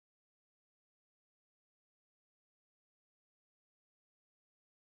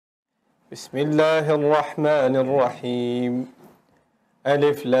بسم الله الرحمن الرحيم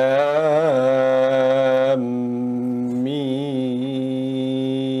ألف لام ميم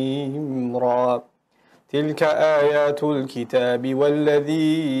را تلك آيات الكتاب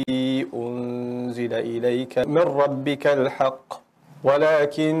والذي أنزل إليك من ربك الحق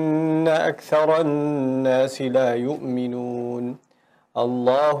ولكن أكثر الناس لا يؤمنون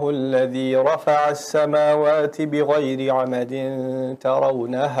الله الذي رفع السماوات بغير عمد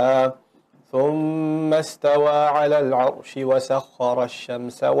ترونها ثم استوى على العرش وسخر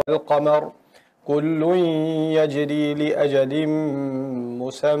الشمس والقمر كل يجري لأجل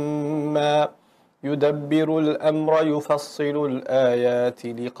مسمى يدبر الأمر يفصل الآيات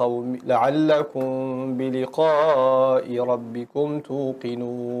لقوم لعلكم بلقاء ربكم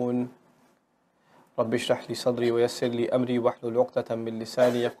توقنون رب اشرح لي صدري ويسر لي أمري واحلل عقدة من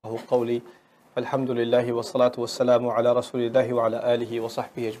لساني يفقهوا قولي فالحمد لله والصلاة والسلام على رسول الله وعلى آله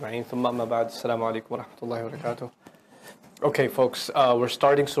وصحبه أجمعين ثم أما بعد السلام عليكم ورحمة الله وبركاته. Okay folks, we're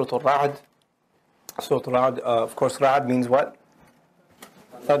starting Surah Al-Ra'd. Surah Al-Ra'd, of course Ra'd means what?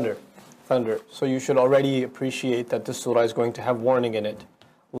 Thunder. Thunder. So you should already appreciate that this surah is going to have warning in it,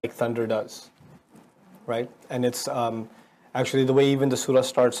 like thunder does. Right? And it's actually the way even the surah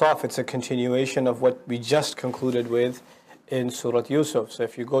starts off, it's a continuation of what we just concluded with in Surah Yusuf. So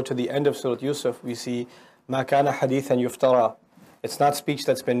if you go to the end of Surah Yusuf, we see مَا كَانَ حَدِيثًا يُفْتَرَى. It's not speech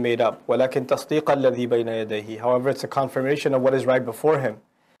that's been made up. وَلَكِنْ تَصْدِيقَ الَّذِي بَيْنَ يَدَيْهِ. However, it's a confirmation of what is right before him.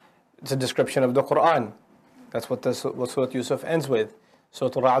 It's a description of the Qur'an. That's what Surah Yusuf ends with.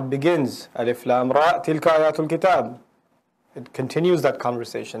 Surah Al-Ra'd begins, Alif Lam Ra, Tilka Ayatul Kitab. It continues that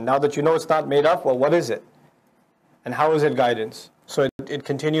conversation. Now that you know it's not made up, well, what is it? And how is it guidance? So it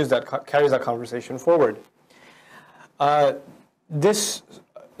continues that, carries that conversation forward. This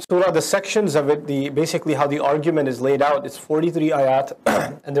surah, the sections of it, basically how the argument is laid out, it's 43 ayat,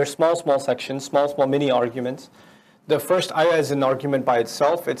 and they're small sections, small mini arguments. The first ayah is an argument by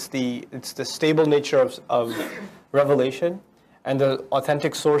itself. It's the stable nature of revelation and the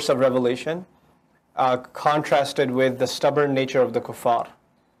authentic source of revelation, contrasted with the stubborn nature of the kuffar.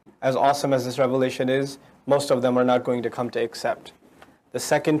 As awesome as this revelation is, most of them are not going to come to accept. The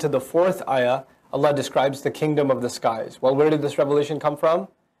second to the fourth ayah, Allah describes the kingdom of the skies. Well, where did this revelation come from?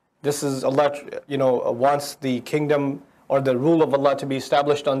 This is Allah, wants the kingdom or the rule of Allah to be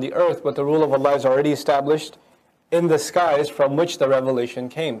established on the earth, but the rule of Allah is already established in the skies from which the revelation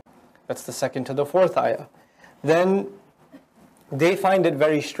came. That's the second to the fourth ayah. Then they find it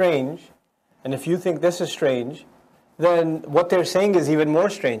very strange, and if you think this is strange, then what they're saying is even more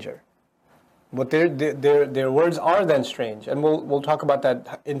stranger. What their words are then strange, and we'll talk about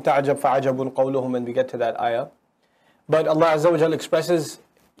that in ta'ajab fa'ajabun qawluhum when we get to that ayah. But Allah Azza wa Jalla expresses,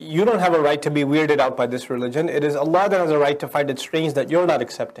 you don't have a right to be weirded out by this religion. It is Allah that has a right to find it strange that you're not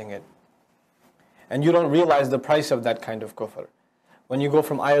accepting it, and you don't realize the price of that kind of kufr. When you go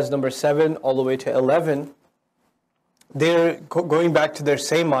from ayahs number 7 all the way to 11, they're going back to their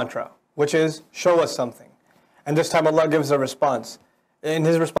same mantra, which is, show us something. And this time Allah gives a response. In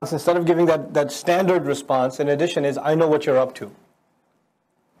His response, instead of giving that standard response, in addition is, I know what you're up to.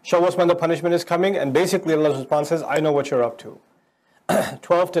 Show us when the punishment is coming, and basically Allah's response is, I know what you're up to.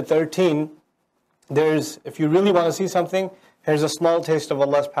 12 to 13, if you really want to see something, here's a small taste of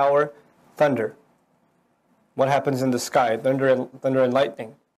Allah's power, thunder. What happens in the sky, thunder and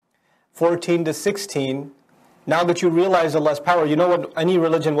lightning. 14 to 16, now that you realize Allah's power, you know what any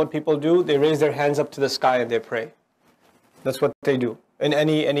religion, what people do? They raise their hands up to the sky and they pray. That's what they do in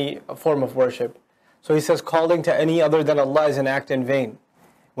any form of worship. So He says, calling to any other than Allah is an act in vain.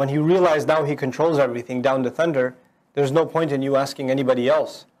 When you realize now He controls everything down to thunder, there's no point in you asking anybody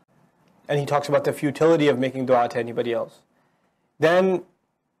else. And He talks about the futility of making dua to anybody else. Then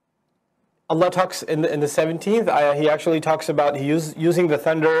Allah talks in the 17th ayah, He actually talks about using the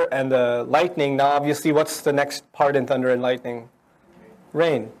thunder and the lightning. Now obviously what's the next part in thunder and lightning?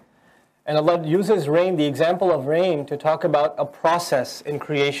 Rain. And Allah uses rain, the example of rain, to talk about a process in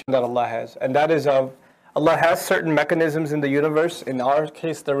creation that Allah has. And that is Allah has certain mechanisms in the universe, in our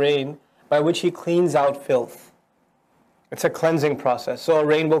case the rain, by which He cleans out filth. It's a cleansing process. So a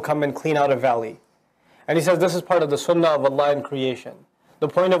rain will come and clean out a valley. And He says this is part of the sunnah of Allah in creation. The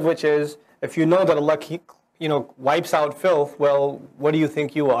point of which is, if you know that Allah wipes out filth, well, what do you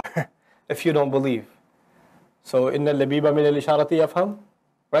think you are if you don't believe? So, inna labiba min al-isharati yafham.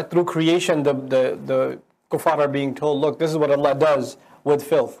 Right? Through creation, the kuffar are being told, look, this is what Allah does with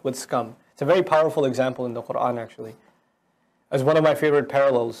filth, with scum. It's a very powerful example in the Qur'an, actually. As one of my favorite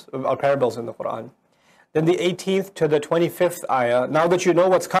parables in the Qur'an. Then the 18th to the 25th ayah, now that you know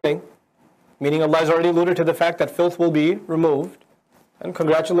what's coming, meaning Allah has already alluded to the fact that filth will be removed, And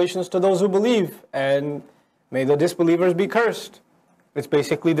congratulations to those who believe, and may the disbelievers be cursed. It's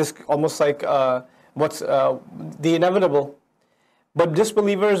basically this almost like what's the inevitable. But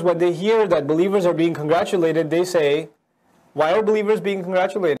disbelievers, when they hear that believers are being congratulated, they say, why are believers being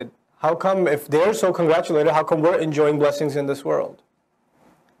congratulated? How come, if they're so congratulated, how come we're enjoying blessings in this world?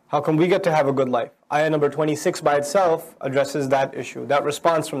 How come we get to have a good life? Ayah number 26 by itself addresses that issue, that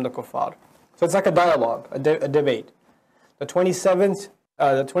response from the kuffar. So it's like a dialogue, a debate. The 27th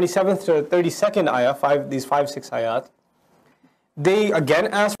to 32nd ayah, these 5-6 ayat, they again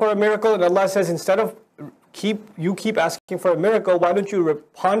ask for a miracle, and Allah says, instead of you keep asking for a miracle, why don't you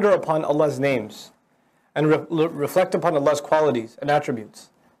ponder upon Allah's names and reflect upon Allah's qualities and attributes?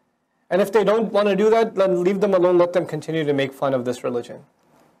 And if they don't want to do that, then leave them alone, let them continue to make fun of this religion.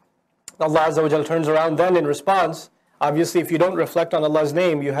 Allah Azza wa Jal turns around then in response. Obviously, if you don't reflect on Allah's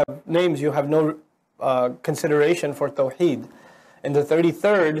name, you have no consideration for Tawheed. In the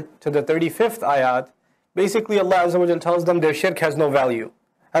 33rd to the 35th ayat, basically Allah Azza wa Jal tells them their shirk has no value,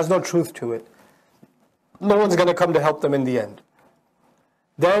 has no truth to it. No one's going to come to help them in the end.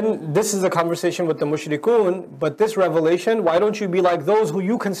 Then this is a conversation with the mushrikun, but this revelation, why don't you be like those who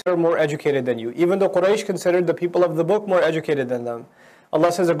you consider more educated than you? Even though Quraysh considered the people of the book more educated than them.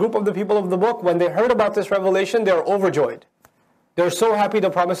 Allah says a group of the people of the book, when they heard about this revelation, they are overjoyed. They're so happy the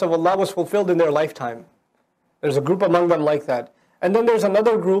promise of Allah was fulfilled in their lifetime. There's a group among them like that. And then there's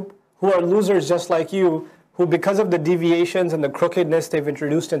another group who are losers just like you, who because of the deviations and the crookedness they've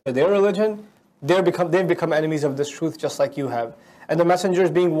introduced into their religion, they've become enemies of this truth just like you have. And the messenger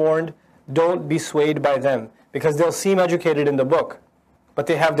is being warned, don't be swayed by them, because they'll seem educated in the book, but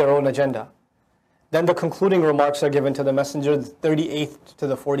they have their own agenda. Then the concluding remarks are given to the messenger, the 38th to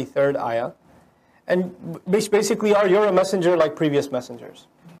the 43rd ayah. And basically you're a messenger like previous messengers.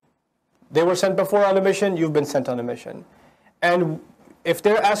 They were sent before on a mission, you've been sent on a mission. And if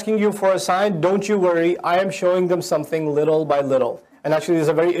they're asking you for a sign, don't you worry, I am showing them something little by little. And actually there's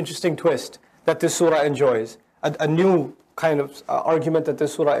a very interesting twist that this surah enjoys, a new kind of argument that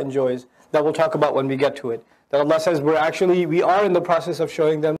this surah enjoys that we'll talk about when we get to it. That Allah says we are in the process of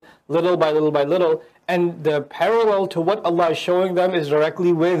showing them little by little by little, and the parallel to what Allah is showing them is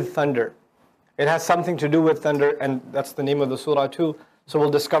directly with thunder. It has something to do with thunder, and that's the name of the surah too, so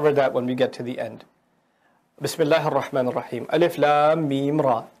we'll discover that when we get to the end. Bismillah ar-Rahman ar-Rahim. Alif Lam Mim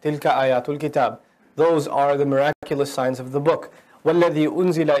Ra. Tilka ayatul kitab. Those are the miraculous signs of the book. وَالَّذِي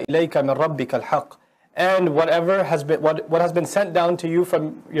أُنزِلَ إِلَيْكَ مِنْ رَبِّكَ الْحَقِّ. And what has been sent down to you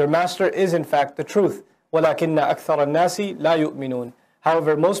from your master is in fact the truth. وَلَكِنَّ أَكْثَرَ النَّاسِ لَا يُؤْمِنُونَ.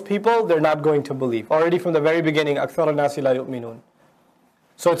 However, most people, they're not going to believe. Already from the very beginning, أَكْثَرَ النَّاسِ لَا يُؤْمِنُونَ.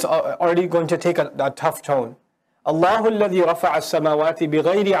 So it's already going to take a tough tone. اللَّهُ الَّذِي رَفَعَ السَّمَاوَاتِ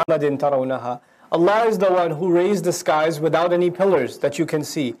بِغَيْرِ عَمَدٍ تَرَوْنَهَا. Allah is the one who raised the skies without any pillars that you can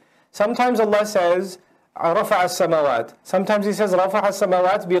see. Sometimes Allah says, رَفَعَ السَّمَاوَاتِ. Sometimes He says, رَفَعَ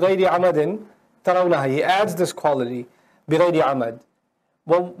السَّمَاوَاتِ بِغَيْرِ عَمَدٍ تَرَوْنَهَا. He adds this quality, بِغَيْرِ عَمَدٍ.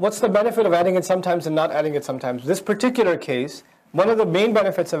 Well, what's the benefit of adding it sometimes and not adding it sometimes? This particular case, one of the main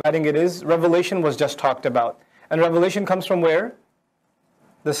benefits of adding it is revelation was just talked about. And revelation comes from where?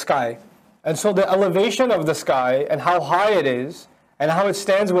 The sky. And so the elevation of the sky and how high it is and how it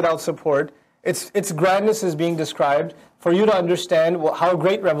stands without support, its grandness is being described for you to understand how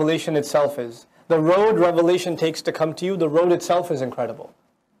great revelation itself is. The road revelation takes to come to you, the road itself is incredible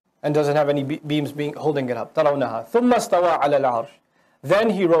and doesn't have any beams holding it up. تَرَوْنَهَا ثُمَّ اسْتَوَى عَلَى الْعَرْشِ.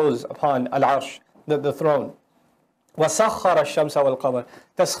 Then He rose upon al-arsh, the throne. وَسَخَّرَ الشَّمْسَ وَالْقَمَرَ.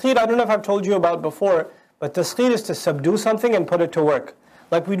 Taskhir, I don't know if I've told you about before, but taskhir is to subdue something and put it to work.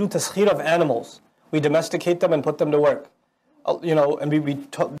 Like we do taskhir of animals. We domesticate them and put them to work. And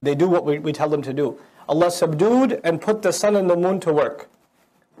they do what we tell them to do. Allah subdued and put the sun and the moon to work.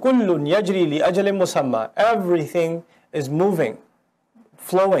 كُلٌّ يَجْرِي لِأَجَلٍ مُسَمَّى. Everything is moving,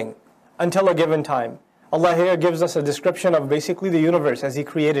 flowing, until a given time. Allah here gives us a description of basically the universe as He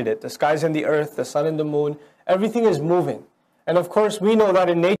created it. The skies and the earth, the sun and the moon, everything is moving. And of course we know that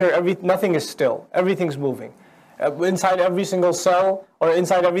in nature nothing is still, everything's moving. Inside every single cell, or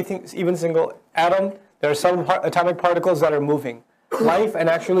inside everything, even single atom, there are some atomic particles that are moving. Life and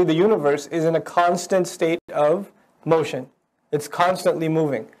actually the universe is in a constant state of motion. It's constantly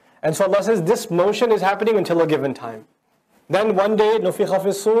moving. And so Allah says this motion is happening until a given time. Then one day, نُفِخَ فِي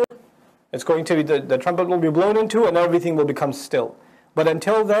الصُّورِ, it's going to be, the trumpet will be blown into and everything will become still. But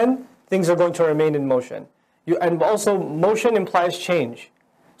until then, things are going to remain in motion. And also, motion implies change.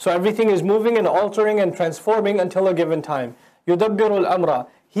 So everything is moving and altering and transforming until a given time. يُدَبِّرُ الْأَمْرَ.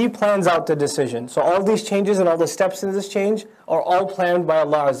 He plans out the decision. So all these changes and all the steps in this change are all planned by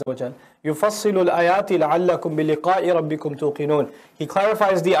Allah Azza wa Jal. يُفَصِّلُ الْآيَاتِ لَعَلَّكُمْ بِلِقَاءِ رَبِّكُمْ تُوقِنُونَ. He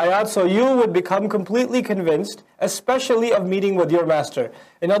clarifies the ayat so you would become completely convinced, especially of meeting with your master.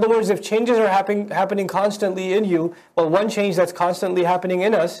 In other words, if changes are happening constantly in you, well, one change that's constantly happening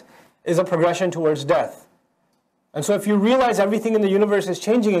in us is a progression towards death. And so if you realize everything in the universe is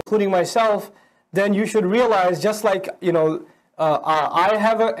changing, including myself, then you should realize, just like, I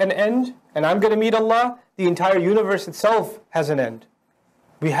have an end, and I'm going to meet Allah, the entire universe itself has an end.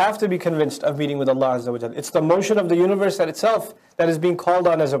 We have to be convinced of meeting with Allah Azza wa Jal. It's the motion of the universe that itself that is being called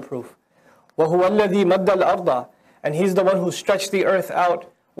on as a proof. وَهُوَ الَّذِي مَدَّ الْأَرْضَ. And He's the one who stretched the earth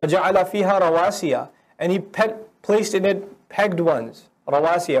out. وَجَعَلَ فِيهَا رَوَاسِيَ. And He placed in it pegged ones.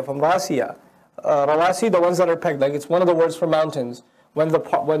 Rawasiya, from Rasiya. Rawasi, the ones that are pegged. Like it's one of the words for mountains. When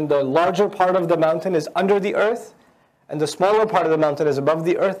the larger part of the mountain is under the earth, and the smaller part of the mountain is above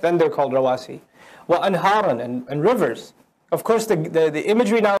the earth, then they're called Rawasi. وَأَنْهَارًا, and rivers. Of course, the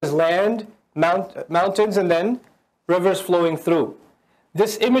imagery now is land, mountains, and then rivers flowing through.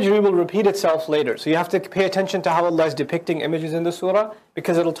 This imagery will repeat itself later. So you have to pay attention to how Allah is depicting images in the surah,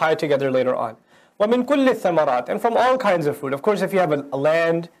 because it'll tie together later on. وَمِن كُلِّ الثَّمَرَاتِ. And from all kinds of fruit. Of course, if you have a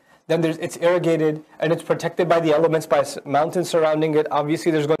land, then it's irrigated, and it's protected by the elements, by mountains surrounding it.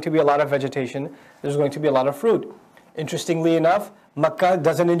 Obviously, there's going to be a lot of vegetation. There's going to be a lot of fruit. Interestingly enough, Makkah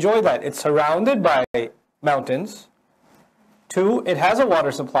doesn't enjoy that. It's surrounded by mountains. 2, it has a water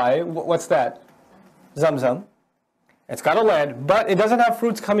supply. What's that? Zamzam. It's got a land, but it doesn't have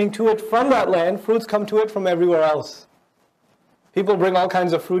fruits coming to it from that land. Fruits come to it from everywhere else. People bring all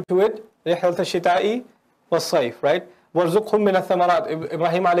kinds of fruit to it. رِحْلَةَ الشِّتَاءِ وَالصَّيْفِ, right? وَارْزُقْهُمْ مِنَ الثَّمَرَاتِ.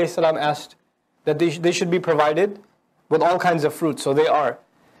 Ibrahim alayhi salam asked that they should be provided with all kinds of fruit, so they are.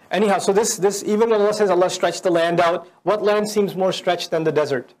 Anyhow, so this even when Allah says Allah stretched the land out, what land seems more stretched than the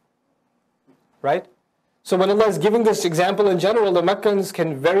desert? Right? So when Allah is giving this example in general, the Meccans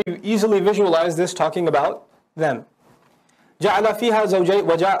can very easily visualize this talking about them. جَعَلَ فِيهَا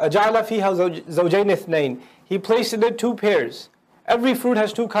زَوْجَيْنِ اثْنَيْنِ. He placed in it 2 pairs. Every fruit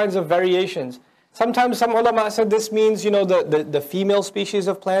has 2 kinds of variations. Sometimes some ulama said this means, the female species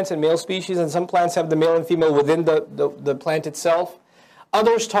of plants and male species, and some plants have the male and female within the plant itself.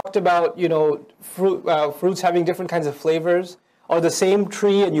 Others talked about, fruits having different kinds of flavors, or the same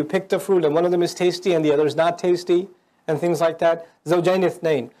tree and you pick the fruit and one of them is tasty and the other is not tasty, and things like that. زَوْجَيْنِ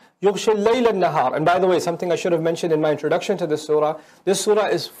اثْنَيْنِ يُغْشِي اللَّيْلَ النَّهَارِ. And by the way, something I should have mentioned in my introduction to this surah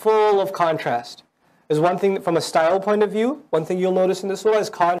is full of contrast. Is one thing from a style point of view, one thing you'll notice in this surah is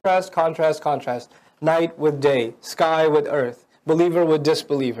contrast, contrast, contrast. Night with day, sky with earth, believer with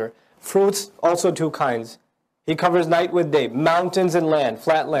disbeliever. Fruits, also 2 kinds. He covers night with day, mountains and land,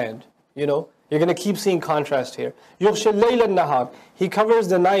 flat land. You're going to keep seeing contrast here. يُغْشِي اللَّيْلَ النَّهَارِ. He covers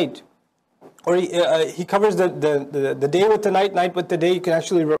the night, or he covers the day with the night with the day. You can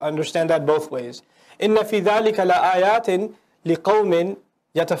actually understand that both ways. إِنَّ فِي ذَلِكَ لَآيَاتٍ لِقَوْمٍ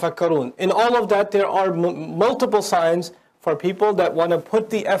يَتَفَكَّرُونَ. In all of that, there are multiple signs for people that want to put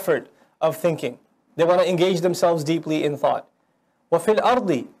the effort of thinking. They want to engage themselves deeply in thought. وَفِي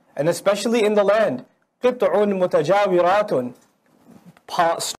الْأَرْضِ. And especially in the land. قِطْعٌ مُتَجَاوِرَاتٌ.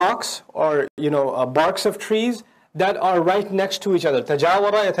 Stalks or barks of trees that are right next to each other.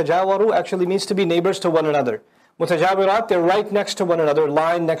 Tajawara, yatajawaru actually means to be neighbors to one another. Mutajawirat, they're right next to one another,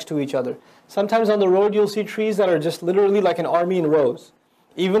 lined next to each other. Sometimes on the road you'll see trees that are just literally like an army in rows.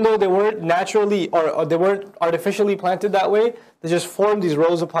 Even though they weren't naturally or they weren't artificially planted that way, they just formed these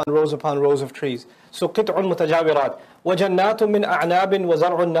rows upon rows upon rows of trees. So قِطْعٌ مُتَجَاوِرَاتٌ وَجَنَّاتٌ مِّنْ أَعْنَابٍ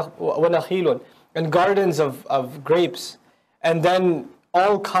وَزَرْعٌ وَنَخِيلٌ. And gardens of grapes, and then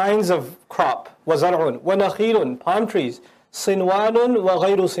all kinds of crop. وَزَرْعٌ وَنَخِيلٌ. Palm trees. صِنْوَانٌ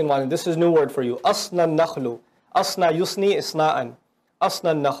وَغَيْرُ صِنْوَانٍ. This is new word for you. أَصْنَى النَّخْلُ. أَصْنَى يُسْنِي إِصْنَاءً.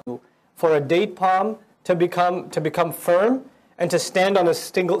 أَصْنَى النَّخْلُ. For a date palm to become firm and to stand on a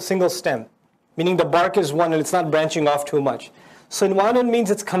single stem. Meaning the bark is one and it's not branching off too much. Sinwanun means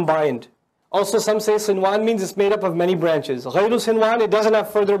it's combined. Also some say sinwan means it's made up of many branches. Ghayru sinwan, it doesn't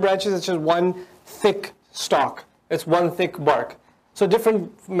have further branches, it's just one thick stalk. It's one thick bark. So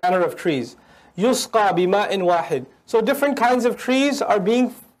different manner of trees. Yusqa bima'in wahid. So different kinds of trees are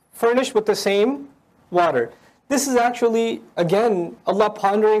being furnished with the same water. This is actually, again, Allah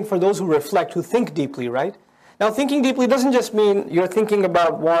pondering for those who reflect, who think deeply, right? Now thinking deeply doesn't just mean you're thinking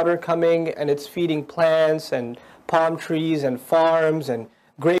about water coming and it's feeding plants and palm trees and farms and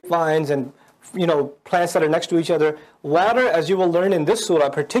grapevines and plants that are next to each other. Water, as you will learn in this surah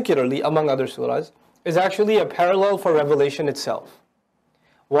particularly, among other surahs, is actually a parallel for revelation itself.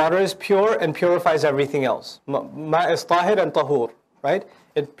 Water is pure and purifies everything else. Ma is tahir and tahur, right?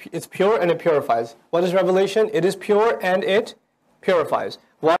 It's pure and it purifies. What is revelation? It is pure and it purifies.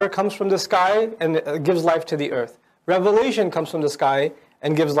 Water comes from the sky and it gives life to the earth. Revelation comes from the sky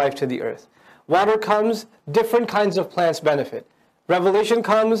and gives life to the earth. Water comes, different kinds of plants benefit. Revelation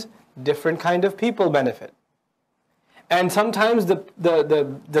comes, different kind of people benefit. And sometimes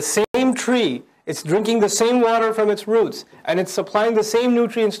the same tree, it's drinking the same water from its roots, and it's supplying the same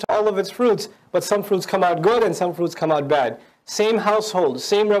nutrients to all of its fruits, but some fruits come out good and some fruits come out bad. Same household,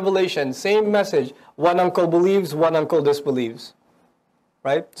 same revelation, same message. One uncle believes, one uncle disbelieves.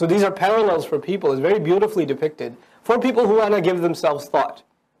 Right? So these are parallels for people. It's very beautifully depicted. For people who want to give themselves thought,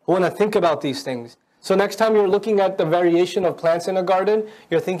 who want to think about these things. So next time you're looking at the variation of plants in a garden,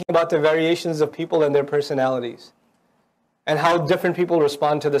 you're thinking about the variations of people and their personalities. And how different people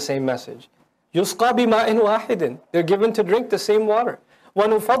respond to the same message. يُسْقَى بِمَاءٍ وَاحِدٍ. They're given to drink the same water.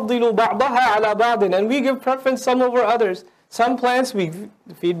 وَنُفَضِّلُ بَعْضَهَا عَلَى بَعْضٍ. And we give preference some over others. Some plants we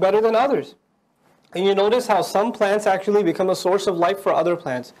feed better than others. And you notice how some plants actually become a source of life for other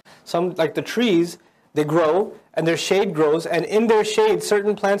plants. Some, like the trees, they grow and their shade grows, and in their shade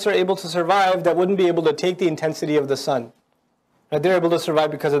certain plants are able to survive that wouldn't be able to take the intensity of the sun. Right? They're able to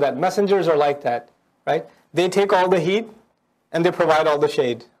survive because of that. Messengers are like that. Right? They take all the heat and they provide all the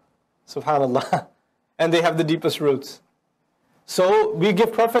shade. SubhanAllah. And they have the deepest roots. So we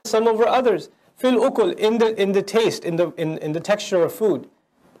give preference some over others. Fil ukul, in the taste, in the texture of food.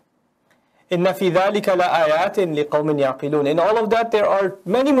 إِنَّ فِي ذَلِكَ لَآيَاتٍ لِقَوْمٍ يَعْقِلُونَ. In all of that, there are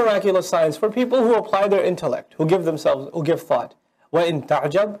many miraculous signs for people who apply their intellect, who give thought. وَإِن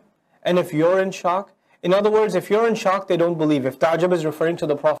تَعْجَبْ. And if you're in shock, in other words, if you're in shock, they don't believe. If ta'jab is referring to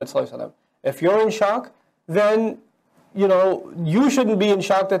the Prophet ﷺ. If you're in shock, then you shouldn't be in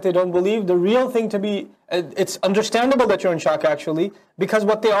shock that they don't believe. The real thing to be, it's understandable that you're in shock actually, because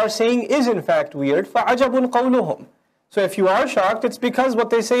what they are saying is in fact weird. فَعَجَبٌ قَوْلُهُمْ. So if you are shocked, it's because what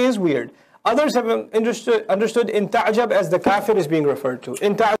they say is weird. Others have understood in ta'jab as the kafir is being referred to.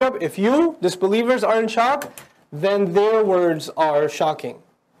 In ta'jab, if you, disbelievers, are in shock, then their words are shocking.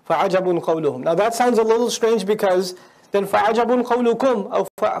 فَعَجَبٌ قَوْلُهُمْ. Now that sounds a little strange because then فَعَجَبٌ قَوْلُكُمْ or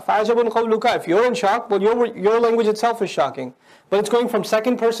فَعَجَبٌ قَوْلُكَ. If you're in shock, well your language itself is shocking. But it's going from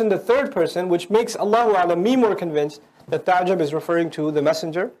second person to third person, which makes Allahu A'lam me more convinced that ta'jab is referring to the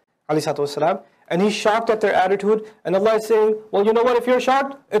Messenger, ﷺ, and he's shocked at their attitude, and Allah is saying, well, you know what, if you're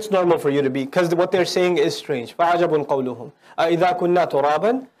shocked, it's normal for you to be, because what they're saying is strange. فَعَجَبٌ قَوْلُهُمْ أَإِذَا كُنَّا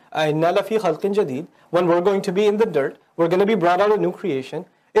تُرَابًا أَإِنَّا لَفِي خَلْقٍ جَدِيدٍ. When we're going to be in the dirt, we're going to be brought out of new creation.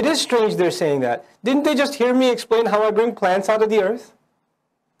 It is strange they're saying that. Didn't they just hear me explain how I bring plants out of the earth?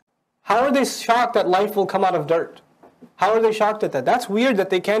 How are they shocked that life will come out of dirt? How are they shocked at that? That's weird that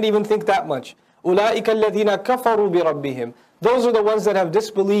they can't even think that much. أُولَٰئِكَ الَّذِينَ كَفَرُوا بِرَبِّهِمْ. Those are the ones that have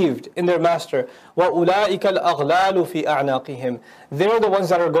disbelieved in their master. وَأُولَٰئِكَ الْأَغْلَالُ فِي أَعْنَاقِهِمْ. They're the ones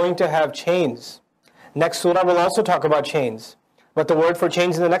that are going to have chains. Next surah will also talk about chains. But the word for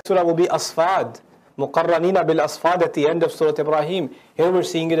chains in the next surah will be asfad. مُقَرَّنِينَ بِالْأَصْفَادِ at the end of Surah Ibrahim. Here we're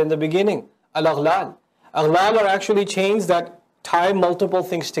seeing it in the beginning. Al-aghlal. Aghlal are actually chains that tie multiple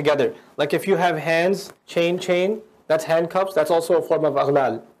things together. Like if you have hands, chain, that's handcuffs, that's also a form of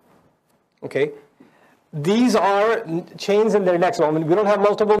aghlal. Okay? These are chains in their necks. I mean, we don't have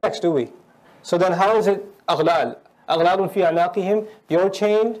multiple necks, do we? So then how is it aghlal? Aghlal fi anaqihim. You're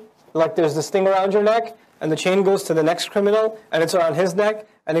chained, like there's this thing around your neck, and the chain goes to the next criminal, and it's around his neck,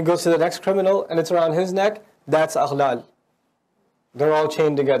 and it goes to the next criminal, and it's around his neck. That's aghlal. They're all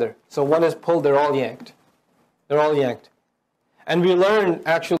chained together. So one is pulled, they're all yanked. They're all yanked. And we learn,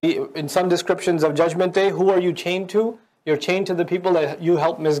 actually, in some descriptions of Judgment Day, who are you chained to? You're chained to the people that you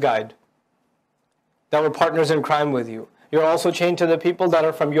helped misguide, that were partners in crime with you. You're also chained to the people that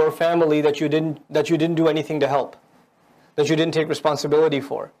are from your family that you didn't do anything to help, that you didn't take responsibility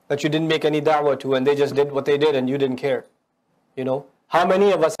for, that you didn't make any da'wah to, and they just did what they did and you didn't care. How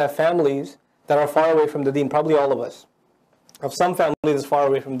many of us have families that are far away from the deen? Probably all of us. Of some family that's far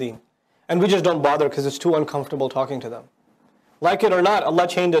away from deen. And we just don't bother because it's too uncomfortable talking to them. Like it or not, Allah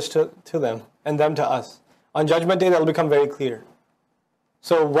chained us to them and them to us. On Judgment Day, that will become very clear.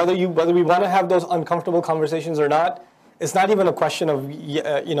 So whether we want to have those uncomfortable conversations or not, it's not even a question of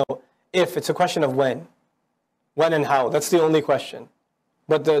if, it's a question of when. When and how. That's the only question.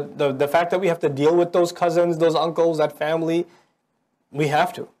 But the fact that we have to deal with those cousins, those uncles, that family, we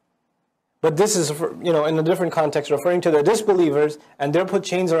have to. But this is, in a different context, referring to the disbelievers, and they're put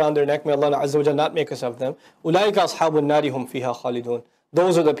chains around their neck. May Allah Azza wa Jalla not make us of them. أُولَٰئِكَ أَصْحَابُ النَّارِ هُمْ فِيهَا خَالِدُونَ.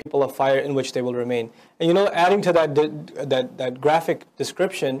 Those are the people of fire in which they will remain. And adding to that graphic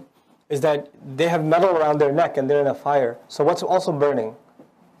description is that they have metal around their neck and they're in a fire. So what's also burning?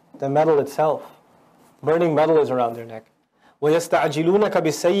 The metal itself. Burning metal is around their neck. وَيَسْتَعْجِلُونَكَ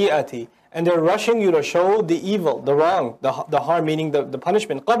بِالسَّيِّئَةِ And they're rushing you to show the evil, the wrong, the harm, meaning the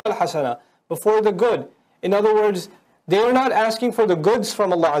punishment. قَبْلَ الْحَسَنَةِ Before the good. In other words, they are not asking for the goods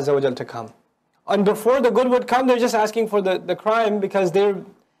from Allah Azza wa Jal to come. And before the good would come, they're just asking for the crime because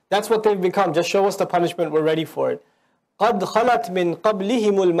that's what they've become. Just show us the punishment, we're ready for it. قَدْ خَلَتْ مِنْ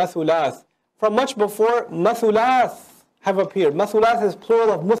قَبْلِهِمُ الْمَثُلَاثِ From much before, mathulath have appeared. Mathulath is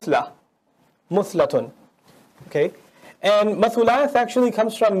plural of muthla. Muthlatun. Okay? And mathulath actually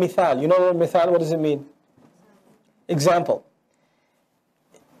comes from mithal. You know mithal, what does it mean? Example.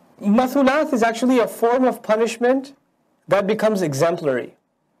 Mathulath is actually a form of punishment that becomes exemplary.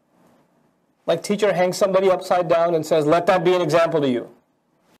 Like teacher hangs somebody upside down and says, let that be an example to you.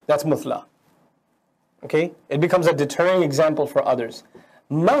 That's muthla. Okay? It becomes a deterring example for others.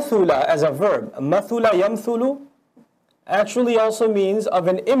 Mathula as a verb, mathula yamthulu, actually also means of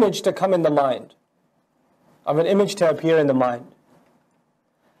an image to come in the mind. Of an image to appear in the mind.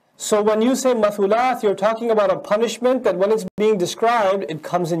 So when you say mathulath, you're talking about a punishment that when it's being described, it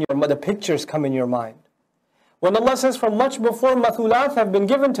comes in your mind, the pictures come in your mind. When Allah says from much before mathulath have been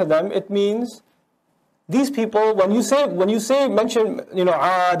given to them, it means these people, when you mention,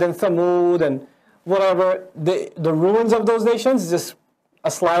 Ad and Thamud and whatever, the ruins of those nations, just a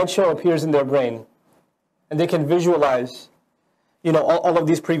slideshow appears in their brain. And they can visualize, all of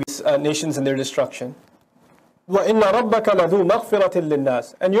these previous nations and their destruction. وَإِنَّ رَبَّكَ لَذُو مَغْفِرَةٍ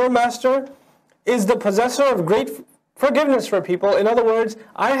لِلنَّاسِ And your master is the possessor of great forgiveness for people. In other words,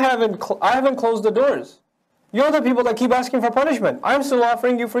 I haven't closed the doors. You're the people that keep asking for punishment. I'm still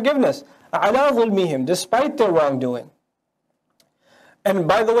offering you forgiveness. عَلَى ظُلْمِهِمْ Despite their wrongdoing. And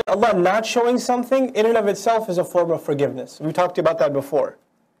by the way, Allah not showing something in and of itself is a form of forgiveness. We talked about that before.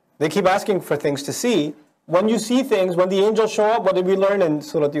 They keep asking for things to see. When you see things, when the angels show up, what did we learn in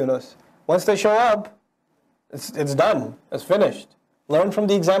Surah Yunus? Once they show up, it's done. It's finished. Learn from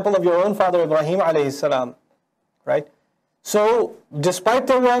the example of your own father Ibrahim alayhi salam. Right? So, despite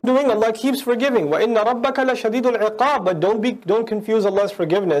their wrongdoing, Allah keeps forgiving. وَإِنَّ رَبَّكَ لَشَدِيدُ الْعِقَابِ But don't confuse Allah's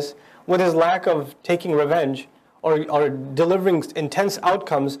forgiveness with His lack of taking revenge or delivering intense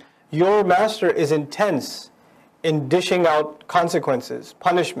outcomes. Your master is intense in dishing out consequences,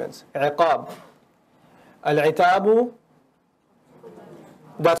 punishments, iqab. Al-itabu,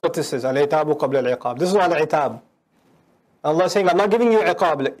 that's what this is. Al-itabu qabla al-iqab. This is al-itab. Allah is saying, I'm not giving you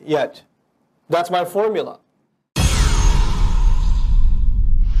iqab yet. That's my formula.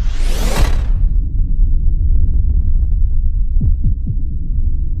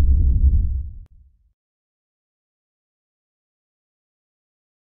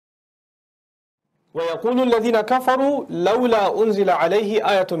 وَيَقُولُ الَّذِينَ كَفَرُوا لَوْلَا أُنزِلَ عَلَيْهِ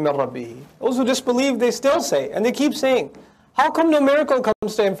آيَةٌ مِّن رَبِّهِ Those who disbelieve, they still say, and they keep saying, how come no miracle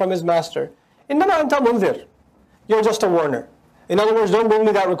comes to him from his master? إِنَّمَا أَنْتَ مُنذِرٌ You're just a warner. In other words, don't bring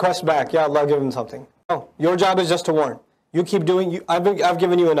me that request back. Ya Allah, give him something. No, your job is just to warn. You keep doing, I've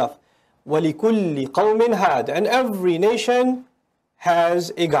given you enough. وَلِكُلِّ قَوْمٍ هَادٍ And every nation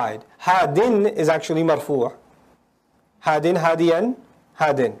has a guide. Hadin is actually marfu'. Hadin, hadiyan.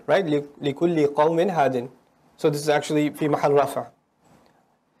 Hadin, right? لِكُلِّ قَوْمٍ hadin. So this is actually fi mahal rafa'.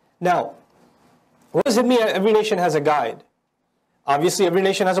 Now, what does it mean every nation has a guide? Obviously every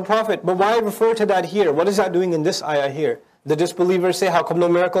nation has a prophet, but why refer to that here? What is that doing in this ayah here? The disbelievers say, how come no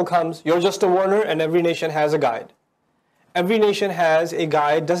miracle comes? You're just a warner and every nation has a guide. Every nation has a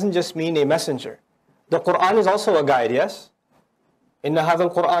guide doesn't just mean a messenger. The Qur'an is also a guide, yes? إِنَّ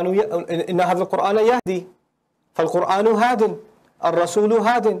هَذَا الْقُرْآنَ يَهْدِي فَالْقُرْآنُ هَادٍ الرَّسُولُ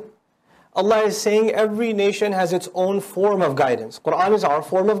هَادٍ Allah is saying every nation has its own form of guidance. Qur'an is our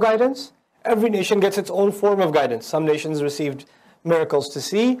form of guidance. Every nation gets its own form of guidance. Some nations received miracles to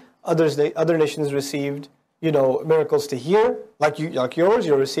see. Other nations received, miracles to hear. Like yours,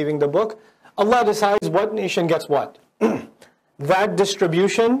 you're receiving the book. Allah decides what nation gets what. That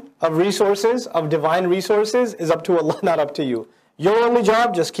distribution of resources, of divine resources, is up to Allah, not up to you. Your only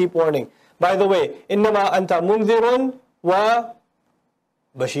job, just keep warning. By the way, إِنَّمَا أَنْتَ مُنذِرٌ wa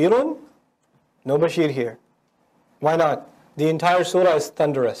Bashirun? No Bashir here. Why not? The entire surah is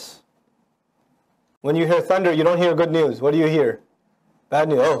thunderous. When you hear thunder, you don't hear good news. What do you hear? Bad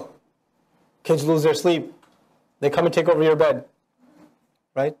news. Oh, kids lose their sleep. They come and take over your bed.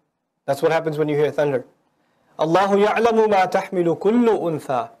 Right? That's what happens when you hear thunder. Allahu ya'lamu ma tahmilu kullu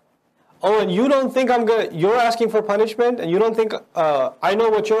untha. Oh, and you don't think you're asking for punishment, and you don't think I know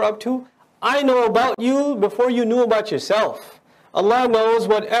what you're up to? I know about you before you knew about yourself. Allah knows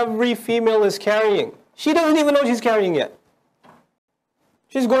what every female is carrying. She doesn't even know she's carrying yet.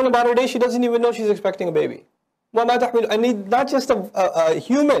 She's going about her day, she doesn't even know she's expecting a baby. I need not just a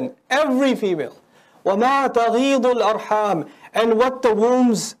human, every female. وَمَا تَغِيضُ الْأَرْحَامِ, and what the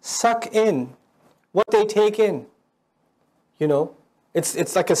wombs suck in, what they take in. You know,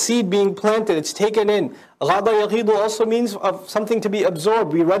 it's like a seed being planted, it's taken in. غَاضَ يَغِيضُ also means of something to be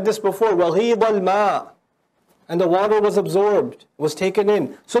absorbed. We read this before. وَغِيضَ الْمَاءِ, and the water was absorbed, was taken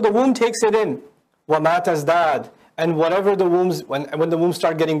in. So the womb takes it in. وَمَا تَزْدَادُ, and whatever the wombs, when the wombs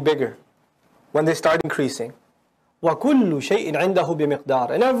start getting bigger, when they start increasing. وَكُلُّ شَيْءٍ عِنْدَهُ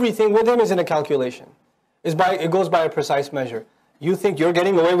بِمِقْدَارٍ, and everything with him is in a calculation. It goes by a precise measure. You think you're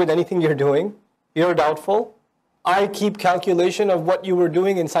getting away with anything you're doing? You're doubtful? I keep calculation of what you were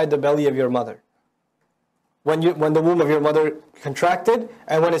doing inside the belly of your mother. When the womb of your mother contracted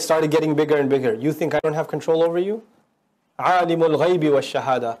and when it started getting bigger and bigger. You think I don't have control over you? عَالِمُ الْغَيْبِ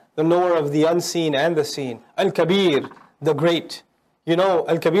وَالشَّهَادَةِ, the knower of the unseen and the seen. Al-Kabir, the great. You know,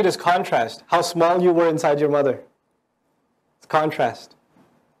 Al-Kabir is contrast. How small you were inside your mother. It's contrast.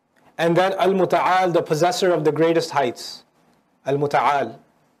 And then Al-Muta'al, the possessor of the greatest heights. Al-Muta'al.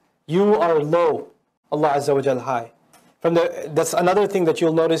 You are low. Allah Azza wa Jal high. That's another thing that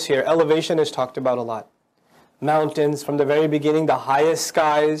you'll notice here. Elevation is talked about a lot. Mountains, from the very beginning, the highest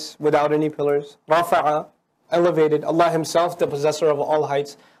skies without any pillars. Rafa'a, elevated. Allah Himself, the possessor of all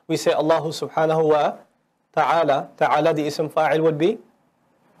heights. We say Allahu subhanahu wa ta'ala. Ta'ala, the ism fa'il would be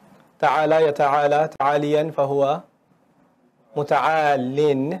ta'ala ya ta'ala ta'aliyan fahuwa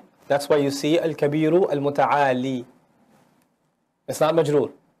muta'alin. That's why you see al-kabiru al-muta'ali. It's not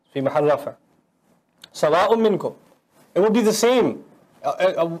majroor. Fi mahal rafa'. Sawa'un minkum. It will be the same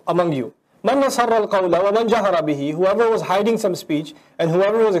among you. Man nasarra al-qawla wa man jahara bihi. Whoever was hiding some speech and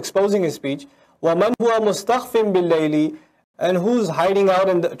whoever was exposing his speech. Wa man huwa mustakhfin bil-layli, and who's hiding out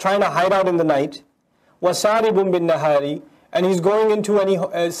and trying to hide out in the night. Wa saribun bin-nahari, and he's going into any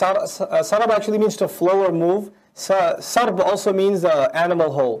sarab actually means to flow or move. Sarb also means the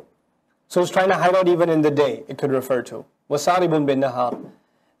animal hole. So he's trying to hide out even in the day, it could refer to. Wa saribun bin-nahar.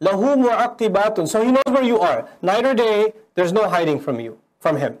 Lahu mu'aqibatun, so he knows where you are. Night or day, there's no hiding from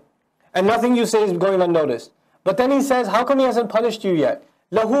him. And nothing you say is going unnoticed. But then he says, how come he hasn't punished you yet?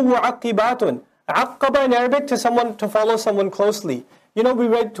 Lahu mu'aqibatun. Aqaba in Arabic, to follow someone closely. You know, we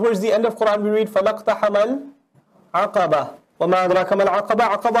read towards the end of Qur'an, we read فَلَقْتَحَمَ الْعَقَبَةِ وَمَا أَدْرَاكَ مَا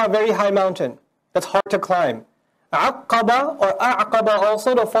الْعَقَبَةِ. Aqaba, a very high mountain. That's hard to climb. Aqaba or Aqaba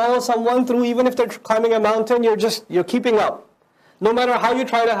also, to follow someone through, even if they're climbing a mountain, you're keeping up. No matter how you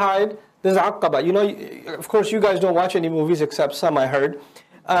try to hide, there's Aqaba. You know, of course you guys don't watch any movies except some, I heard.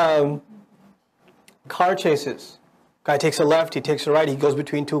 Car chases. Guy takes a left, he takes a right, he goes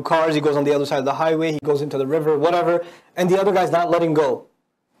between two cars, he goes on the other side of the highway, he goes into the river, whatever, and the other guy's not letting go.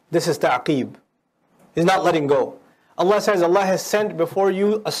 This is ta'qib. He's not letting go. Allah says, Allah has sent before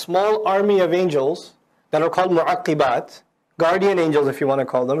you a small army of angels that are called mu'aqibat, guardian angels if you want to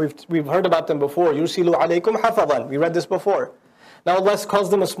call them. We've heard about them before. Yursilu alaykum hafadan. We read this before. Now Allah calls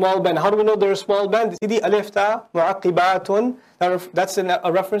them a small band. How do we know they're a small band? See the alif ta, mu'aqibatun. That's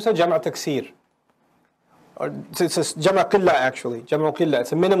a reference to Jama' Taksir. Or it's a Jama' Qilla actually. Jama' Qilla.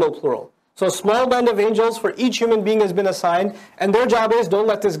 It's a minimal plural. So a small band of angels for each human being has been assigned. And their job is, don't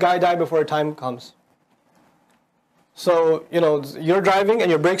let this guy die before time comes. So, you know, you're driving and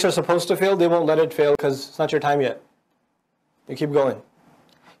your brakes are supposed to fail. They won't let it fail because it's not your time yet. You keep going.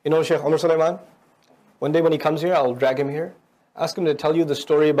 You know Sheikh Umar Sulaiman? One day when he comes here, I'll drag him here. Ask him to tell you the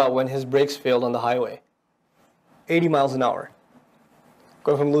story about when his brakes failed on the highway. 80 miles an hour.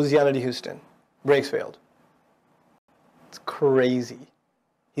 Going from Louisiana to Houston. Brakes failed. It's crazy.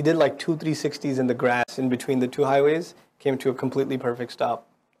 He did like 2 360s in the grass in between the two highways. Came to a completely perfect stop.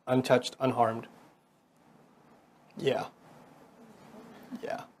 Untouched, unharmed. Yeah.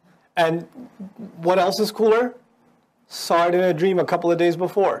 Yeah. And what else is cooler? Saw it in a dream a couple of days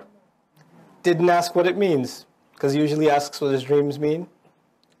before. Didn't ask what it means. Because he usually asks what his dreams mean.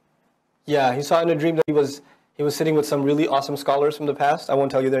 Yeah, he saw in a dream that he was sitting with some really awesome scholars from the past. I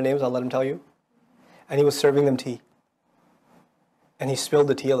won't tell you their names, I'll let him tell you. And he was serving them tea. And he spilled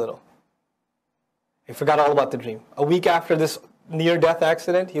the tea a little. He forgot all about the dream. A week after this near-death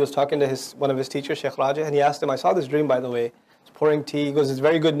accident, he was talking to one of his teachers, Sheikh Raja, and he asked him, I saw this dream, by the way. It's pouring tea. He goes, it's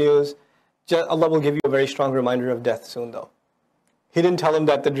very good news. Allah will give you a very strong reminder of death soon, though. He didn't tell him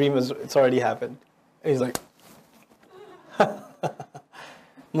that the dream it's already happened. And he's like,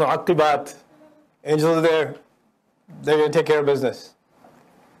 Mu'aqibat. Angels are there. They're going to take care of business.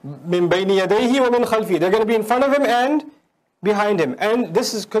 Min bayni yadayhi wa min khalfi. They're going to be in front of him and behind him. And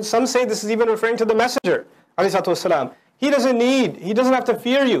some say this is even referring to the messenger, alayhi salatu wasalam. He doesn't have to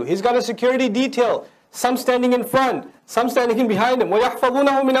fear you. He's got a security detail. Some standing in front, some standing in behind him.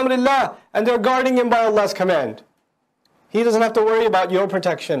 وَيَحْفَظُونَهُ مِنْ أَمْرِ اللَّهِ. And they're guarding him by Allah's command. He doesn't have to worry about your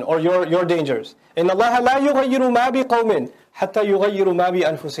protection or your dangers. إِنَّ اللَّهَ لَا يُغَيِّرُ مَا بِقَوْمٍ حَتَّى يُغَيِّرُ مَا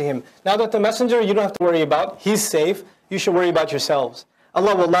بِأَنفُسِهِمْ. Now that the messenger you don't have to worry about, he's safe, you should worry about yourselves.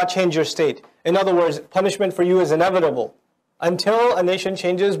 Allah will not change your state. In other words, punishment for you is inevitable until a nation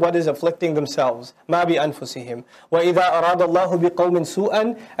changes what is afflicting themselves. مَا بِأَنفُسِهِمْ وَإِذَا أَرَادَ اللَّهُ بِقَوْمٍ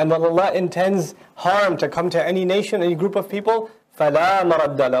سُوءًا. And when Allah intends harm to come to any nation, any group of people, فَلَا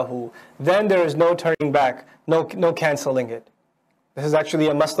مَرَدَّ لَهُ. Then there is no turning back, no cancelling it. This is actually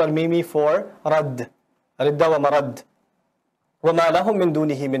a masdar mimi for radd. Ridda wa marad. وَمَا لَهُم مِّن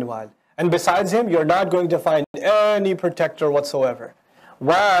دُونِهِ مِنْ وَالٍ. And besides him, you're not going to find any protector whatsoever.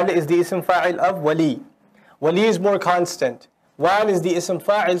 Wal is the ism fa'il of wali. Wali is more constant. Wal is the ism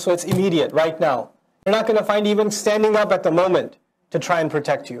fa'il, so it's immediate, right now. You're not going to find even standing up at the moment to try and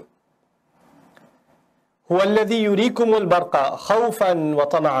protect you. هُوَ الَّذِي يُرِيكُمُ الْبَرْقَ خَوْفًا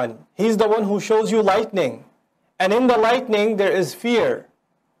وَطَمَعًا. He's the one who shows you lightning. And in the lightning there is fear.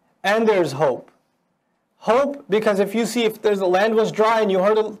 And there's hope. Hope, because if the land was dry and you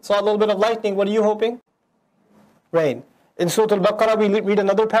saw a little bit of lightning, what are you hoping? Rain. In Surah Al-Baqarah we read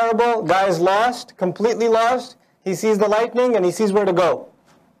another parable. Guy is lost, completely lost. He sees the lightning and he sees where to go.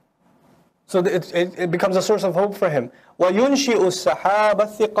 So it becomes a source of hope for him. وَيُنْشِئُ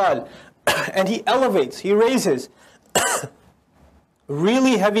السَّحَابَ الثِّقَالِ. And he elevates, he raises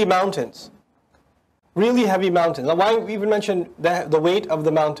really heavy mountains. Really heavy mountains. Now why we even mention the weight of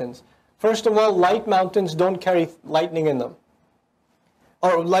the mountains? First of all, light mountains don't carry lightning in them.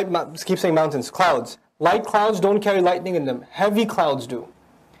 Or keep saying mountains, clouds. Light clouds don't carry lightning in them. Heavy clouds do.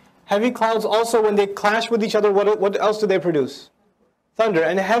 Heavy clouds also, when they clash with each other, what else do they produce? Thunder.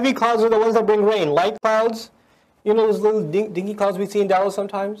 And heavy clouds are the ones that bring rain. Light clouds, you know those little dinky clouds we see in Dallas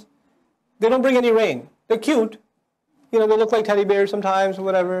sometimes? They don't bring any rain. They're cute. You know, they look like teddy bears sometimes or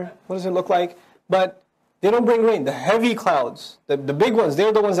whatever. What does it look like? But they don't bring rain. The heavy clouds, the big ones,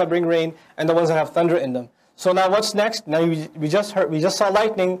 they're the ones that bring rain and the ones that have thunder in them. So now what's next? Now we just saw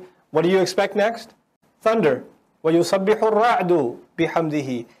lightning. What do you expect next? Thunder. وَيُسَبِّحُ الرَّعْدُ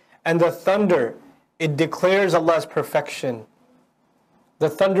بِحَمْدِهِ. And the thunder, it declares Allah's perfection. The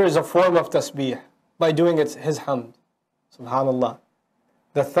thunder is a form of tasbih by doing His hamd. Subhanallah.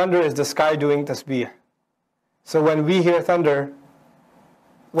 The thunder is the sky doing tasbih. So when we hear thunder,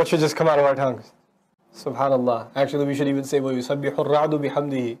 what should just come out of our tongues? Subhanallah. Actually, we should even say, وَيُسَبِّحُ الرَّعْدُ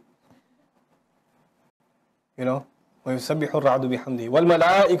بِحَمْدِهِ. You know? وَيُسَبِّحُ الرَّعْدُ بِحَمْدِهِ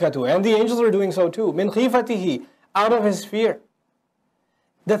وَالْمَلَائِكَةُ. And the angels are doing so too. مِنْ خِيفَتِهِ. Out of His fear.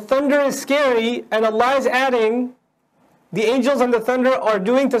 The thunder is scary, and Allah is adding, the angels and the thunder are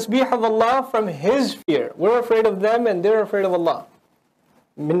doing tasbih of Allah from His fear. We're afraid of them and they're afraid of Allah.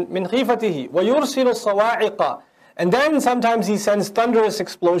 مِنْ خِيفَتِهِ وَيُرْسِلُ الصَّوَاعِقَ. And then sometimes He sends thunderous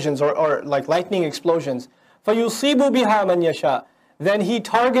explosions or like lightning explosions. فَيُصِيبُ بِهَا مَنْ يَشَاءُ. Then He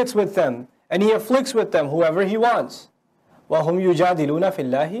targets with them and He afflicts with them whoever He wants. وَهُمْ يُجَادِلُونَ فِي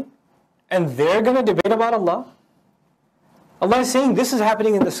اللَّهِ. And they're going to debate about Allah. Allah is saying this is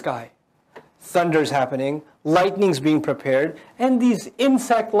happening in the sky. Thunder's happening, lightning's being prepared, and these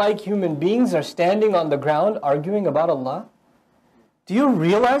insect-like human beings are standing on the ground arguing about Allah. Do you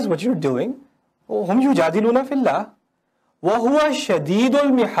realize what you're doing? وَهُمْ يُجَادِلُونَ فِي اللَّهِ وَهُوَ شَدِيدُ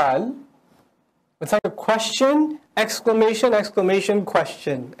الْمِحَالِ. It's like a question, exclamation, exclamation,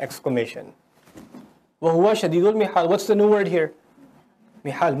 question, exclamation. وَهُوَ شَدِيدُ الْمِحَالِ. What's the new word here?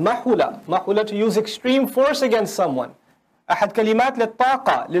 Mihal. Mahula. Mahula, to use extreme force against someone. أحد كلمات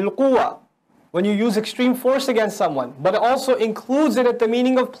للطاقة للقوة. When you use extreme force against someone, but it also includes it at the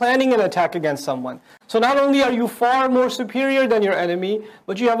meaning of planning an attack against someone. So not only are you far more superior than your enemy,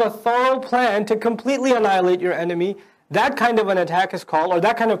 but you have a thorough plan to completely annihilate your enemy. That kind of an attack is called, or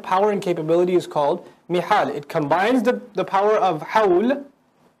that kind of power and capability is called mihal. It combines the power of hawl,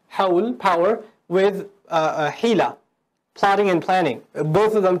 power, with hila, plotting and planning,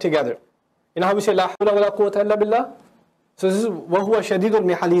 both of them together. You know how we say, la hawla wa la quwwata illa billah? So this is وَهُوَ شَدِيدُ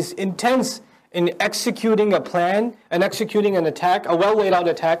الْمِحَالِ. He's intense in executing a plan and executing an attack, a well laid out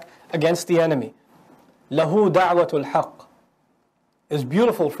attack against the enemy. لَهُ دَعْوَةُ الْحَقِّ. It's a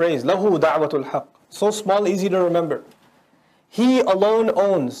beautiful phrase. لَهُ دَعْوَةُ الْحَقِّ. So small, easy to remember. He alone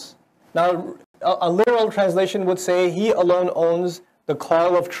owns. Now, a literal translation would say, He alone owns the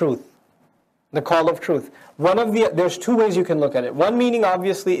call of truth. The call of truth. There's two ways you can look at it. One meaning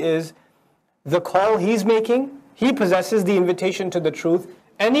obviously is the call He's making. He possesses the invitation to the truth.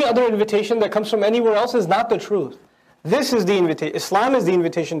 Any other invitation that comes from anywhere else is not the truth. This is the invitation. Islam is the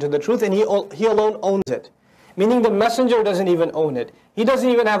invitation to the truth, and He alone owns it. Meaning the messenger doesn't even own it. He doesn't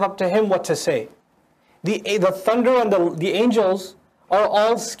even have up to him what to say. The thunder and the angels are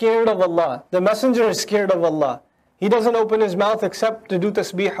all scared of Allah. The messenger is scared of Allah. He doesn't open his mouth except to do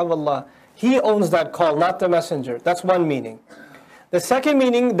tasbih of Allah. He owns that call, not the messenger. That's one meaning. The second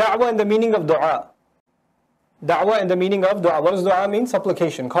meaning, da'wah in the meaning of dua. Da'wah in the meaning of dua. What does dua mean?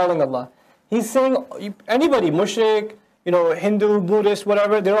 Supplication, calling Allah. He's saying, anybody, mushrik, Hindu, Buddhist,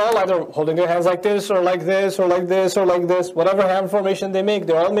 whatever, they're all either holding their hands like this, or like this, or like this, or like this. Whatever hand formation they make,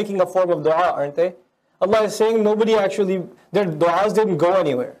 they're all making a form of dua, aren't they? Allah is saying nobody actually, their du'as didn't go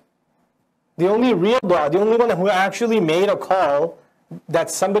anywhere. The only real dua, the only one who actually made a call that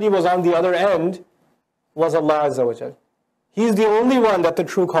somebody was on the other end was Allah Azza wa Jal. He's the only one that the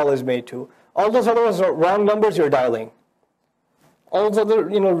true call is made to. All those others are wrong numbers you're dialing. All those other,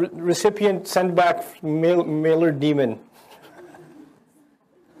 recipient send back mailer demon.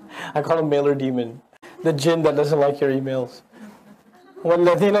 I call him mailer demon. The jinn that doesn't like your emails.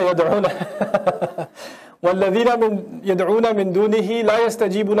 وَالَّذِينَ يَدْعُونَ مِن دُونِهِ لَا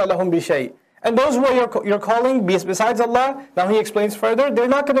يَسْتَجِيبُونَ لَهُمْ بِشَيْءٍ. And those who you're calling besides Allah, now he explains further, they're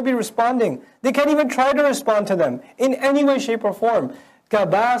not going to be responding. They can't even try to respond to them in any way, shape, or form.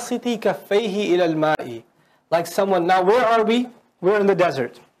 كَبَاسِطِ كَفَّيْهِ إِلَى الْمَاءِ. Like someone, now where are we? We're in the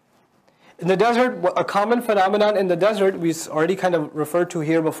desert. In the desert, a common phenomenon in the desert, we already kind of referred to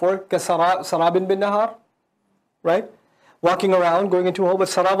here before, كَسَرَابٍ بِالنَّهَارِ, right? Walking around, going into a hole, but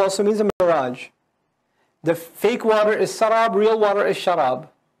sarab also means a mirage. The fake water is sarab, real water is sharab.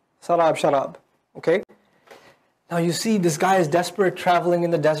 Sarab, sharab. Okay? Now you see this guy is desperate traveling in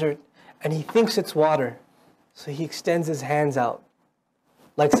the desert and he thinks it's water. So he extends his hands out.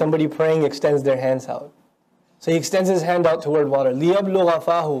 Like somebody praying extends their hands out. So he extends his hand out toward water. لِيَبْلُغَ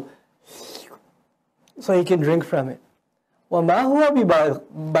فَاهُ. So he can drink from it. وَمَا هُوَ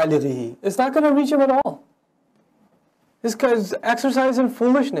بِبَالِغِهِ. It's not going to reach him at all. This guy is exercising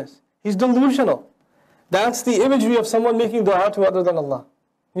foolishness. He's delusional. That's the imagery of someone making dua to other than Allah.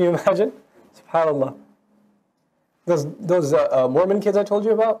 Can you imagine? SubhanAllah. Those Mormon kids I told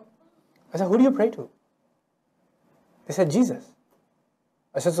you about, I said, who do you pray to? They said, Jesus.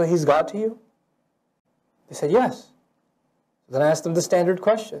 I said, so he's God to you? They said, yes. Then I asked them the standard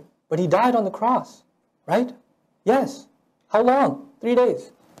question. But he died on the cross, right? Yes. How long? 3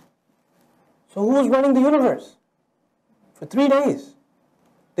 days. So who was running the universe? For 3 days.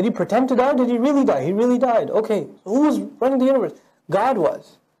 Did he pretend to die? Did he really die? He really died. Okay. So who was running the universe? God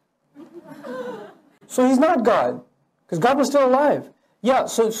was. So he's not God. Because God was still alive. Yeah,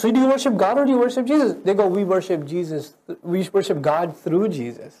 so do you worship God or do you worship Jesus? They go, we worship Jesus. We worship God through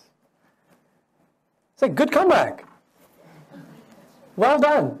Jesus. It's like, good comeback. Well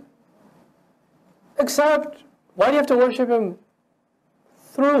done. Except, why do you have to worship him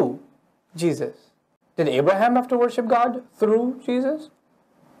through Jesus? Did Abraham have to worship God through Jesus?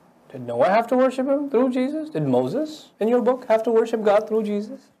 Did Noah have to worship him through Jesus? Did Moses in your book have to worship God through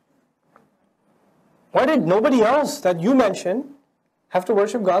Jesus? Why did nobody else that you mentioned have to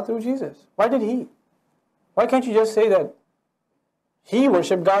worship God through Jesus? Why did he? Why can't you just say that he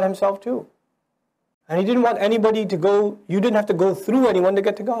worshipped God himself too? And he didn't want anybody to go, you didn't have to go through anyone to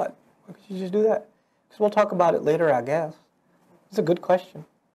get to God. Why could you just do that? Because we'll talk about it later, I guess. It's a good question.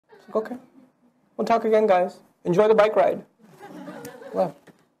 It's like, okay. We'll talk again, guys. Enjoy the bike ride. Well,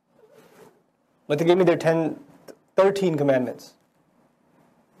 but they gave me their 13 commandments.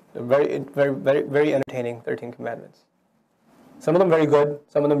 They're very entertaining 13 commandments. Some of them very good,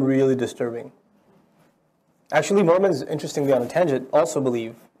 some of them really disturbing. Actually, Mormons, interestingly on a tangent, also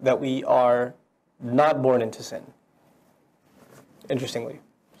believe that we are not born into sin. Interestingly.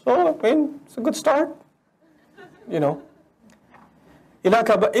 So, I mean, it's a good start. إِلَّا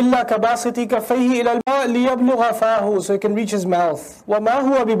كَبَاسِطِ كَفَّيْهِ إِلَى الْمَاءِ لِيَبْلُغَ فَاهُ. So he can reach his mouth. وَمَا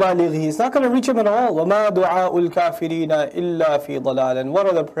هُوَ بِبَالِغِهِ. It's not going to reach him at all. وَمَا دُعَاءُ الْكَافِرِينَ إِلَّا فِي ضَلَالٍ. And what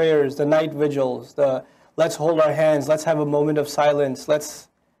are the prayers, the night vigils, the let's hold our hands, let's have a moment of silence, let's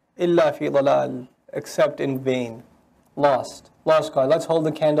إِلَّا فِي ضَلَالٍ. Except in vain. Lost God. Let's hold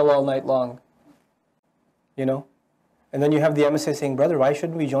the candle all night long. And then you have the emissary saying, brother, why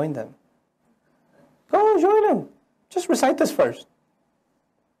shouldn't we join them? Go join them. Just recite this first.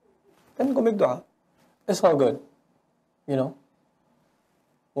 Then go make dua. It's all good. وَمَا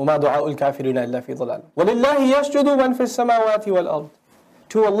دُعَاءُ الْكَافِرِينَ إِلَّا فِي ضَلَالٍ. وَلِلَّهِ يَسْجُدُ مَنْ فِي السَّمَاوَاتِ وَالْأَرْضِ.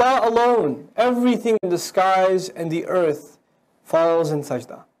 To Allah alone, everything in the skies and the earth falls in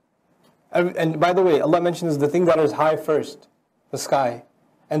sajda. And by the way, Allah mentions the thing that is high first, the sky.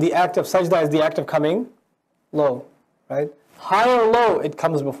 And the act of sajda is the act of coming low. Right? High or low, it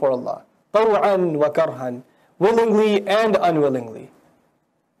comes before Allah. طَوْعًا وَكَرْهًا. Willingly and unwillingly.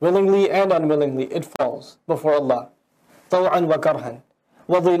 Willingly and unwillingly, it falls before Allah. طَوْعًا وَكَرْهًا.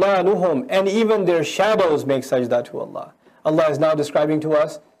 وَظِلَالُهُمْ. And even their shadows make sajda to Allah. Allah is now describing to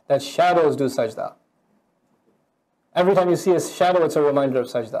us that shadows do sajda. Every time you see a shadow, it's a reminder of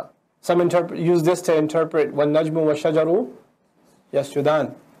sajda. Some use this to interpret وَالنَّجْمُ وَالشَّجَرُ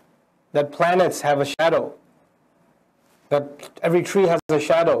يَسْجُدَانِ, that planets have a shadow, that every tree has a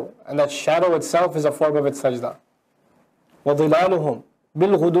shadow, and that shadow itself is a form of its sajda. وَظِلَالُهُمْ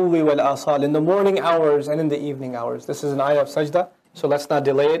بِالْغُدُوِّ وَالْآصَالِ, in the morning hours and in the evening hours. This is an ayah of sajda, so let's not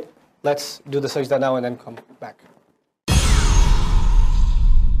delay it. Let's do the sajda now and then come back.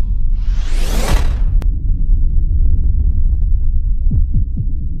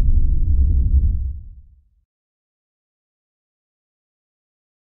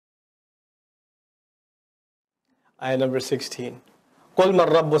 Ayah number 16. قُلْ مَنْ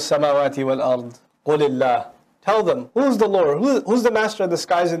رَبُّ السَّمَاوَاتِ وَالْأَرْضِ قُلِ اللَّهِ. Tell them, who's the Lord? Who's the master of the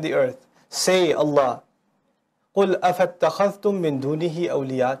skies and the earth? Say, Allah. قُلْ أَفَاتَّخَذْتُم مِّن دُونِهِ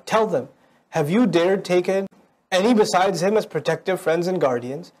أَوْلِيَاءَ. Tell them, have you dared taken any besides Him as protective friends and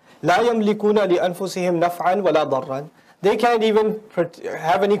guardians? لَا يَمْلِكُونَ لِأَنفُسِهِمْ نَفْعًا وَلَا ضَرًّا. They can't even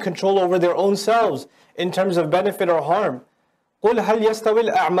have any control over their own selves in terms of benefit or harm. قُلْ هَلْ يَسْتَوِي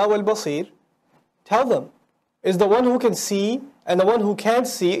الْأَعْمَى وَالْبَصِيرُ. Tell them, is the one who can see and the one who can't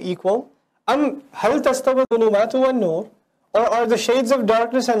see equal? أَمْ هَلْ تَسْتَوِي الظُّلُمَاتُ وَالنُّورُ. Or are the shades of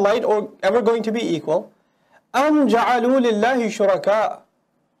darkness and light ever going to be equal? أَمْ جَعَلُوا لِلَّهِ شُرَكَاءَ.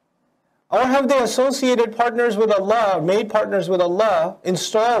 Or have they associated partners with Allah, made partners with Allah,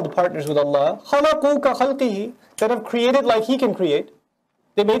 installed partners with Allah, خَلَقُوا كَخَلْقِهِ, that have created like He can create.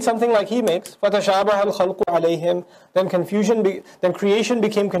 They made something like He makes. فَتَشَابَهَ الْخَلْقُ عَلَيْهِمْ. Then creation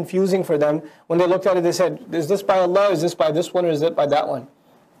became confusing for them. When they looked at it, they said, is this by Allah, is this by this one, or is it by that one?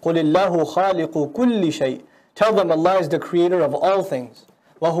 قُلِ اللَّهُ خَالِقُ كُلِّ شَيْءٍ. Tell them Allah is the creator of all things.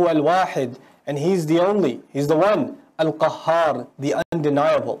 وَهُوَ الْوَاحِدُ. And He's the only, He's the one. Al-Qahhar, the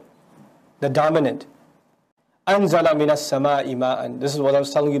undeniable, the dominant. أَنزَلَ مِنَ السَّمَاءِ مَاءً. This is what I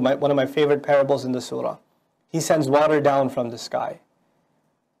was telling you, one of my favorite parables in the surah. He sends water down from the sky.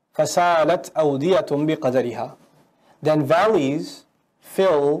 فَسَالَتْ أَوْدِيَةٌ بِقَدَرِهَا. Then valleys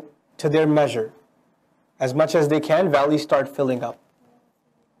fill to their measure. As much as they can, valleys start filling up.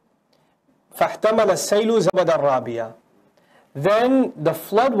 فَاحْتَمَلَ السَّيْلُ زَبَدَ الرَّابِيَةِ. Then the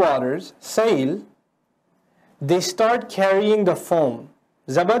floodwaters, sail, they start carrying the foam.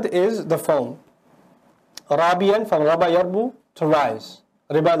 Zabad is the foam. Rabiyan, from raba yarbu, to rise.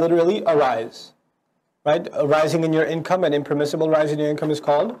 Riba literally arise. Right? A rising in your income, an impermissible rise in your income is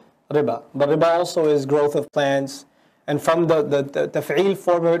called riba. But riba also is growth of plants. And from the taf'il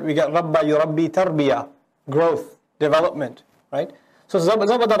form of it, we get rabba yurabbi tarbiya, growth, development. Right? So zabad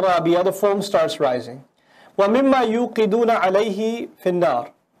al-rabiya, the foam starts rising. وَمِمَّا يُوقِدُونَ عَلَيْهِ فِي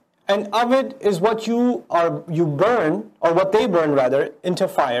النَّارِ. And of it is what you burn, or what they burn rather, into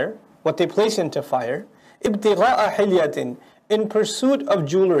fire, what they place into fire, ابْتِغَاءَ حِلْيَةٍ, in pursuit of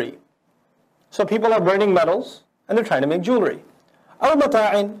jewelry. So people are burning metals, and they're trying to make jewelry. أَوْ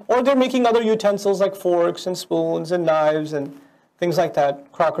مَتَاعٍ, or they're making other utensils like forks and spoons and knives and things like that,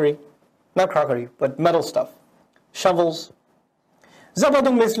 crockery. Not crockery, but metal stuff. Shovels. زَبَدٌ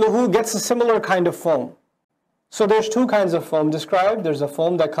مِثْلُهُ gets a similar kind of foam. So there's two kinds of foam described. There's a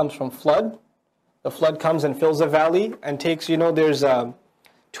foam that comes from flood. The flood comes and fills a valley and takes, there's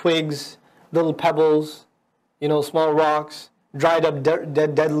twigs, little pebbles, small rocks, dried up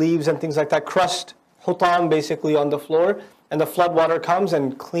dead leaves and things like that, crushed, hutam basically on the floor, and the flood water comes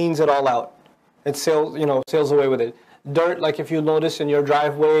and cleans it all out. It sails away with it. Dirt, like if you notice in your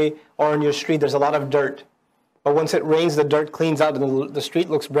driveway or on your street, there's a lot of dirt. But once it rains, the dirt cleans out and the street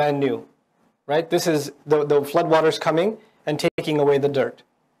looks brand new. Right? This is the flood waters coming and taking away the dirt.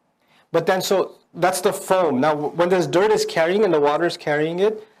 But then, so that's the foam. Now, when this dirt is carrying and the water is carrying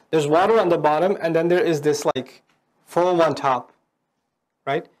it, there's water on the bottom, and then there is this like foam on top.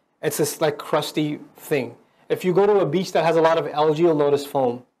 Right? It's this like crusty thing. If you go to a beach that has a lot of algae, you'll notice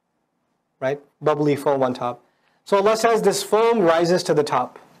foam. Right? Bubbly foam on top. So Allah says this foam rises to the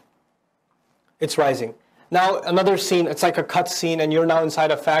top. It's rising. Now another scene, it's like a cut scene, and you're now inside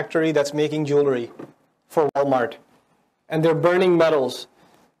a factory that's making jewelry for Walmart. And they're burning metals,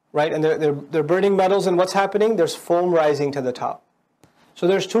 right? And they're burning metals, and what's happening? There's foam rising to the top. So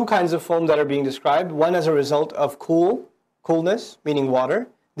there's two kinds of foam that are being described. One as a result of coolness, meaning water.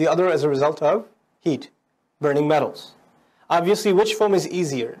 The other as a result of heat, burning metals. Obviously, which foam is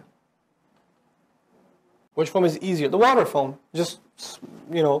easier? Which foam is easier? The water foam. Just,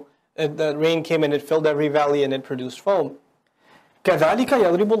 the rain came and it filled every valley and it produced foam. كَذَلِكَ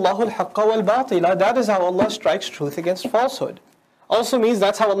يَضْرِبُ اللَّهُ الْحَقَّ وَالْبَاطِلَ. That is how Allah strikes truth against falsehood. Also means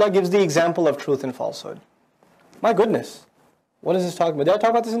that's how Allah gives the example of truth and falsehood. My goodness. What is this talking about? Did I talk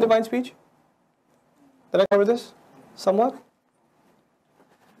about this in Divine Speech? Did I cover this? Somewhat?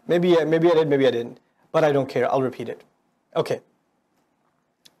 Maybe I did, maybe I didn't. But I don't care, I'll repeat it. Okay.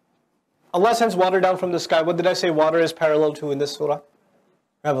 Allah sends water down from the sky. What did I say water is parallel to in this surah?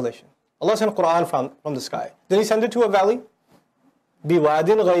 Revelation. Allah sent Qur'an from the sky. Did He send it to a valley? بِوَادٍ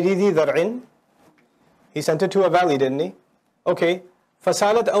غَيْرِ ذِي ذَرْعٍ. He sent it to a valley, didn't He? Okay.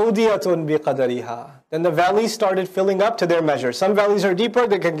 فَسَالَتْ أَوْدِيَةٌ بِقَدَرِهَا. Then the valleys started filling up to their measure. Some valleys are deeper,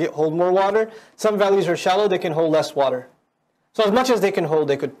 they can hold more water. Some valleys are shallow, they can hold less water. So as much as they can hold,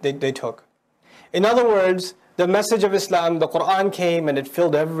 they took. In other words, the message of Islam, the Qur'an came and it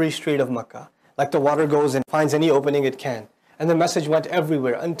filled every street of Makkah. Like the water goes and finds any opening it can. And the message went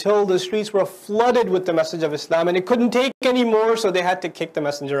everywhere until the streets were flooded with the message of Islam and it couldn't take any more, so they had to kick the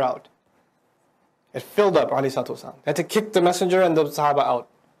messenger out. It filled up, alayhi salatu wasalam. They had to kick the messenger and the Sahaba out.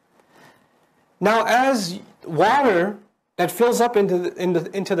 Now as water that fills up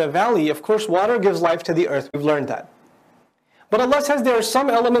into the valley, of course water gives life to the earth, we've learned that. But Allah says there are some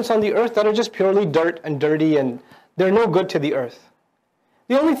elements on the earth that are just purely dirt and dirty and they're no good to the earth.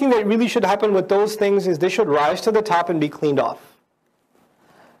 The only thing that really should happen with those things is they should rise to the top and be cleaned off.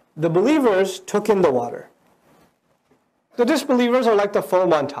 The believers took in the water. The disbelievers are like the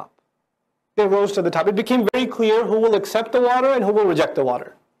foam on top. They rose to the top. It became very clear who will accept the water and who will reject the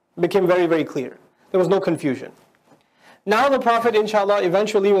water. It became very, very clear. There was no confusion. Now the Prophet, inshallah,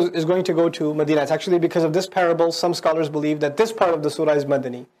 eventually is going to go to Medina. It's actually because of this parable, some scholars believe that this part of the surah is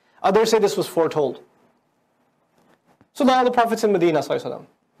Madani. Others say this was foretold. So now the Prophet's in Medina, sallallahu alaihi wasallam.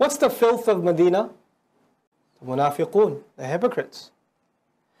 What's the filth of Medina? The munafiqun, the hypocrites.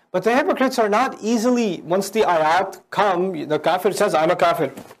 But the hypocrites are not easily, once the ayat come, the kafir says, I'm a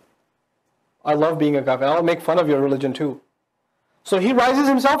kafir. I love being a kafir. I'll make fun of your religion too. So he rises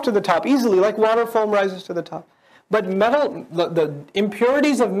himself to the top easily, like water foam rises to the top. But metal, the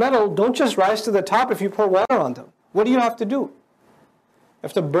impurities of metal don't just rise to the top if you pour water on them. What do you have to do? You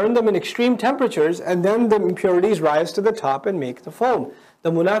have to burn them in extreme temperatures and then the impurities rise to the top and make the foam.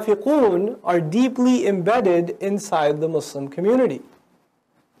 The munafiqun are deeply embedded inside the Muslim community.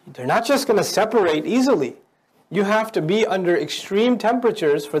 They're not just going to separate easily. You have to be under extreme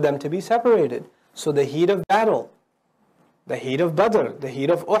temperatures for them to be separated. So the heat of battle, the heat of Badr, the heat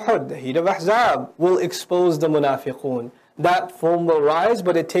of Uhud, the heat of Ahzab will expose the munafiqun. That foam will rise,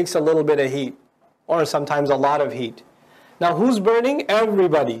 but it takes a little bit of heat, or sometimes a lot of heat. Now who's burning?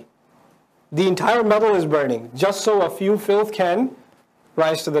 Everybody. The entire metal is burning, just so a few filth can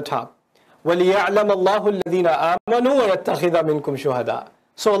rise to the top. وَلِيَعْلَمَ اللَّهُ الَّذِينَ آمَنُوا وَيَتَّخِذَ مِنْكُمْ شُهَدَاءَ.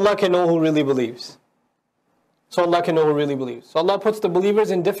 So Allah can know who really believes. So Allah can know who really believes. So Allah puts the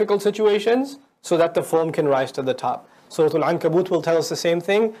believers in difficult situations so that the foam can rise to the top. Surah Al-Ankabut will tell us the same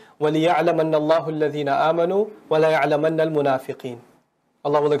thing. وَلِيَعْلَمَنَّ اللَّهُ الَّذِينَ آمَنُوا وَلَيَعْلَمَنَّ الْمُنَافِقِينَ.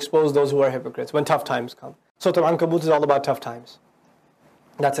 Allah will expose those who are hypocrites when tough times come. Surah Al-Ankabut is all about tough times.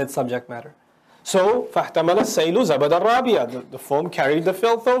 That's its subject matter. So, فَاحْتَمَلَ السَّيْلُ زَبَدَ الرَّابِيَةِ. The foam carried the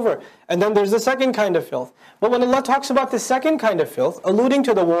filth over. And then there's the second kind of filth. But when Allah talks about the second kind of filth, alluding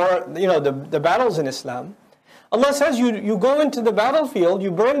to the war, the battles in Islam, Allah says you go into the battlefield,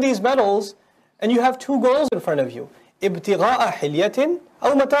 you burn these metals, and you have two goals in front of you. ابتغاء حلية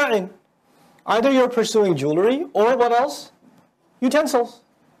أو متاع. Either you're pursuing jewelry or what else? Utensils.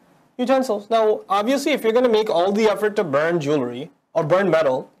 Now, obviously, if you're going to make all the effort to burn jewelry or burn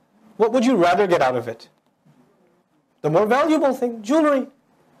metal, what would you rather get out of it? The more valuable thing, jewelry.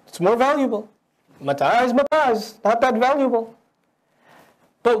 It's more valuable. Mata is not that valuable.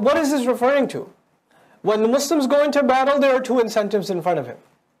 But what is this referring to? When the Muslims go into battle, there are two incentives in front of him.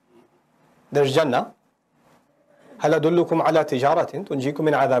 There's Jannah. هل أدلكم على تجارة تنجيكم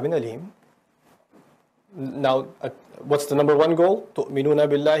من عذاب أليم. Now, what's the number one goal? تؤمنون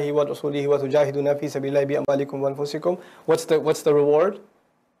بالله ورسوله وتجاهدون في سبيل الله بأموالكم وأنفسكم. What's the reward?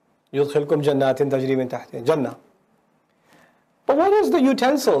 يدخلكم جنات تجري من تحتها. Jannah. But what is the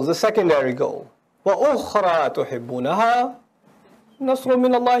utensils? The secondary goal. وأخرى تحبونها نصر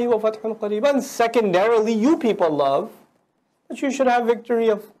من الله وفتح قريب. And secondarily, you people love that you should have victory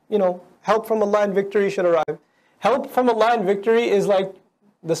of, help from Allah and victory should arrive. Help from Allah and victory is like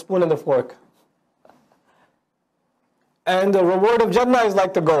the spoon and the fork. And the reward of Jannah is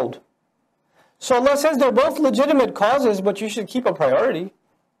like the gold. So Allah says they're both legitimate causes, but you should keep a priority.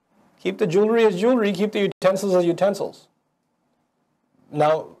 Keep the jewelry as jewelry, keep the utensils as utensils.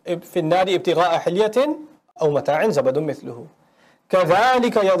 Now, في النار ابتغاء حلية أو متاع زبد مثله.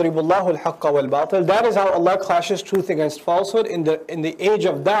 كذلك يضرب الله الحق والباطل. That is how Allah clashes truth against falsehood. In the age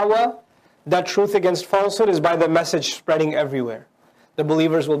of da'wah, that truth against falsehood is by the message spreading everywhere. The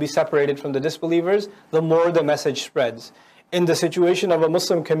believers will be separated from the disbelievers the more the message spreads. In the situation of a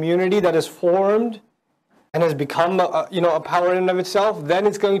Muslim community that is formed and has become a power in and of itself, then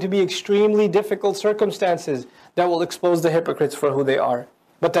it's going to be extremely difficult circumstances that will expose the hypocrites for who they are.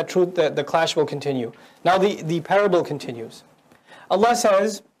 But that truth, the clash will continue. Now the parable continues. Allah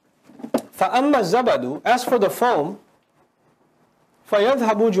says, فَأَمَّا الزَّبَدُ, as for the foam,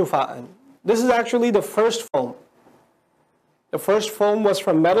 فَيَذْهَبُ جُفَاءً. This is actually the first foam. The first foam was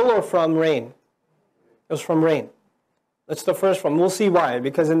from metal or from rain? It was from rain. That's the first foam. We'll see why.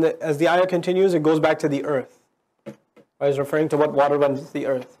 Because as the ayah continues, it goes back to the earth. It's referring to what water runs to the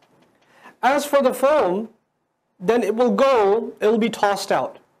earth. As for the foam, then it will be tossed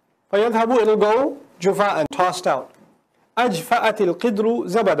out. فَيَذْهَبُ, it'll go جُفَاءً, tossed out. أَجْفَأَتِ الْقِدْرُ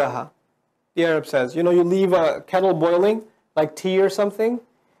زَبَدَهَا. The Arab says, you leave a kettle boiling, like tea or something,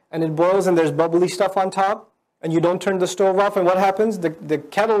 and it boils and there's bubbly stuff on top, and you don't turn the stove off, and what happens? The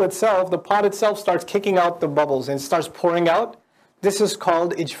kettle itself, the pot itself starts kicking out the bubbles and starts pouring out. This is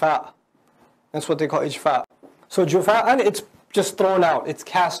called ijfa. That's what they call ijfa. So jufa'an, it's just thrown out, it's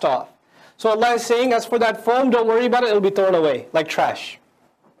cast off. So Allah is saying, as for that foam, don't worry about it, it'll be thrown away, like trash.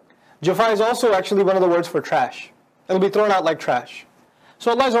 Jufa is also actually one of the words for trash. It'll be thrown out like trash.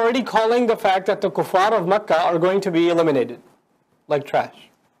 So Allah is already calling the fact that the kuffar of Makkah are going to be eliminated, like trash.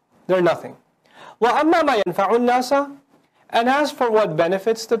 They're nothing. وَأَمَّا مَا يَنْفَعُ النَّاسَ, and as for what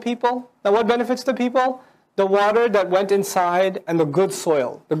benefits the people, now what benefits the people? The water that went inside and the good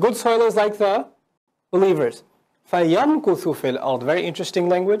soil. The good soil is like the believers. فَيَمْكُثُ فِي الْأَرْضِ, very interesting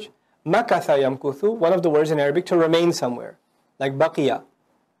language. مَكَثَ يَمْكُثُ, one of the words in Arabic to remain somewhere, like baqiya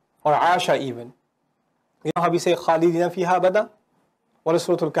or asha even. You know how we say خَالِدِينَ فِيهَا أَبَدًا? What does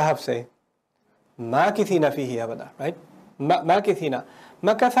Surah Al-Kahf say? مَاكِثِينَ فِيهِ أَبَدًا, right? مَاكِثِينَ.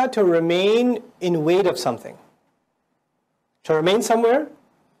 Makatha, to remain in wait of something. To remain somewhere,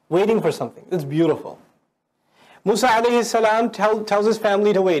 waiting for something. It's beautiful. Musa alayhi salam tells his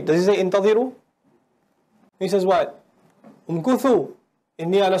family to wait. Does he say intadhiru? He says what? Umkuthu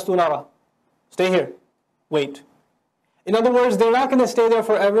inni alastu nara. Stay here. Wait. In other words, they're not going to stay there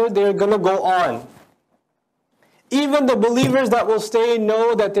forever. They're going to go on. Even the believers that will stay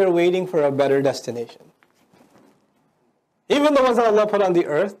know that they're waiting for a better destination. Even the ones that Allah put on the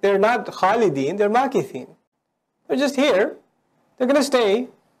earth, they're not khalideen, they're makithin. They're just here. They're going to stay,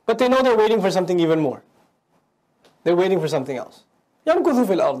 but they know they're waiting for something even more. They're waiting for something else. يَمْكُثُ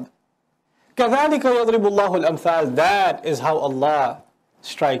فِي الْأَرْضِ كَذَلِكَ يَضْرِبُ اللَّهُ الْأَمْثَالِ. That is how Allah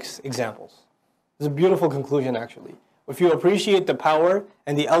strikes examples. It's a beautiful conclusion actually. If you appreciate the power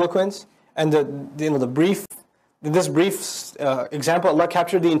and the eloquence and the brief, this brief example, Allah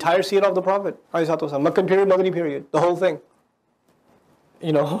captured the entire seerah of the Prophet, Meccan period, Madani period, the whole thing.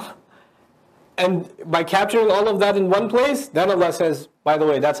 And by capturing all of that in one place, then Allah says, by the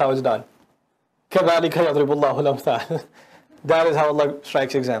way, that's how it's done. كَذَلِكَ يَضْرِبُ اللَّهُ الْأَمْثَالِ. That is how Allah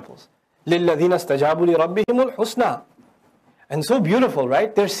strikes examples. لِلَّذِينَ اسْتَجَابُوا لِرَبِّهِمُ الْحُسْنَى. And so beautiful,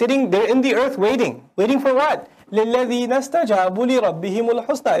 right? They're in the earth waiting. Waiting for what? لِلَّذِينَ اسْتَجَابُوا لِرَبِّهِمُ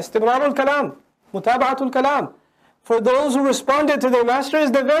الْحُسْنَى. استمرار الكلام. متابعة الكلام. For those who responded to their master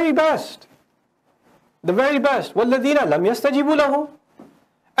is the very best. The very best. وَالَّذِينَ لَمْ يَسْتَجِبُوا لَهُ.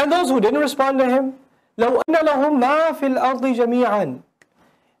 And those who didn't respond to him, لَوْ أَنَّ لَهُمْ مَا فِي الْأَرْضِ جَمِيعًا.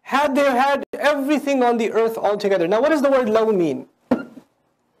 Had they had everything on the earth altogether. Now what does the word law mean?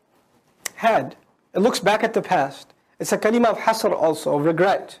 Had. It looks back at the past. It's a kalima of hasr also, of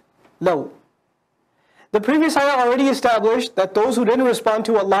regret. Law. The previous ayah already established that those who didn't respond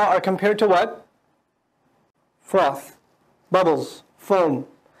to Allah are compared to what? Froth, bubbles, foam.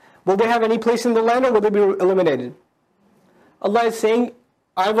 Will they have any place in the land or will they be eliminated? Allah is saying,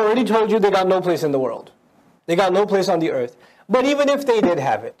 I've already told you they got no place in the world. They got no place on the earth. But even if they did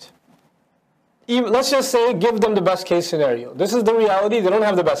have it, let's just say, give them the best case scenario. This is the reality, they don't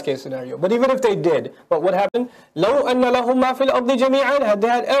have the best case scenario. But even if they did, what would happen? لَوْ أَنَّ لَهُمْ مَا فِي الْأَرْضِ جَمِيعًا. Had they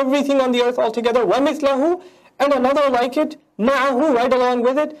had everything on the earth altogether, وَمِثْلَهُ, and another like it, مَعَهُ, right along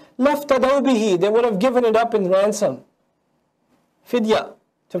with it, لَفْتَدَوْ بِهِ, they would have given it up in ransom. Fidya,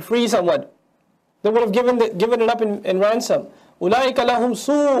 to free someone. They would have given it up in ransom. أُولَٰئِكَ لَهُمْ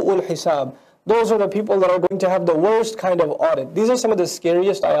سُوءُ الْحِسَابِ. Those are the people that are going to have the worst kind of audit. These are some of the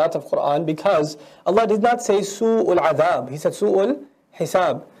scariest ayat of Qur'an because Allah did not say su'ul adhab. He said su'ul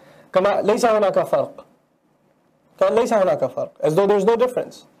hisab. كما ليس هناك فرق. ليس هناك فرق. As though there's no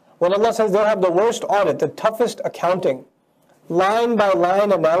difference. When Allah says they'll have the worst audit, the toughest accounting, line by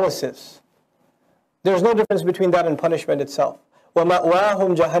line analysis, there's no difference between that and punishment itself.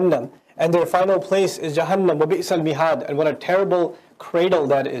 وَمَأْوَاهُمْ جَهَنَّمْ. And their final place is Jahannam. وَبِئْسَ الْمِهَادِ. And what a terrible cradle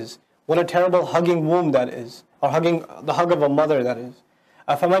that is. What a terrible hugging womb that is, or the hug of a mother that is.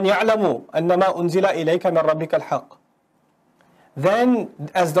 أَفَمَنْ يَعْلَمُ أَنَّمَا أُنزِلَ إِلَيْكَ مِنْ رَبِّكَ الْحَقِّ. Then,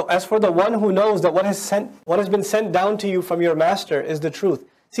 as for the one who knows that what has been sent down to you from your master is the truth.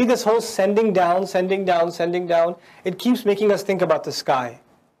 See this whole sending down, sending down, sending down. It keeps making us think about the sky,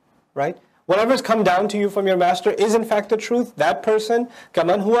 right? Whatever's come down to you from your master is in fact the truth. That person,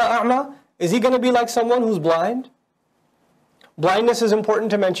 kaman huwa a'ma, is he going to be like someone who's blind? Blindness is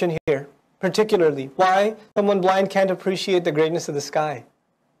important to mention here, particularly. Why? Someone blind can't appreciate the greatness of the sky.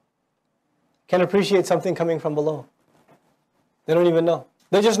 Can't appreciate something coming from below. They don't even know.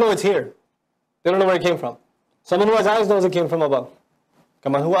 They just know it's here. They don't know where it came from. Someone who has eyes knows it came from above. The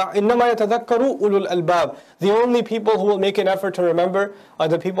only people who will make an effort to remember are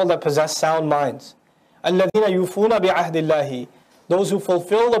the people that possess sound minds. Those who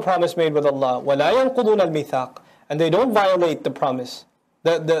fulfill the promise made with Allah. And they don't violate the promise,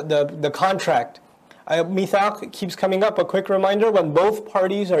 the contract. Mithaq keeps coming up, a quick reminder, when both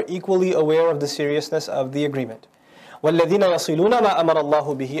parties are equally aware of the seriousness of the agreement. وَالَّذِينَ يَصِلُونَ مَا أَمَرَ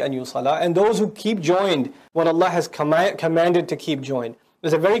اللَّهُ بِهِ أَن يُصَلَى. And those who keep joined what Allah has commanded to keep joined.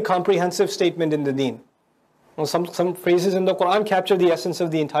 There's a very comprehensive statement in the deen. Well, some phrases in the Qur'an capture the essence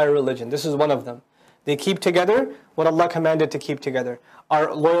of the entire religion. This is one of them. They keep together what Allah commanded to keep together.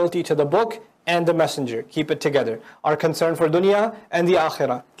 Our loyalty to the book and the messenger, keep it together. Our concern for dunya and the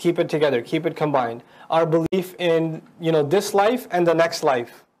akhirah, keep it together, keep it combined. Our belief in this life and the next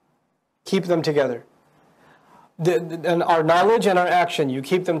life, keep them together. And our knowledge and our action, you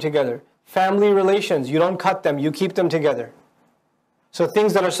keep them together. Family relations, you don't cut them, you keep them together. So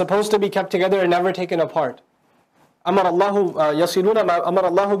things that are supposed to be kept together are never taken apart. أَمَرَ اللَّهُ يَصِلُونَ مَا أَمَرَ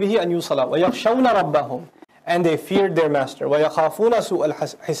اللَّهُ بِهِ أَن يُوصَلَى وَيَخْشَوْنَ رَبَّهُم. And they feared their master. وَيَخَافُونَ سُوءَ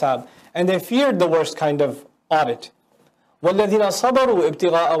الْحِسَابِ. And they feared the worst kind of audit. وَالَّذِينَ صَبَرُوا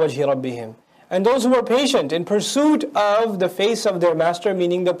ابْتِغَاءَ وَجْهِ رَبِّهِمْ. And those who were patient in pursuit of the face of their master,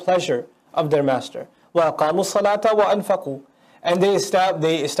 meaning the pleasure of their master. وَأَقَامُوا الصَّلَاةَ وَأَنْفَقُوا. And they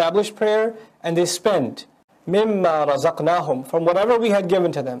established prayer and they spent مِمَّا رَزَقْنَاهُمْ, from whatever we had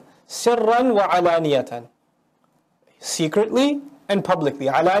given to them, سِرًّا وَعَلَانِيَةً, secretly and publicly.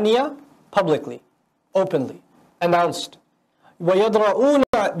 Alaniya, publicly, openly, announced. وَيَدْرَؤُونَ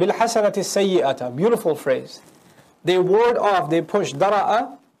بِالْحَسَنَةِ السَّيِّئَةَ. Beautiful phrase. They ward off, they push.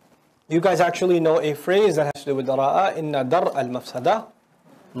 dara'a. You guys actually know a phrase that has to do with dara'a. إِنَّ دَرْءَ الْمَفْسَدَةِ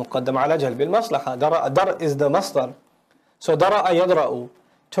مُقَدَّمْ عَلَى جَلْبِ الْمَصْلَحَةِ. Dar is the masdar. So dara'a yadra'u,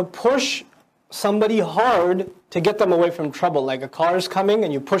 to push somebody hard to get them away from trouble. Like a car is coming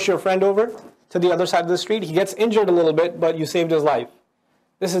and you push your friend over to the other side of the street. He gets injured a little bit, but you saved his life.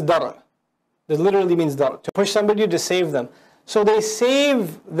 This is dar. This literally means dar. To push somebody to save them. So they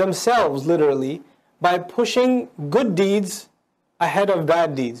save themselves, literally, by pushing good deeds ahead of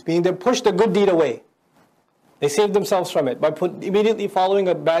bad deeds. Meaning they push the good deed away. They save themselves from it by immediately following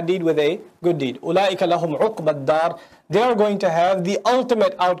a bad deed with a good deed. أُولَٰئِكَ لَهُمْ عُقْبَى الدَّارِ. They are going to have the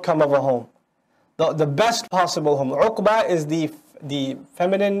ultimate outcome of a home. The best possible home. Uqba is the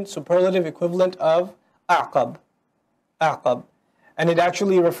feminine superlative equivalent of a'qab. A'qab. And it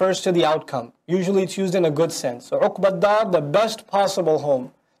actually refers to the outcome. Usually it's used in a good sense. So uqba dar, the best possible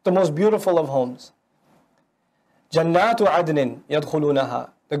home. The most beautiful of homes. Jannatu adnin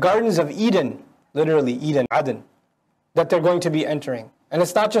yadkhulunaha. The gardens of Eden, literally Eden, Aden, that they're going to be entering. And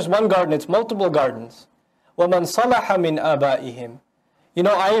it's not just one garden, it's multiple gardens. وَمَنْ صَلَحَ مِنْ آبَائِهِمْ.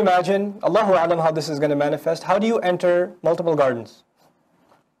 I imagine, Allahu A'lam, how this is going to manifest. How do you enter multiple gardens?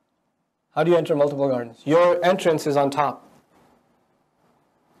 How do you enter multiple gardens? Your entrance is on top.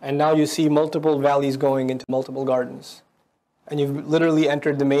 And now you see multiple valleys going into multiple gardens. And you've literally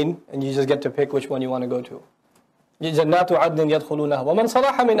entered the main, and you just get to pick which one you want to go to. جَنَّاتُ عَدْنٍ يَدْخُلُونَهَا وَمَنْ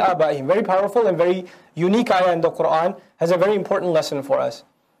صَلَحَ مِنْ آبَائِهِمْ. Very powerful and very unique ayah in the Qur'an, has a very important lesson for us.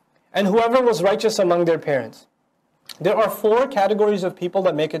 And whoever was righteous among their parents. There are 4 categories of people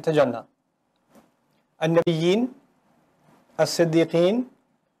that make it to Jannah. An-Nabiyyin, As-Siddiqeen,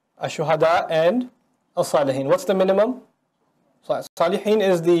 Ash-Shuhada, and As-Salihin. What's the minimum? Salihin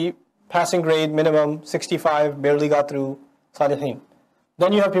is the passing grade, minimum 65, barely got through Salihin.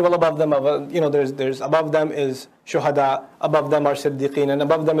 Then you have people above them, there's above them is Shuhada, above them are Siddiqeen, and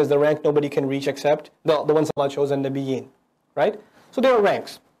above them is the rank nobody can reach except the ones Allah chose, and Nabiyyin. Right? So there are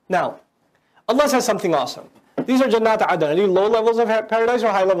ranks. Now, Allah says something awesome. These are Jannat Adan. Are these low levels of paradise or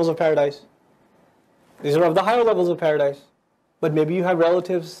high levels of paradise? These are of the higher levels of paradise. But maybe you have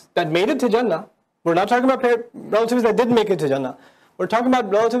relatives that made it to Jannah. We're not talking about relatives that didn't make it to Jannah. We're talking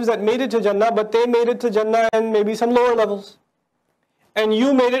about relatives that made it to Jannah, but they made it to Jannah and maybe some lower levels. And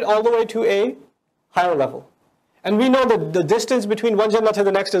you made it all the way to a higher level. And we know that the distance between one Jannah to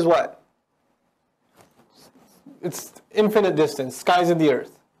the next is what? It's infinite distance, skies and the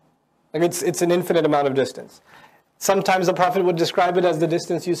earth. Like it's an infinite amount of distance. Sometimes the Prophet would describe it as the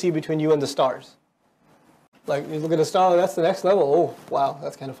distance you see between you and the stars. Like, you look at a star, that's the next level. Oh, wow,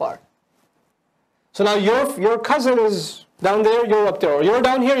 that's kind of far. So now your cousin is down there, you're up there. Or you're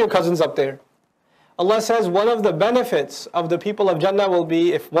down here, your cousin's up there. Allah says one of the benefits of the people of Jannah will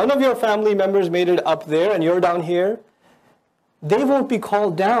be if one of your family members made it up there and you're down here, they won't be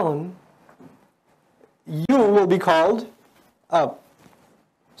called down. You will be called up.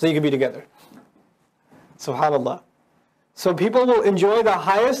 So you can be together. SubhanAllah. So people will enjoy the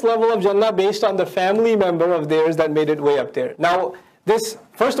highest level of Jannah based on the family member of theirs that made it way up there. Now, this,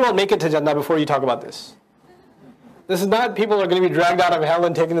 first of all, make it to Jannah before you talk about this. This is not people are going to be dragged out of hell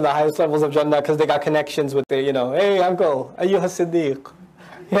and taken to the highest levels of Jannah because they got connections with the, hey uncle, ayyuha siddiq.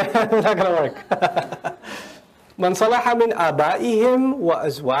 Yeah, it's not going to work. Man salaha min abaihim wa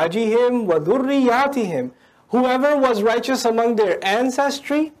azwajihim wa dhurriyatihim. Whoever was righteous among their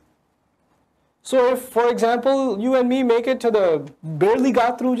ancestry. So if, for example, you and me make it to barely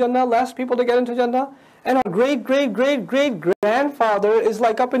got through Jannah, last people to get into Jannah, and our great-great-great-great-grandfather is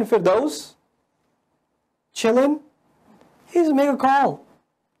like up in Firdaus, chilling, he's make a call.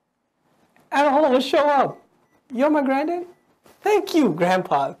 And all of us show up. You're my granddad? Thank you,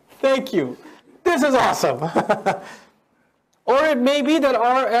 Grandpa. Thank you. This is awesome. Or it may be that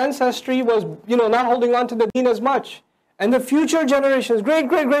our ancestry was, not holding on to the deen as much. And the future generations,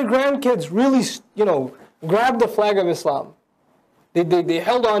 great-great-great-grandkids really, grabbed the flag of Islam. They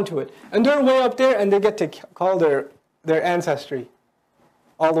held on to it. And they're way up there and they get to call their ancestry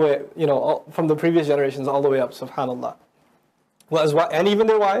all the way, from the previous generations all the way up, subhanAllah. And even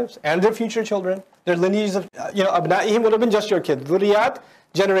their wives and their future children, their lineages of, abna'ihim would have been just your kids. Dhurriyat,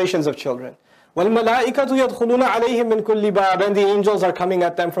 generations of children. وَالْمَلَائِكَةُ يَدْخُلُونَ عَلَيْهِمْ مِنْ كُلِّ بَابٍ. And the angels are coming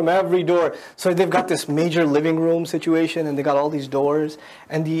at them from every door. So they've got this major living room situation and they got all these doors.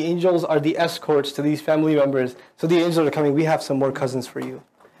 And the angels are the escorts to these family members. So the angels are coming, we have some more cousins for you.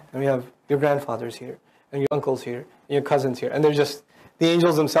 And we have your grandfathers here. And your uncles here. And your cousins here. And they're just, the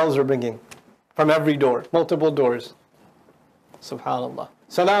angels themselves are bringing from every door. Multiple doors. Subhanallah.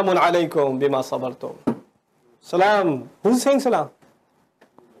 Salamun alaykum bima sabartum. Salam. Who's saying salam?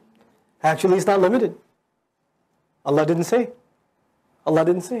 Actually, it's not limited. Allah didn't say. Allah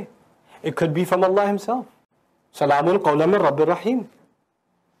didn't say. It could be from Allah Himself. Salamun qawlan min Rabbir Rahim.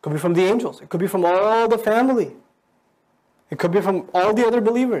 Could be from the angels. It could be from all the family. It could be from all the other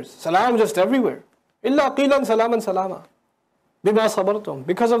believers. Salam just everywhere. Illa qilan salaman salama. Bima sabartum.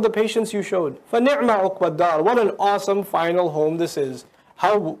 Because of the patience you showed. فَنِعْمَ عُقْبَ الدَّارِ. What an awesome final home this is.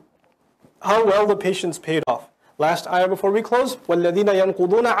 How well the patience paid off. Last ayah before we close, وَالَّذِينَ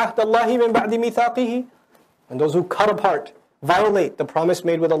يَنْقُضُونَ عَهْدَ اللَّهِ مِنْ بَعْدِ مِيثَاقِهِ. And those who cut apart, violate the promise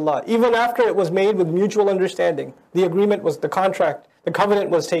made with Allah, even after it was made with mutual understanding. The agreement was, the contract, the covenant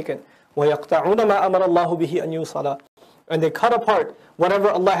was taken. وَيَقْطَعُونَ مَا أَمَرَ اللَّهُ بِهِ أَنْ يُوصَلَ. And they cut apart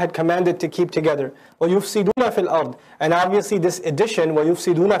whatever Allah had commanded to keep together. وَيُفْسِدُونَ فِي الْأَرْضِ. And obviously this addition,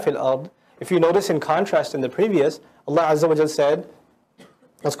 وَيُفْسِدُونَ فِي الْأَرْضِ, if you notice in contrast in the previous, Allah Azza wa Jal said,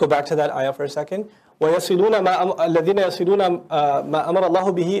 let's go back to that ayah for a second. وَيَصِلُونَ الَّذِينَ يَصِلُونَ مَا أَمَرَ اللَّهُ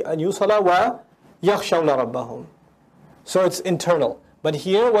بِهِ أَنْ يُوصَلَ وَيَخْشَوْنَ رَبَّهُم. So it's internal. But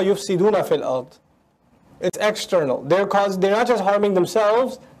here, وَيُفْسِدُونَ فِي الْأَرْضِ. It's external. They're not just harming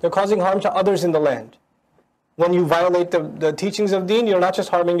themselves, they're causing harm to others in the land. When you violate the teachings of deen, you're not just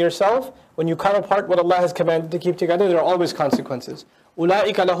harming yourself. When you cut apart what Allah has commanded to keep together, there are always consequences.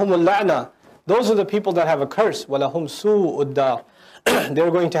 أُولَٰئِكَ لَهُمُ اللَّعْنَةِ. Those are the people that have a curse. وَلَهُمْ سُوءُ الدَّارِ. They're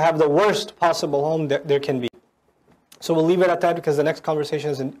going to have the worst possible home that there can be. So we'll leave it at that because the next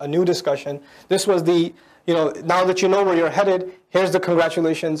conversation is a new discussion. This was the, now that you know where you're headed, here's the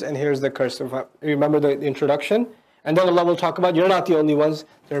congratulations and here's the curse. Remember the introduction? And then Allah will talk about, you're not the only ones.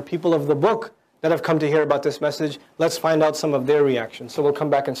 There are people of the book that have come to hear about this message. Let's find out some of their reactions. So we'll come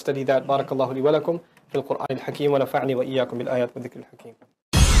back and study that. Barakallahu li wa lakum fil Qur'an al-Hakim wa nafa'ni wa iyyakum bil ayat wa dhikr al-Hakim.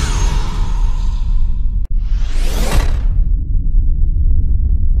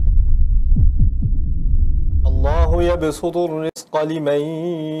 الله يبسط الرزق لمن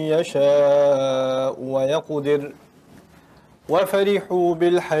يشاء ويقدر وفرحوا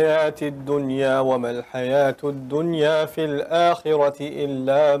بالحياة الدنيا وما الحياة الدنيا في الآخرة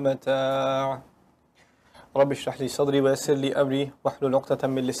إلا متاع رب اشرح لي صدري ويسر لي أمري واحلل عقدة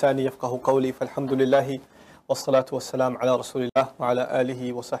من لساني يفقه قولي فالحمد لله والصلاة والسلام على رسول الله وعلى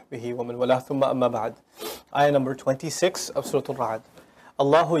آله وصحبه ومن والاه ثم أما بعد. Ayah number 26 of Surah Al-Ra'd.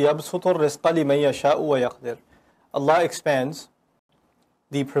 Allahu yabsutu rizqa liman yasha'u wa yaqdir. Allah expands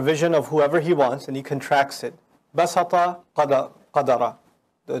the provision of whoever He wants and He contracts it. Basata qadara.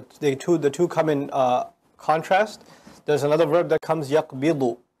 The two come in contrast. There's another verb that comes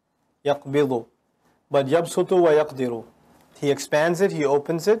yaqbidu. Yaqbidu. but يَبْسُطُ وَيَقْدِرُ. He expands it, He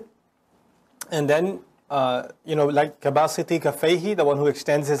opens it, and then, like كَبَاسِطِ كَفَيْهِ, the one who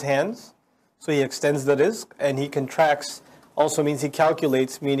extends his hands. So He extends the rizq, and He contracts, also means He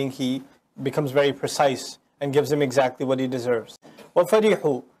calculates, meaning He becomes very precise and gives him exactly what he deserves.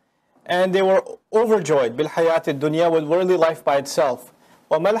 وَفَرِحُوا, and they were overjoyed بِالْحَيَاةِ الدُّنْيَا, with worldly life by itself.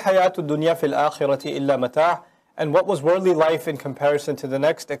 وَمَا الْحَيَاةُ الدُّنْيَا فِي الْآخِرَةِ إِلَّا مَتَاعٌ, and what was worldly life in comparison to the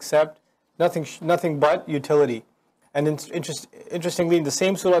next except nothing but utility. And interestingly, in the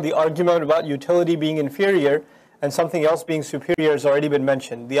same surah, the argument about utility being inferior and something else being superior has already been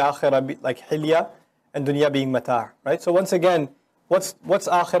mentioned. The akhirah like hilya and dunya being mata'. Right? So once again, what's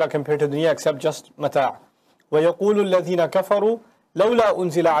akhirah compared to dunya except just mata'? وَيَقُولُ الَّذِينَ كَفَرُوا لَوْلَا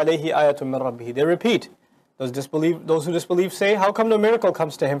أُنزِلَ عَلَيْهِ آيَةٌ مِّن رَبِّهِ. They repeat. Those who disbelieve say, how come no miracle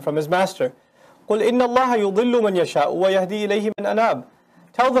comes to him from his master? قُلْ إِنَّ اللَّهَ يُضِلُّ مَنْ يَشَاءُ وَيَهْدِي إِلَيْهِ مَنْ أَنَابَ.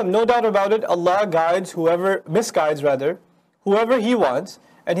 Tell them, no doubt about it, Allah misguides whoever He wants,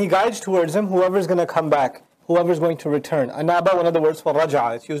 and He guides towards Him whoever is going to come back, whoever is going to return. Anaba, one of the words for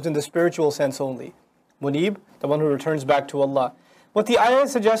raja'a, it's used in the spiritual sense only. Munib, the one who returns back to Allah. What the ayah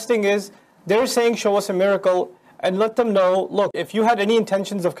is suggesting is, they're saying, show us a miracle, and let them know, look, if you had any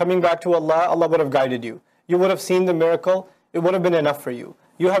intentions of coming back to Allah, Allah would have guided you. You would have seen the miracle, it would have been enough for you.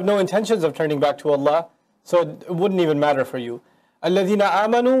 You have no intentions of turning back to Allah, so it wouldn't even matter for you. الَّذِينَ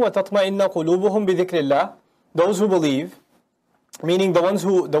آمَنُوا وَتَطْمَئِنَّ قُلُوبُهُم بِذِكْرِ اللَّهِ. Those who believe, meaning the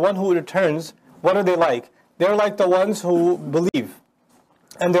one who returns, what are they like? They're like the ones who believe,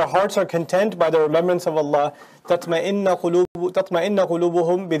 and their hearts are content by the remembrance of Allah. تَطْمَئِنَّ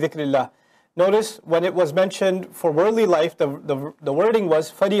قُلُوبُهُم بِذِكْرِ اللَّهِ. Notice when it was mentioned for worldly life, the wording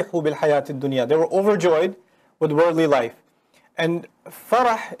was فَرِحُوا بِالْحَيَاةِ الدُّنْيَا. They were overjoyed with worldly life. And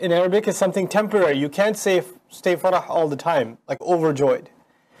farah in Arabic is something temporary. You can't stay farah all the time, like overjoyed.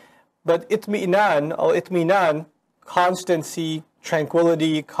 But itminan, constancy,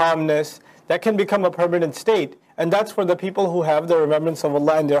 tranquility, calmness, that can become a permanent state. And that's for the people who have the remembrance of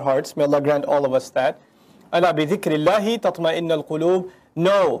Allah in their hearts. May Allah grant all of us that. أَلَا بِذِكْرِ اللَّهِ تَطْمَئِنَّ الْقُلُوبِ.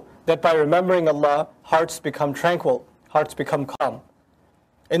 Know that by remembering Allah, hearts become tranquil, hearts become calm.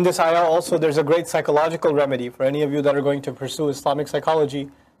 In this ayah also, there's a great psychological remedy for any of you that are going to pursue Islamic psychology,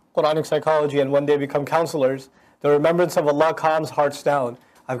 Quranic psychology, and one day become counselors. The remembrance of Allah calms hearts down.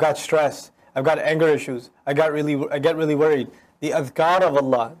 I've got stress, I've got anger issues, I get really worried. The adhkar of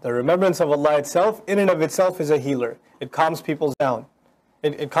Allah, the remembrance of Allah itself, in and of itself is a healer. It calms people down.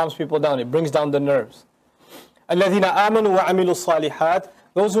 It calms people down. It brings down the nerves. الَّذِينَ آمَنُوا وَعَمِلُوا الصَّالِحَاتِ.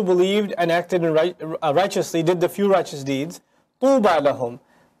 Those who believed and acted righteously, did the few righteous deeds. طُوبَى لَهُمْ.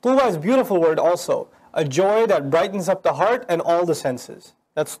 Tuba is a beautiful word also. A joy that brightens up the heart and all the senses.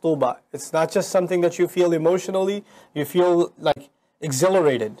 That's tuba. It's not just something that you feel emotionally, you feel like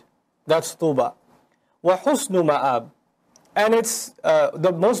exhilarated. That's tuba. وَحُسْنُ مَآبٍ. And it's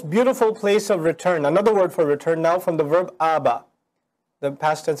the most beautiful place of return. Another word for return now from the verb aba. The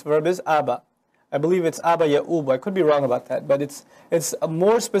past tense verb is aba. I believe it's aba ya'ub. I could be wrong about that, but it's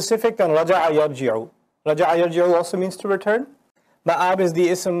more specific than raja'a yarji'u. Raja'a yarji'u also means to return. Ma'ab is the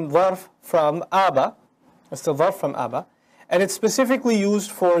ism dharf from aba. It's the dharf from aba. And it's specifically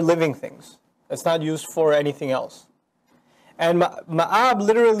used for living things. It's not used for anything else. And ma'ab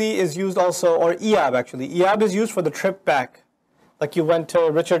literally is used also, or iyab actually. Iyab is used for the trip back. Like you went to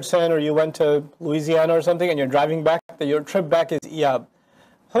Richardson or you went to Louisiana or something and you're driving back, your trip back is iyab.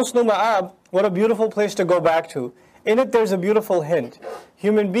 Husnu ma'ab, what a beautiful place to go back to. In it there's a beautiful hint.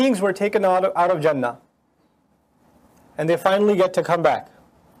 Human beings were taken out of Jannah. And they finally get to come back.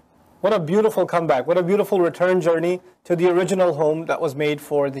 What a beautiful comeback. What a beautiful return journey to the original home that was made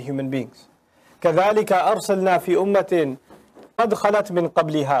for the human beings. كَذَلِكَ أَرْسَلْنَا فِي أُمَّةٍ قَدْ خَلَتْ مِنْ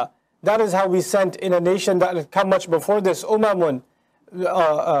قَبْلِهَا. That is how we sent in a nation that had come much before this, umamun,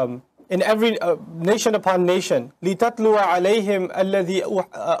 in every nation upon nation, لِتَتْلُوَ عَلَيْهِمْ الَّذِي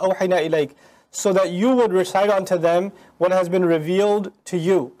أَوْحِنَا إِلَيْكَ, so that you would recite unto them what has been revealed to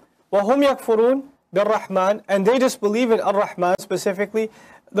you. وَهُمْ يَكْفُرُونَ بِالرَّحْمَنِ. And they disbelieve in Ar-Rahman specifically.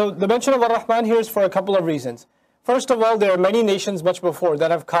 The mention of Ar-Rahman here is for a couple of reasons. First of all, there are many nations much before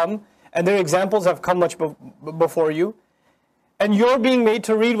that have come, and their examples have come much before you. And you're being made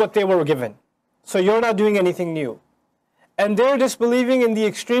to read what they were given. So you're not doing anything new. And they're disbelieving in the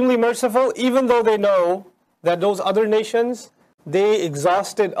extremely merciful, even though they know that those other nations, they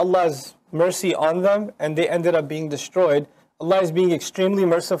exhausted Allah's mercy on them, and they ended up being destroyed. Allah is being extremely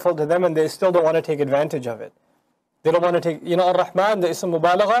merciful to them, and they still don't want to take advantage of it. They don't want to take, Ar-Rahman, the Ism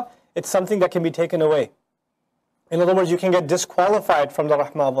Mubalagha, it's something that can be taken away. In other words, you can get disqualified from the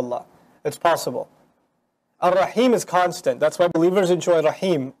Rahmah of Allah. It's possible. Ar-Rahim is constant. That's why believers enjoy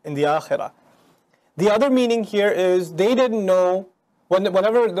Rahim in the Akhirah. The other meaning here is they didn't know,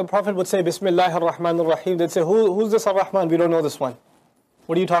 whenever the Prophet would say Bismillah ar-Rahman ar-Rahim, they'd say, who's this ar-Rahman? We don't know this one.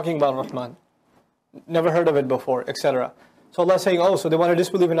 What are you talking about, Rahman? Never heard of it before, etc. So Allah is saying, oh, so they want to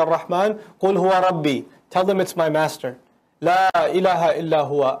disbelieve in ar-Rahman? Qul huwa Rabbi. Tell them it's my master. La ilaha illa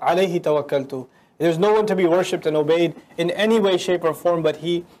huwa, alayhi tawakkaltu. There's no one to be worshipped and obeyed in any way, shape or form but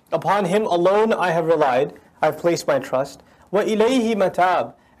He. Upon Him alone I have relied, I've placed my trust. Wa ilayhi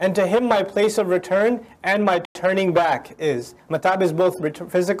matab. And to Him my place of return and my turning back is. Matab is both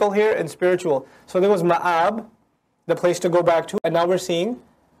physical here and spiritual. So there was ma'ab, the place to go back to, and now we're seeing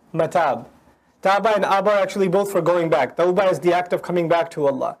matab. Taba and Abba are actually both for going back. Tawbah is the act of coming back to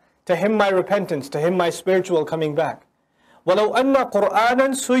Allah. To Him my repentance, to Him my spiritual coming back. وَلَوْ أَنَّ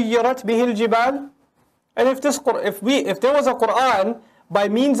قُرْآنًا سُيِّرَتْ بِهِ الْجِبَالِ. And if there was a Qur'an by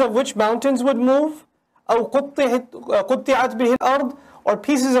means of which mountains would move, أَوْ قُطِّعَتْ بِهِ الْأَرْضِ, or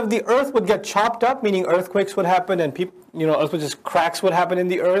pieces of the earth would get chopped up, meaning earthquakes would happen and cracks would happen in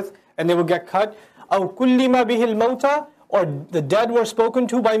the earth and they would get cut. أَوْ كُلِّمَ بِهِ الْمَوْتَى, or the dead were spoken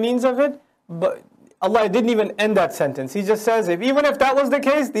to by means of it. But Allah didn't even end that sentence. He just says, even if that was the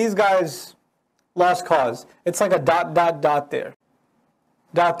case, these guys lost cause. It's like a ... there. ...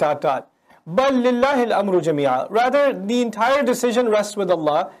 بَلْ لِلَّهِ الْأَمْرُ جَمِيعًا. Rather, the entire decision rests with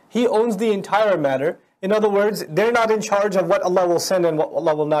Allah. He owns the entire matter. In other words, they're not in charge of what Allah will send and what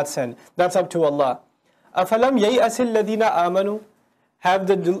Allah will not send. That's up to Allah. أَفَلَمْ يَيْأَسِ الَّذِينَ آمَنُوا. Have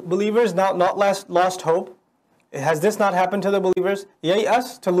the believers not lost hope? Has this not happened to the believers?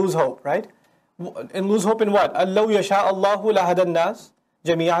 Yay'as, to lose hope, right? And lose hope in what? أَلَّوْ يَشَاءَ اللَّهُ لَهَدَى النَّاسِ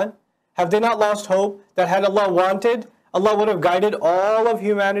جَمِيعًا. Have they not lost hope that had Allah wanted, Allah would have guided all of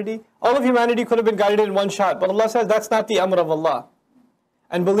humanity? All of humanity could have been guided in one shot. But Allah says that's not the amr of Allah.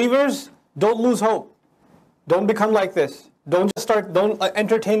 And believers, don't lose hope. Don't become like this. Don't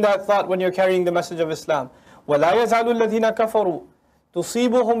entertain that thought when you're carrying the message of Islam. وَلَا يَزَالُ الَّذِينَ كَفَرُوا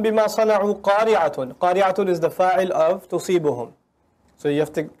تُصِيبُهُمْ بِمَا صَنَعُوا قَارِعَةٌ. قَارِعَةٌ is the fa'il of تُصِيبُهُم. So you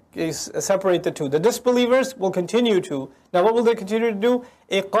have to separate the two. The disbelievers will continue to. Now what will they continue to do?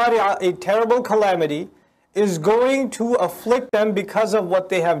 A qari'ah, a terrible calamity, is going to afflict them because of what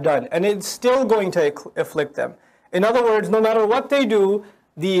they have done. And it's still going to afflict them. In other words, no matter what they do,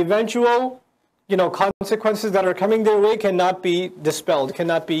 the eventual consequences that are coming their way cannot be dispelled,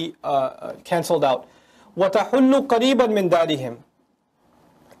 cannot be cancelled out. وَتَحُلُّ قَرِيبًا مِنْ دَارِهِمْ.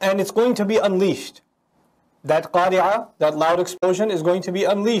 And it's going to be unleashed. That qari'ah, that loud explosion is going to be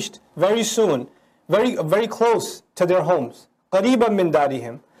unleashed very soon, very, very close to their homes. قَرِيبًا مِنْ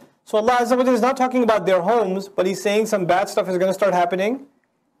دَارِهِمْ. So Allah Azza wa Jalla is not talking about their homes, but He's saying some bad stuff is going to start happening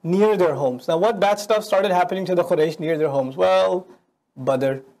near their homes. Now what bad stuff started happening to the Quraysh near their homes? Well,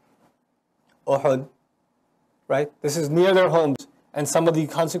 Badr, Uhud, right? This is near their homes, and some of the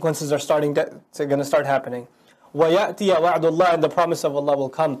consequences are going to start happening. وَيَأْتِيَ وَعْدُ اللَّهِ, and the promise of Allah will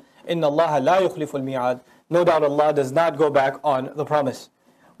come. إِنَّ اللَّهَ لَا يُخْلِفُ الْمِيعَادِ. No doubt Allah does not go back on the promise.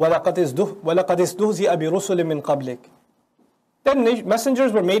 وَلَقَدْ اسْتُهْزِئَ بِرُسُلٍ مِّن قَبْلِكَ. Then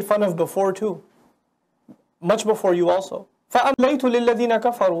messengers were made fun of before too. Much before you also. فَأَمْلَيْتُ لِلَّذِينَ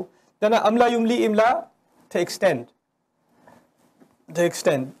كَفَرُوا. Then أَمْلَى يُمْلِي إِمْلَى, to extend.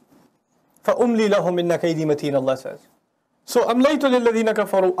 فَأُمْلِي لَهُمْ إِنَّ كَيْدِي مَتِينٌ, Allah says. So أَمْلَيْتُ لِلَّذِينَ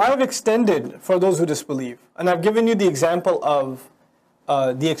كَفَرُوا. I have extended for those who disbelieve. And I've given you the example of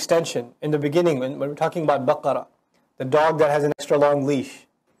the extension in the beginning when we're talking about Baqarah. The dog that has an extra long leash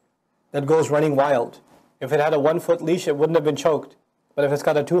that goes running wild. If it had a 1-foot leash, it wouldn't have been choked. But if it's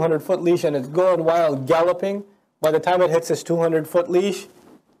got a 200-foot leash and it's going wild, galloping, by the time it hits its 200-foot leash,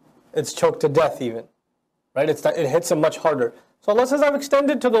 it's choked to death even. Right? It hits them much harder. So Allah says, I've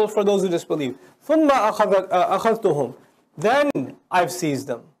extended for those who disbelieve. ثُمَّ أَخَذْتُهُمْ. Then I've seized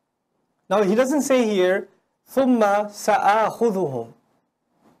them. Now He doesn't say here, ثُمَّ سَآخُذُهُمْ.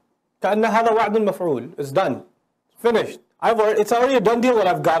 كَأَنَّ هَذَا وَعْدٌ مَفْعُولٌ. It's done. Finished. It's already a done deal that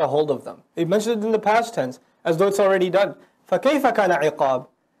I've got a hold of them. He mentioned it in the past tense, as though it's already done. فَكَيْفَ كَانَ عِقَابٌ.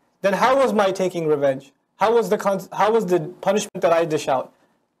 Then how was my taking revenge? How was the punishment that I dish out?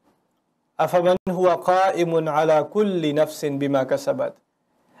 أَفَمَنْ هُوَ قَائِمٌ عَلَى كُلِّ نَفْسٍ بِمَا كَسَبَتْ.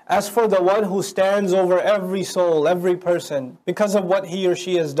 As for the one who stands over every soul, every person, because of what he or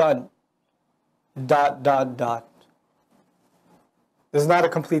she has done. ... This is not a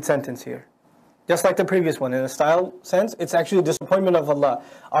complete sentence here. Just like the previous one, in a style sense, it's actually a disappointment of Allah.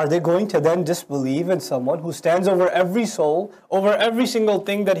 Are they going to then disbelieve in someone who stands over every soul, over every single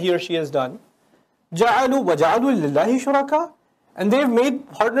thing that he or she has done? جَعَلُوا وَجَعَلُوا لِلَّهِ شُرَكَاءَ. And they've made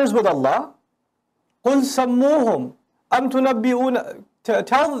partners with Allah. قُلْ سَمُّوهُمْ أَمْ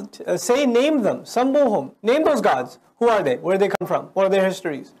تُنَبِّئُونَ. Say, name them. سَمُّوهُمْ. Name those gods. Who are they? Where do they come from? What are their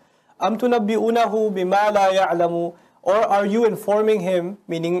histories? أَمْ تُنَبِّئُونَهُ بِمَا لَا يَعْلَمُ, or are you informing him,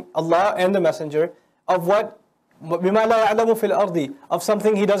 meaning Allah and the Messenger, of what بِمَا لَا يَعْلَمُ فِي الْأَرْضِ, of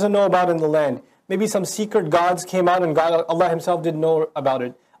something he doesn't know about in the land. Maybe some secret gods came out and Allah himself didn't know about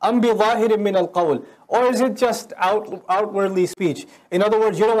it. أَمْ بِظَاهِرٍ مِّنَ الْقَوْلِ, or is it just outwardly speech? In other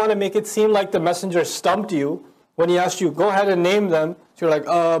words, you don't want to make it seem like the Messenger stumped you when he asked you, go ahead and name them. So you're like,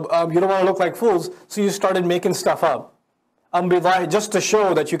 you don't want to look like fools, so you started making stuff up. Just to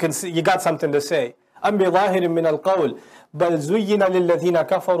show that you can see, you got something to say. مِّنَ الْقَوْلِ بَلْ زُيِّنَ لِلَّذِينَ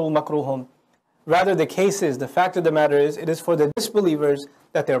كَفَرُوا مَكْرُهُمْ. Rather, the fact of the matter is, it is for the disbelievers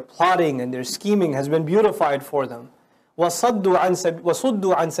that their plotting and their scheming has been beautified for them. وَصُدُّوا عَنْ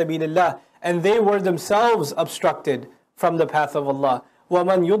سَبِيلِ اللَّهِ, and they were themselves obstructed from the path of Allah.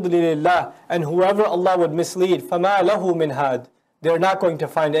 وَمَنْ يُضْلِلِ اللَّهِ, and whoever Allah would mislead, فَمَا لَهُ مِنْ هَادٍ, they're not going to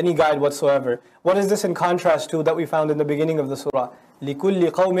find any guide whatsoever. What is this in contrast to that we found in the beginning of the surah?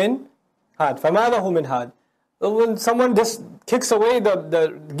 لِكُلِّ قَوْمٍ هَادٍ فَمَا لَهُ مِنْ هَادٍ. When someone just kicks away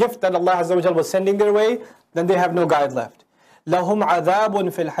the gift that Allah Azza wa Jal was sending their way, then they have no guide left. لَهُمْ عَذَابٌ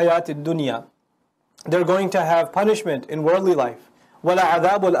فِي الْحَيَاةِ الدُّنْيَا, they're going to have punishment in worldly life.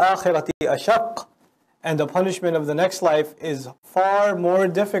 وَلَعَذَابُ الْآخِرَةِ أَشَقٌّ, and the punishment of the next life is far more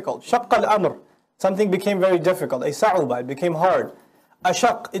difficult. شَقَّ الْأَمْرِ, something became very difficult. صَعُبَ, it became hard.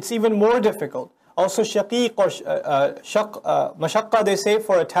 أَشَقٌّ, it's even more difficult. Also shaqiq or mashaqqa, they say,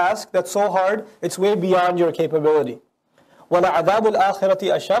 for a task that's so hard, it's way beyond your capability. وَلَعَذَابُ الْآخِرَةِ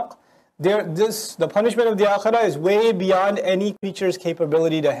أَشَقٌّ, the punishment of the akhirah is way beyond any creature's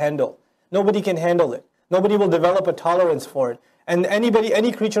capability to handle. Nobody can handle it. Nobody will develop a tolerance for it. And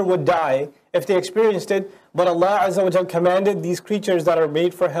any creature would die if they experienced it, but Allah Azza wa Jal commanded these creatures that are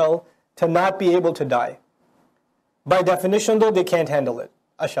made for hell to not be able to die. By definition though, they can't handle it.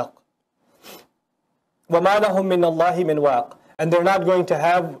 Ashaq. وَمَا لَهُم مِّنَ اللَّهِ مِنْ وَاقٍ, and they're not going to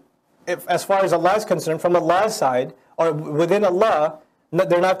have, as far as Allah is concerned, from Allah's side, or within Allah,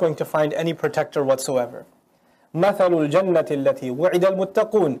 they're not going to find any protector whatsoever. مَثَلُ الْجَنَّةِ الَّتِي وُعِدَ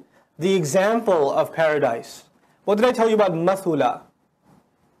الْمُتَّقُونَ, the example of paradise. What did I tell you about mathula?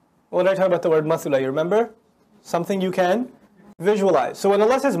 What did I tell you about the word mathula? You remember? Something you can visualize. So when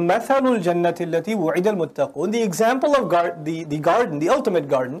Allah says مَثَلُ الْجَنَّةِ الَّتِي وُعِدَ الْمُتَّقُونَ, the example of the garden, the ultimate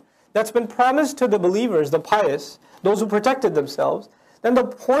garden, that's been promised to the believers, the pious, those who protected themselves, then the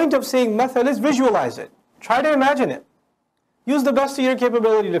point of saying mathal is visualize it. Try to imagine it. Use the best of your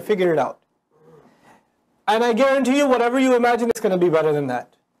capability to figure it out. And I guarantee you, whatever you imagine, it's going to be better than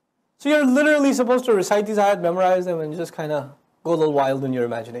that. So you're literally supposed to recite these ayat, memorize them, and just kind of go a little wild in your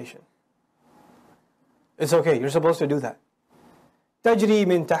imagination. It's okay, you're supposed to do that. تَجْرِي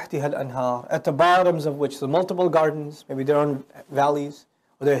مِن تَحْتِهَا الْأَنْهَارِ, at the bottoms of which the multiple gardens, maybe they're on valleys,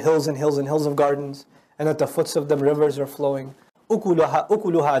 or there are hills and hills and hills of gardens, and at the foots of them rivers are flowing.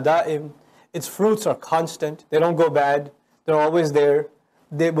 أُكُلُهَا دَائِم, its fruits are constant, they don't go bad, they're always there,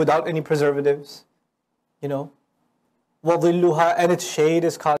 without any preservatives, you know. وَظِلُّهَا, and its shade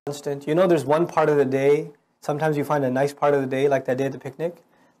is constant. You know, there's one part of the day, sometimes you find a nice part of the day, like that day at the picnic.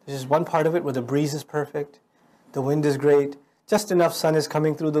 There's just one part of it where the breeze is perfect, the wind is great, just enough sun is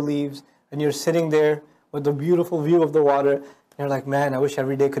coming through the leaves, and you're sitting there with the beautiful view of the water, and you're like, man, I wish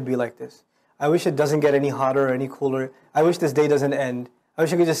every day could be like this. I wish it doesn't get any hotter or any cooler. I wish this day doesn't end. I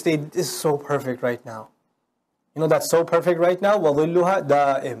wish I could just stay, this is so perfect right now. You know that's so perfect right now? وَظِلُّهَا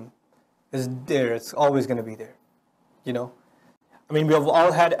دَائِم, is there, it's always going to be there. You know, I mean, we have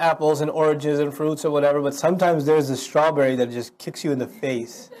all had apples and oranges and fruits or whatever, but sometimes there's a strawberry that just kicks you in the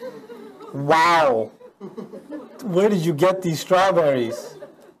face. Wow! Where did you get these strawberries?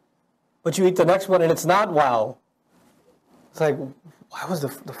 But you eat the next one and it's not wow. It's like, why was the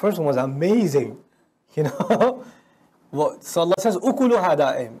first one was amazing, you know? Well, so Allah says, أُكُلُهَا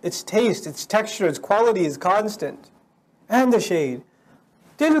دَائِم, its taste, its texture, its quality is constant. And the shade.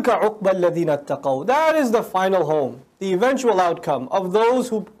 تِلْكَ عُقْبَ الَّذِينَ اتَّقَوْا, that is the final home, the eventual outcome of those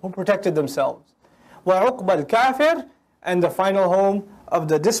who protected themselves. وَعُقْبَ الْكَافِرِ, and the final home of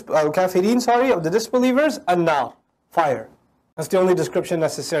the kafirin, of the disbelievers, an-nar, fire. That's the only description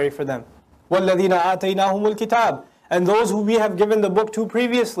necessary for them. وَالَّذِينَ آتَيْنَاهُمُ الْكِتَابِ, and those who we have given the book to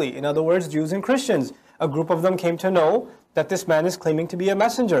previously, in other words, Jews and Christians. A group of them came to know that this man is claiming to be a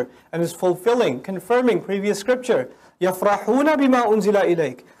messenger and is fulfilling, confirming previous scripture. يَفْرَحُونَ بِمَا أُنزِلَ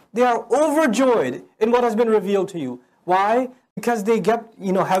إِلَيْكَ, they are overjoyed in what has been revealed to you. Why? Because they get,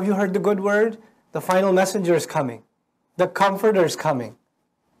 you know, have you heard the good word? The final messenger is coming. The comforter is coming.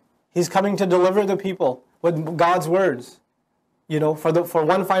 He's coming to deliver the people with God's words. You know, for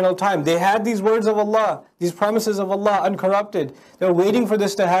one final time. They had these words of Allah, these promises of Allah, uncorrupted. They're waiting for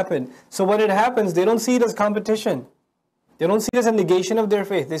this to happen. So when it happens, they don't see it as competition. They don't see it as a negation of their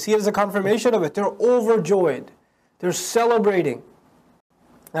faith. They see it as a confirmation of it. They're overjoyed. They're celebrating.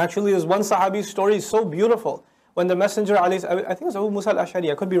 Actually, there's one Sahabi's story is so beautiful. When the Messenger, I think it's Abu Musa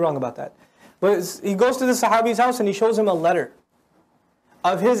al-Ash'ari, I could be wrong about that. But he goes to the Sahabi's house and he shows him a letter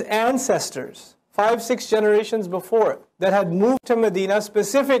of his ancestors, 5-6 generations before, that had moved to Medina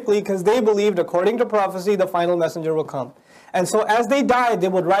specifically because they believed, according to prophecy, the final messenger will come. And so as they died, they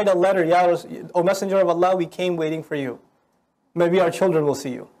would write a letter, O Messenger of Allah, we came waiting for you. Maybe our children will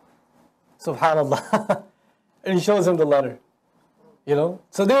see you. SubhanAllah. And he shows him the letter. You know,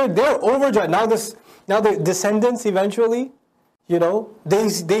 so they're overjoyed. Now the descendants eventually, you know, they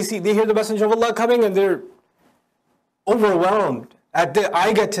hear the Messenger of Allah coming and they're overwhelmed.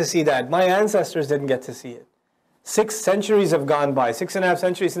 I get to see that. My ancestors didn't get to see it. 6 centuries have gone by, 6.5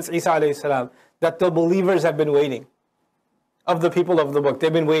 centuries since Isa alayhi salam, that the believers have been waiting. Of the people of the book,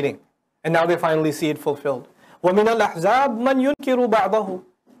 they've been waiting, and now they finally see it fulfilled. وَمِنَ الْأَحْزَابِ مَنْ يُنْكِرُ بَعْضَهُ.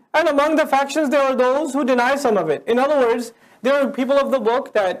 And among the factions there are those who deny some of it. In other words, there are people of the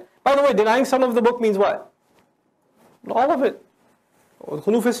book that, by the way, denying some of the book means what? All of it.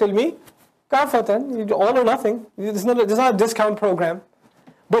 Khuluf silmi, kafatan, all or nothing. It's not a discount program.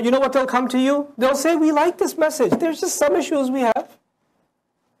 But you know what they'll come to you? They'll say, we like this message. There's just some issues we have.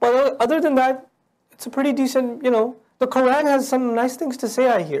 But other than that, it's a pretty decent, you know, the Qur'an has some nice things to say,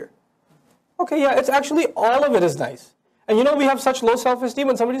 I hear. Okay, yeah, it's actually, all of it is nice. And you know, we have such low self-esteem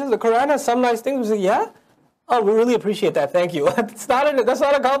when somebody says, the Qur'an has some nice things, we say, yeah? Oh, we really appreciate that, thank you. That's not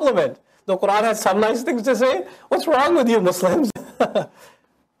a compliment. The Qur'an has some nice things to say? What's wrong with you Muslims?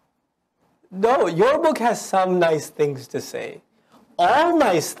 No, your book has some nice things to say. All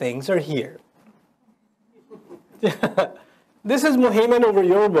nice things are here. This is Muhaymin over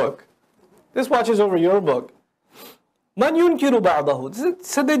your book. This watches over your book. مَنْ يُنْكِرُ بَعْضَهُ.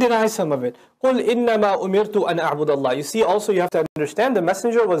 So they deny some of it. قُلْ إِنَّمَا أُمِرْتُ أَنْ أَعْبُدَ اللَّهِ. You see, also you have to understand, the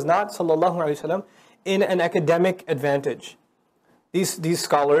Messenger was not, sallallahu alayhi wa sallam, in an academic advantage. These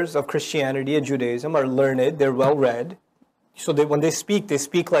scholars of Christianity and Judaism are learned, they're well read. So when they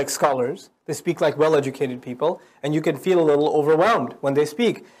speak like scholars, they speak like well-educated people, and you can feel a little overwhelmed when they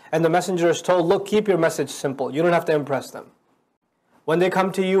speak. And the Messenger is told, look, keep your message simple. You don't have to impress them. When they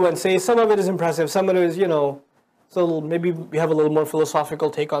come to you and say, some of it is impressive, some of it is, you know, so maybe we have a little more philosophical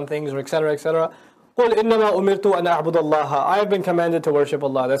take on things, or etc., etc. قُلْ إِنَّمَا أُمِرْتُ أَنْ أَعْبُدَ اللَّهَ. I have been commanded to worship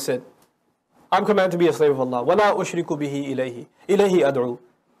Allah, that's it. I'm commanded to be a slave of Allah. وَلَا أُشْرِكُ بِهِ إِلَيْهِ إِلَيْهِ أَدْعُو.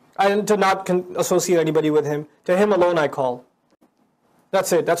 And to not associate anybody with Him. To Him alone I call.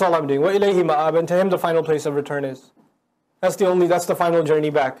 That's it, that's all I'm doing. وَإِلَيْهِ مَآبٍ. And to Him the final place of return is. That's the final journey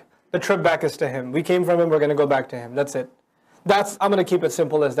back. The trip back is to Him. We came from Him, we're going to go back to Him. That's it. I'm going to keep it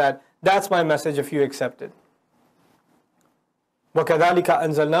simple as that. That's my message if you accept it. وَكَذَلِكَ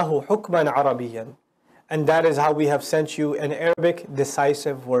أَنزَلْنَاهُ حُكْمًا عَرَبِيًّا. And that is how we have sent you an Arabic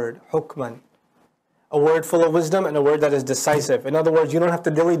decisive word, hukman. A word full of wisdom and a word that is decisive. In other words, you don't have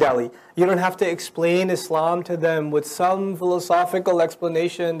to dilly-dally. You don't have to explain Islam to them with some philosophical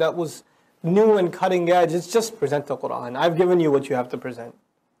explanation that was new and cutting edge. It's just present the Qur'an. I've given you what you have to present.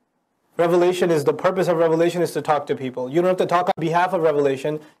 The purpose of revelation is to talk to people. You don't have to talk on behalf of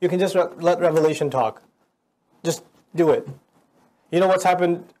revelation. You can just let revelation talk. Just do it. You know what's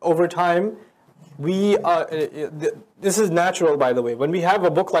happened over time? This is natural, by the way. When we have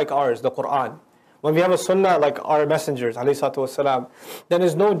a book like ours, the Qur'an, when we have a sunnah like our messengers, ﷺ, then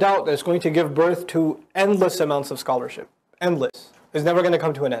there's no doubt that it's going to give birth to endless amounts of scholarship. Endless. It's never going to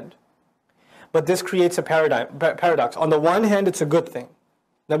come to an end. But this creates a paradox. On the one hand, it's a good thing,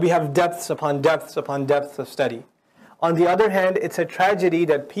 that we have depths upon depths upon depths of study. On the other hand, it's a tragedy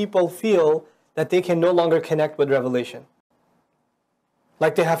that people feel that they can no longer connect with revelation.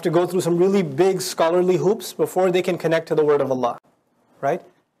 Like they have to go through some really big scholarly hoops before they can connect to the word of Allah. Right?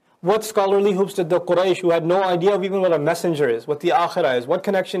 What scholarly hoops did the Quraysh, who had no idea of even what a messenger is, what the akhirah is, what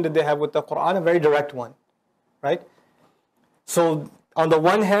connection did they have with the Qur'an? A very direct one. Right? So on the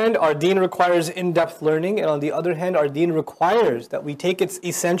one hand, our deen requires in-depth learning, and on the other hand, our deen requires that we take its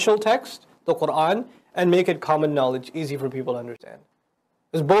essential text, the Qur'an, and make it common knowledge, easy for people to understand.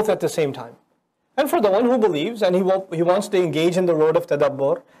 It's both at the same time. And for the one who believes and he wants to engage in the road of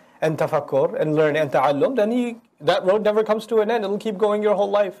tadabbur and tafakkur and learn and ta'allum, then that road never comes to an end. It'll keep going your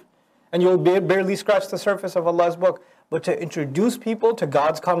whole life. And you'll barely scratch the surface of Allah's book. But to introduce people to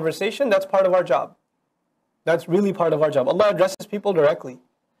God's conversation, that's part of our job. That's really part of our job. Allah addresses people directly.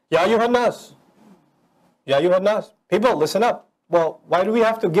 Ya ayyuhan nas. Ya ayyuhan nas. People, listen up. Well, why do we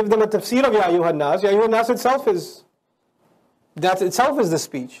have to give them a tafsir of Ya ayyuhan nas? Ya ayyuhan nas itself is the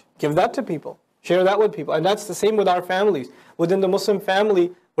speech. Give that to people. Share that with people. And that's the same with our families. Within the Muslim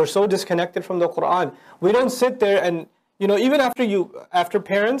family, we're so disconnected from the Qur'an. We don't sit there and, You know, even after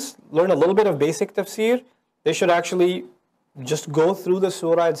parents learn a little bit of basic tafsir, they should actually just go through the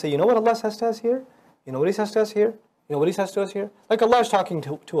surah and say, you know what Allah says to us here? You know what He says to us here? You know what He says to us here? Like Allah is talking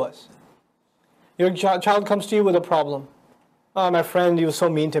to us. Your child comes to you with a problem. Oh, my friend, he was so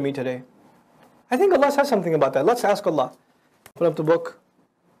mean to me today. I think Allah says something about that. Let's ask Allah. Put up the book.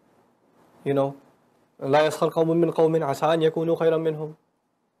 You know, لا يسخر قوم من قوم عسى أن يكونوا خيرا منهم.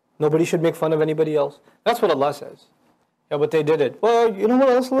 Nobody should make fun of anybody else. That's what Allah says. Yeah, but they did it. Well, you know what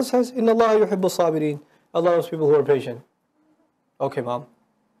else Allah says? إِنَّ اللَّهَ يُحِبُّ الصَّابِرِينَ. Allah loves people who are patient. Okay, mom,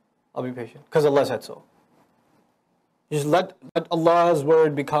 I'll be patient. Because Allah said so. Just let Allah's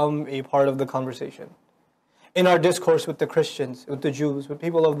word become a part of the conversation. In our discourse with the Christians, with the Jews, with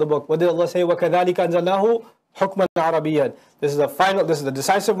people of the book, what did Allah say? وَكَذَلِكَ أَنزَلْنَاهُ حُكْمًا عَرَبِيًّا. This is the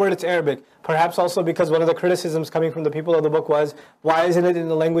decisive word, it's Arabic. Perhaps also because one of the criticisms coming from the people of the book was, why isn't it in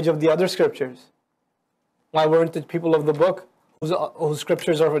the language of the other scriptures? Why weren't the people of the book, whose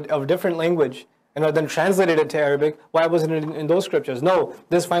scriptures are of a different language, and are then translated into Arabic, why wasn't it in those scriptures? No,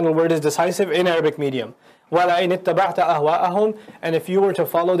 this final word is decisive in Arabic medium. وَلَئِنِ اتَّبَعْتَ أَهْوَاءَهُمْ. And if you were to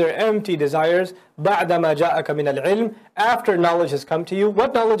follow their empty desires, بَعْدَ مَا جَاءَكَ مِنَ الْعِلْمِ. After knowledge has come to you.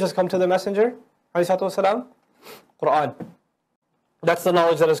 What knowledge has come to the Messenger? Qur'an. That's the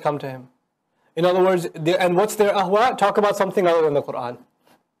knowledge that has come to him. In other words, and what's their ahwa? Talk about something other than the Qur'an.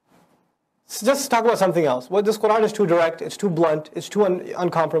 Just talk about something else. Well, this Qur'an is too direct, it's too blunt, it's too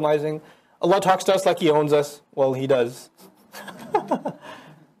uncompromising. Allah talks to us like He owns us. Well, He does.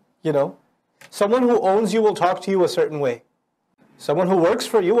 You know, someone who owns you will talk to you a certain way. Someone who works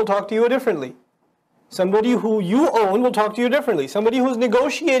for you will talk to you differently. Somebody who you own will talk to you differently. Somebody who's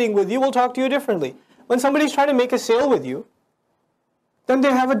negotiating with you will talk to you differently. When somebody's trying to make a sale with you, then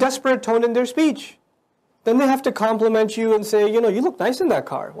they have a desperate tone in their speech. Then they have to compliment you and say, you know, you look nice in that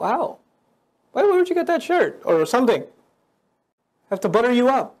car. Wow. Where did you get that shirt? Or something. Have to butter you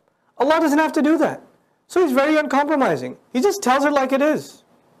up. Allah doesn't have to do that. So He's very uncompromising. He just tells it like it is.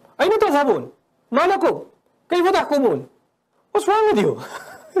 أَيْنَ تَذْهَبُونَ مَا لَكُمْ كَيْفَ تَحْكُمُونَ. What's wrong with you?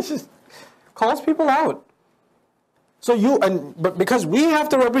 It just calls people out. So but because we have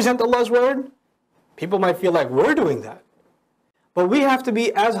to represent Allah's word, people might feel like we're doing that. But we have to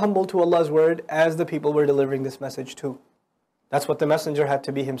be as humble to Allah's word as the people we're delivering this message to. That's what the Messenger had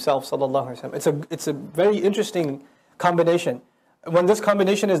to be himself, sallallahu alaihi wasallam. It's a very interesting combination. When this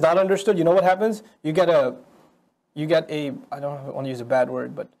combination is not understood, you know what happens? You get a, I don't want to use a bad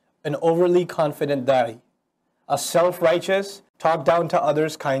word, but an overly confident da'i. A self-righteous, talk down to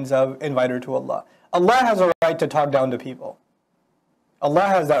others kinds of inviter to Allah. Allah has a right to talk down to people. Allah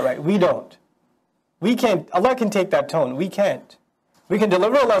has that right. We don't. We can't. Allah can take that tone. We can't. We can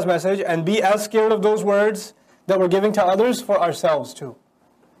deliver Allah's message and be as scared of those words that we're giving to others for ourselves too.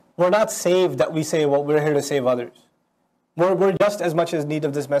 We're not saved that we say, well, we're here to save others. We're just as much in need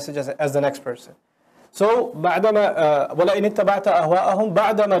of this message as the next person. So, وَلَئِنِ اتَّبَعْتَ أَهْوَاءَهُمْ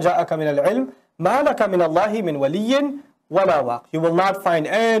بَعْدَ مَا جَاءَكَ مِنَ الْعِلْمِ مَا لَكَ مِنَ اللَّهِ مِنْ وَلِيٍّ وَلَا وَاقٍ. You will not find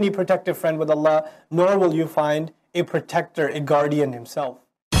any protective friend with Allah, nor will you find a protector, a guardian Himself.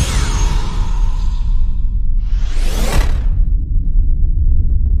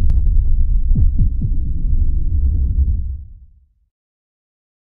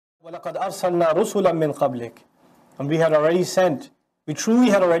 وَلَقَدْ أَرْسَلْنَا رُسُلًا مِّن قَبْلِكَ. And we truly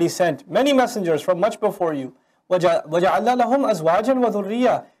had already sent many messengers from much before you. وَجَعَلْنَا لَهُمْ أَزْوَاجًا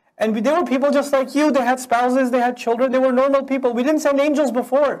وَذُرِّيَّةً. And they were people just like you. They had spouses, they had children, they were normal people. We didn't send angels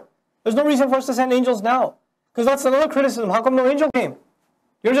before. There's no reason for us to send angels now. Because that's another criticism. How come no angel came?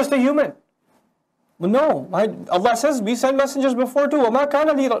 You're just a human. Well, no. Allah says we send messengers before too. وَمَا كَانَ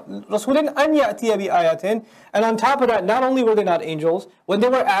لِرَسُولٍ أَنْ يَأْتِيَ بِآيَةٍ. And on top of that, not only were they not angels, when they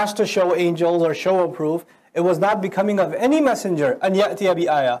were asked to show angels or show a proof, it was not becoming of any messenger أَنْ يَأْتِيَ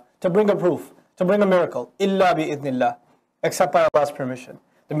بِآيَةٍ, to bring a proof, to bring a miracle, إِلَّا بِإِذْنِ اللَّهِ, except by Allah's permission.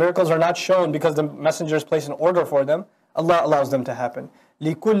 The miracles are not shown because the messengers place an order for them. Allah allows them to happen.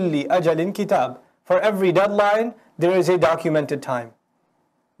 لِكُلِّ أَجَلٍ كِتَابٍ. For every deadline, there is a documented time.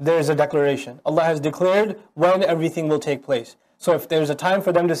 There is a declaration. Allah has declared when everything will take place. So if there's a time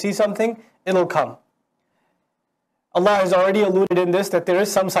for them to see something, it'll come. Allah has already alluded in this that there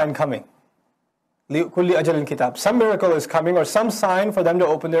is some sign coming. لِكُلِّ أَجَلٍ كِتَابٍ. Some miracle is coming, or some sign for them to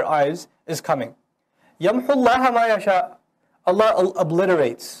open their eyes is coming. يَمْحُ اللَّهَ مَا يَشَاءُ. Allah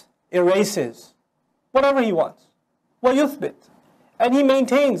obliterates, erases, whatever He wants. وَيُثْبِتْ. And He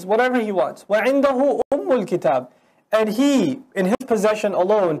maintains whatever He wants. وَعِنْدَهُ أُمُّ الْكِتَابِ. And He, in His possession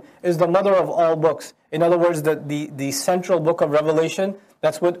alone, is the mother of all books. In other words, the central book of Revelation,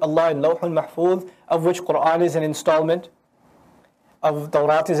 that's what Allah in Lawh al-Mahfuz, of which Qur'an is an installment. of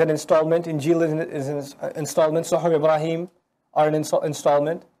Tawrat is an installment, Injil is an installment, Suhuf Ibrahim are an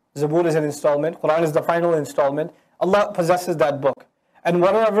installment, Zabur is an installment, Qur'an is the final installment. Allah possesses that book. And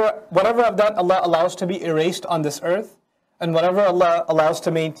whatever of that Allah allows to be erased on this earth, and whatever Allah allows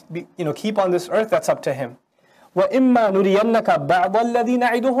to keep on this earth, that's up to Him. وَإِمَّا نُرِيَنَّكَ بَعْضَ الَّذِي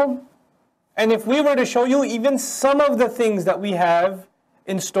نَعِدُهُمْ. And if we were to show you even some of the things that we have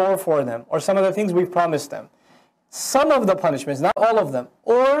in store for them, or some of the things we've promised them, some of the punishments, not all of them,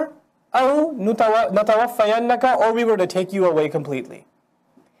 or أَوْ نَتَوَفَّيَنَّكَ, or we were to take you away completely.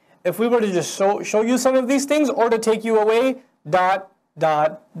 If we were to just show you some of these things, or to take you away, ...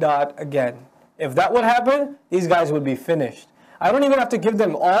 again. If that would happen, these guys would be finished. I don't even have to give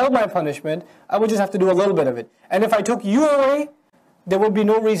them all my punishment, I would just have to do a little bit of it. And if I took you away, there would be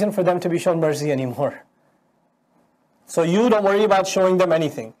no reason for them to be shown mercy anymore. So you don't worry about showing them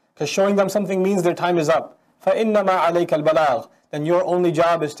anything, because showing them something means their time is up. فَإِنَّمَا عَلَيْكَ الْبَلَاغِ. Then your only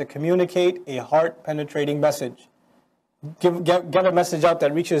job is to communicate a heart-penetrating message. Get a message out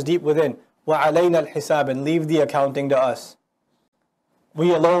that reaches deep within. وَعَلَيْنَا الْحِسَابِ. And leave the accounting to us.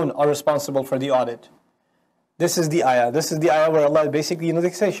 We alone are responsible for the audit. This is the ayah. This is the ayah where Allah basically, they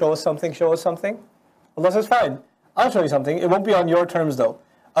say, show us something, show us something. Allah says, fine, I'll show you something. It won't be on your terms though.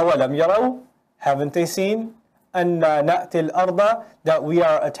 أَوَلَمْ يَرَوْا. Haven't they seen? أَنَّا نَأْتِي الْأَرْضَ. That we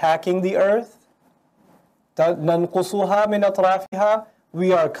are attacking the earth. نَنْقُصُهَا مِنْ أَطْرَافِهَا.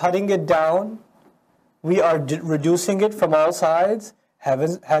 We are cutting it down. We are reducing it from all sides.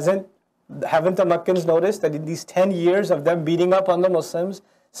 Haven't the Meccans noticed that in these 10 years of them beating up on the Muslims,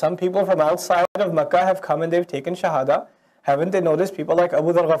 some people from outside of Mecca have come and they've taken Shahada? Haven't they noticed people like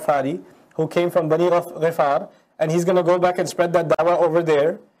Abu Dhar Ghafari, who came from Bani Ghifar, and he's going to go back and spread that dawah over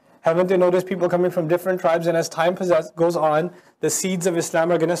there? Haven't they noticed people coming from different tribes, and as time goes on, the seeds of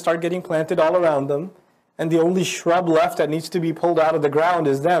Islam are going to start getting planted all around them, and the only shrub left that needs to be pulled out of the ground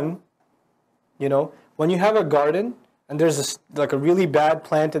is them? You know, when you have a garden, and there's like a really bad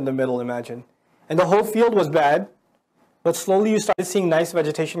plant in the middle, imagine. And the whole field was bad, but slowly you started seeing nice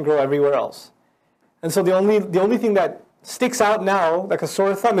vegetation grow everywhere else. And so the only thing that sticks out now, like a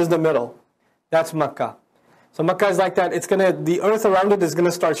sore thumb, is the middle. That's Makkah. So Makkah is like that. The earth around it is going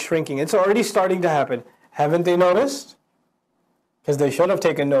to start shrinking. It's already starting to happen. Haven't they noticed? Because they should have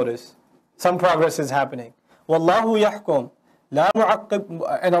taken notice. Some progress is happening. Wallahu yahkum. La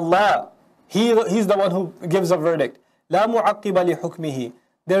mu'aqqib. And Allah, He's the one who gives a verdict. La mu'aqqiba li hukmihi.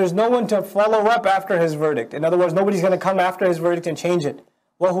 There is no one to follow up after His verdict. In other words, nobody's going to come after His verdict and change it.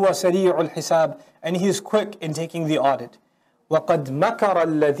 وَهُوَ سَرِيعُ الْحِسَابِ. And He is quick in taking the audit. وَقَدْ مَكَرَ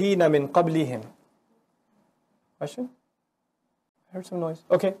الَّذِينَ مِنْ قَبْلِهِمْ. Question? I heard some noise.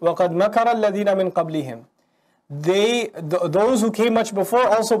 Okay. وَقَدْ مَكَرَ الَّذِينَ مِنْ قَبْلِهِمْ. Those who came much before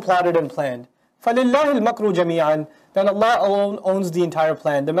also plotted and planned. فَلِلَّهِ الْمَكْرُ جَمِيعًا. Then Allah alone owns the entire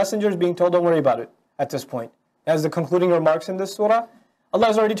plan. The messenger is being told, don't worry about it at this point. As the concluding remarks in this surah, Allah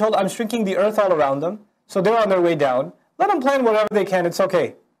has already told, I'm shrinking the earth all around them, so they're on their way down. Let them plan whatever they can, it's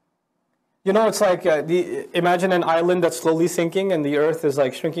okay. You know, it's like, imagine an island that's slowly sinking and the earth is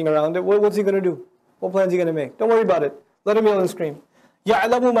like shrinking around it. What's he going to do? What plan is he going to make? Don't worry about it. Let him yell and scream.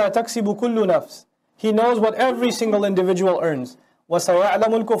 يَعْلَمُ مَا تَكْسِبُ كُلُّ نَفْسٍ. He knows what every single individual earns.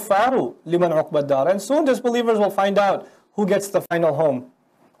 وَسَيَعْلَمُ الْكُفَّارُ لِمَنْ عُقْبَ الدَّارِ. And soon disbelievers will find out who gets the final home,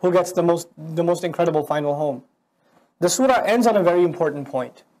 who gets the most incredible final home. The surah ends on a very important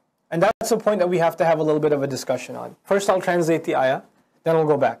point. And that's a point that we have to have a little bit of a discussion on. First I'll translate the ayah, then we'll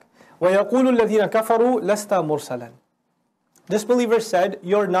go back. وَيَقُولُ الَّذِينَ كَفَرُوا لَسْتَ مُرْسَلًا. Disbelievers said,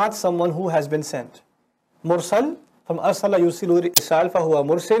 you're not someone who has been sent. Mursal, from أَرْسَلَ يُرْسِلُ إِرْسَالًا فَهُوَ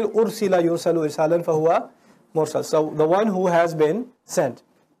مُرْسِلٌ أُرْسِلَ يُرْسَلُ إِرْسَالًا فَهُوَ mursal. So the one who has been sent.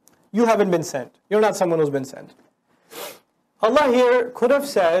 You haven't been sent. You're not someone who's been sent. Allah here could have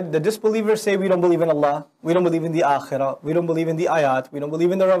said, the disbelievers say, we don't believe in Allah, we don't believe in the akhirah, we don't believe in the ayat, we don't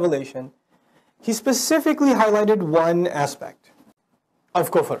believe in the revelation. He specifically highlighted one aspect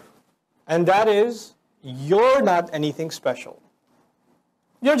of kufr, and that is, you're not anything special.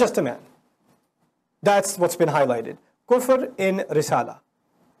 You're just a man. That's what's been highlighted. Kufr in risala.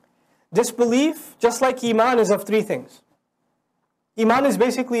 Disbelief, just like iman, is of three things. Iman is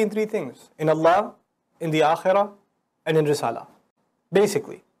basically in three things. In Allah, in the akhirah, and in risala.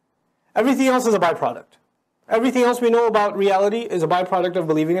 Basically. Everything else is a byproduct. Everything else we know about reality is a byproduct of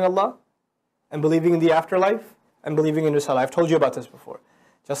believing in Allah, and believing in the afterlife, and believing in risala. I've told you about this before.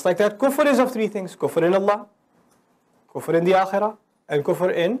 Just like that, kufr is of three things. Kufr in Allah, kufr in the akhirah, and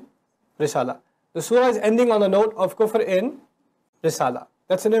kufr in risala. The surah is ending on a note of kufr in risala.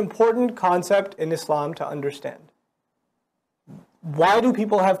 That's an important concept in Islam to understand. Why do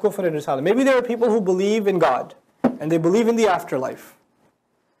people have kufr in risala? Maybe there are people who believe in God, and they believe in the afterlife.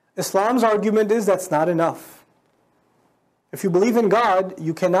 Islam's argument is that's not enough. If you believe in God,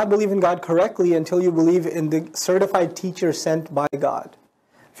 you cannot believe in God correctly until you believe in the certified teacher sent by God.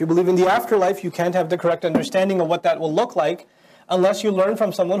 If you believe in the afterlife, you can't have the correct understanding of what that will look like unless you learn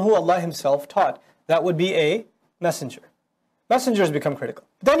from someone who Allah Himself taught. That would be a messenger. Messengers become critical.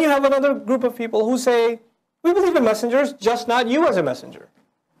 Then you have another group of people who say, we believe in messengers, just not you as a messenger.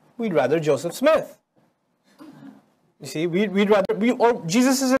 We'd rather Joseph Smith. You see, we'd rather, or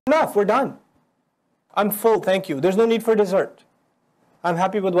Jesus is enough, we're done. I'm full, thank you. There's no need for dessert. I'm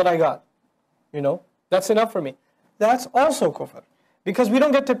happy with what I got. You know, that's enough for me. That's also kufr. Because we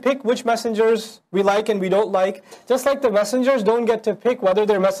don't get to pick which messengers we like and we don't like. Just like the messengers don't get to pick whether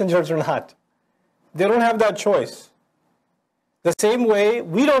they're messengers or not. They don't have that choice. The same way,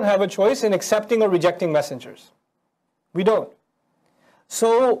 we don't have a choice in accepting or rejecting messengers. We don't.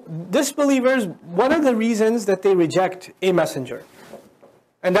 So, disbelievers, one of the reasons that they reject a messenger,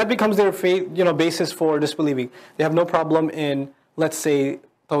 and that becomes their faith, basis for disbelieving. They have no problem in, let's say,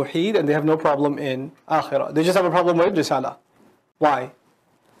 Tawheed, and they have no problem in Akhirah. They just have a problem with Risala. Why?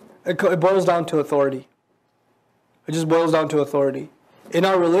 It boils down to authority. It just boils down to authority. In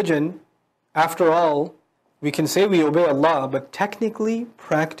our religion, after all, we can say we obey Allah, but technically,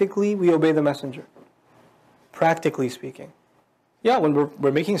 practically, we obey the messenger. Practically speaking. Yeah, when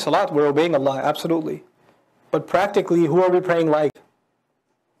we're making salat, we're obeying Allah, absolutely. But practically, who are we praying like?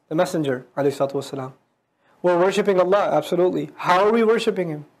 The messenger, alayhi salatu wasalam. We're worshipping Allah, absolutely. How are we worshipping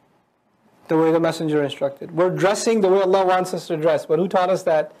Him? The way the messenger instructed. We're dressing the way Allah wants us to dress. But who taught us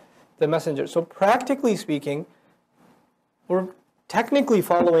that? The messenger. So practically speaking, we're technically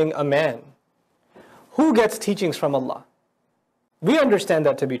following a man. Who gets teachings from Allah? We understand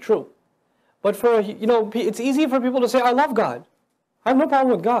that to be true. But for, it's easy for people to say, I love God. I have no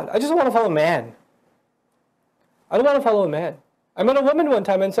problem with God. I just don't want to follow man. I don't want to follow a man. I met a woman one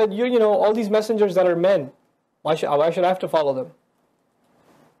time and said, all these messengers that are men, why should I have to follow them?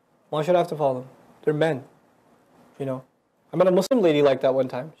 Why should I have to follow them? They're men. I met a Muslim lady like that one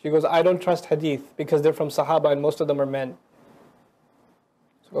time. She goes, I don't trust hadith because they're from Sahaba and most of them are men.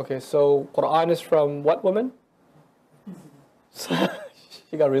 Okay, so Qur'an is from what woman?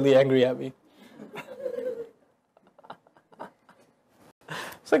 She got really angry at me.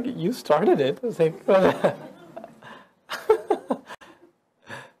 It's like, you started it. It's like,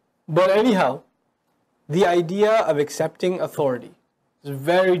 but anyhow, the idea of accepting authority is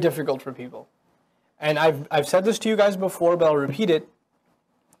very difficult for people. And I've said this to you guys before, but I'll repeat it.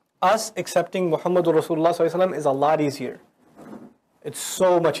 Us accepting Muhammadur Rasulullah ﷺ is a lot easier. It's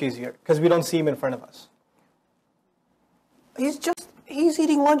so much easier because we don't see him in front of us. He's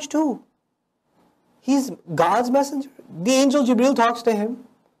eating lunch too. He's God's messenger. The angel Jibreel talks to him.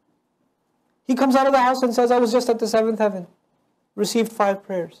 He comes out of the house and says, I was just at the 7th heaven. Received 5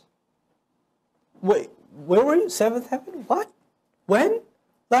 prayers. Wait, where were you? 7th heaven? What? When?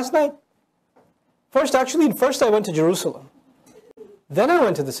 Last night. First I went to Jerusalem. Then I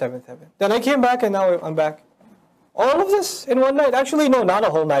went to the 7th heaven. Then I came back and now I'm back. All of this in one night? Actually, no, not a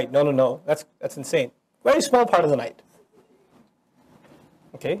whole night. No. That's insane. Very small part of the night.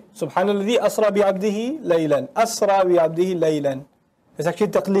 Okay? Subhanalladhi asra bi abdihi laylan. Asra bi abdihi laylan. It's actually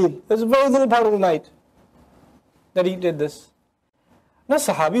taqleel. There's a very little part of the night that he did this. Now,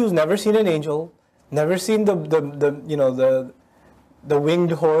 Sahabi who's never seen an angel, never seen the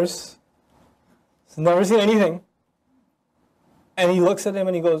winged horse, he's never seen anything. And he looks at him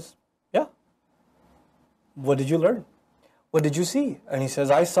and he goes, yeah. What did you learn? What did you see? And he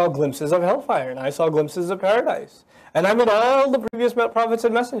says, I saw glimpses of hellfire and I saw glimpses of paradise. And I met all the previous prophets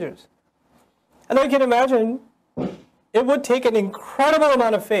and messengers. And I can imagine it would take an incredible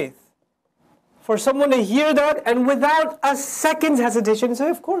amount of faith for someone to hear that and without a second's hesitation say,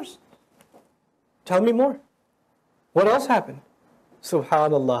 of course. Tell me more. What else happened?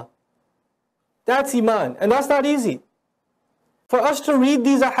 Subhanallah. That's Iman. And that's not easy. For us to read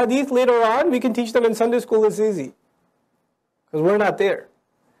these ahadith later on, we can teach them in Sunday school, it's easy. Because we're not there.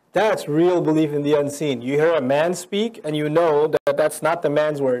 That's real belief in the unseen. You hear a man speak and you know that that's not the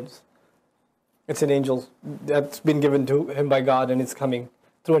man's words. It's an angel that's been given to him by God and it's coming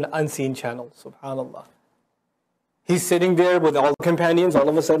through an unseen channel. Subhanallah. He's sitting there with all the companions. All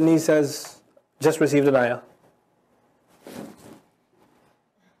of a sudden he says, just received an ayah.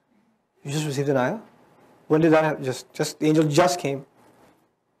 You just received an ayah? When did that happen? The angel just came.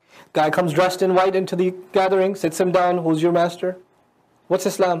 Guy comes dressed in white into the gathering, sits him down. Who's your master? What's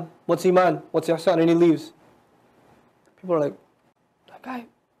Islam? What's Iman? What's Ihsan? And he leaves. People are like, that guy?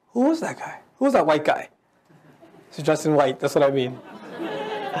 Who was that guy? Who was that white guy? He's dressed in white. That's what I mean.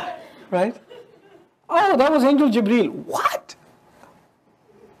 Right? Oh, that was Angel Jibreel. What?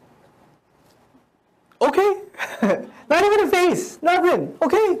 Okay. Not even a face. Nothing.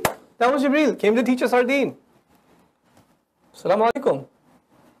 Okay. That was Jibreel. Came to teach us our deen. Assalamu alaikum.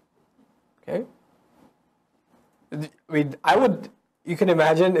 Okay. You can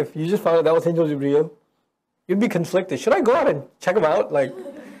imagine if you just found out that was Angel Jibreel, you'd be conflicted. Should I go out and check him out? Like,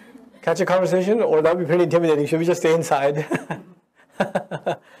 catch a conversation? Or that would be pretty intimidating. Should we just stay inside?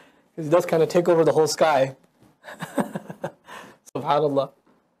 Because he does kind of take over the whole sky. SubhanAllah.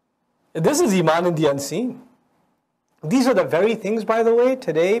 This is Iman in the unseen. These are the very things, by the way,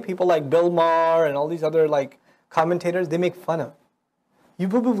 today people like Bill Maher and all these other like commentators, they make fun of. You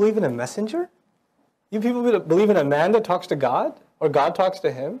people believe in a messenger? You people believe in a man that talks to God? Or God talks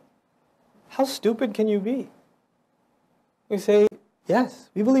to him? How stupid can you be? We say, yes,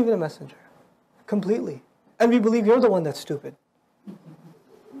 we believe in a messenger. Completely. And we believe you're the one that's stupid.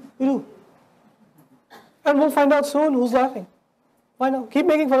 We do. And we'll find out soon who's laughing. Why not? Keep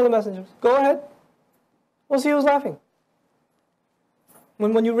making fun of the messengers. Go ahead. We'll see who's laughing.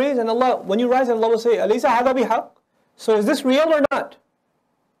 When you rise and Allah will say, Alaysa hadha bihaq? So is this real or not?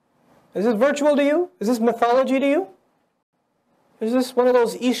 Is this virtual to you? Is this mythology to you? Is this one of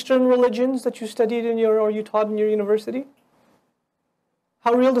those Eastern religions that you studied or you taught in your university?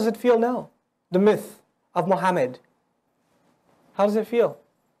 How real does it feel now? The myth of Muhammad. How does it feel?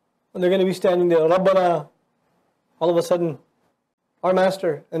 When they're going to be standing there, Rabbana, all of a sudden, our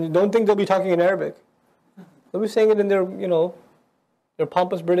master. And you don't think they'll be talking in Arabic. They'll be saying it in their, their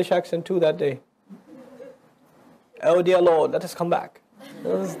pompous British accent too that day. Oh dear Lord, let us come back.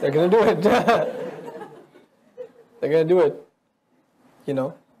 They're going to do it. They're going to do it.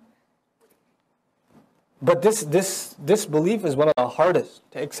 But this belief is one of the hardest.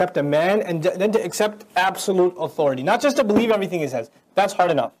 To accept a man and then to accept absolute authority. Not just to believe everything he says. That's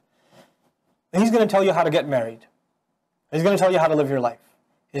hard enough. He's going to tell you how to get married. He's going to tell you how to live your life.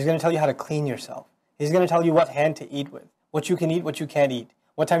 He's going to tell you how to clean yourself. He's going to tell you what hand to eat with. What you can eat, what you can't eat.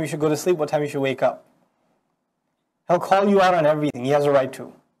 What time you should go to sleep, what time you should wake up. He'll call you out on everything. He has a right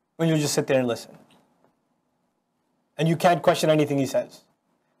to. When you just sit there and listen. And you can't question anything he says.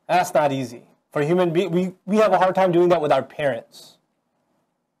 That's not easy. For human beings, we have a hard time doing that with our parents.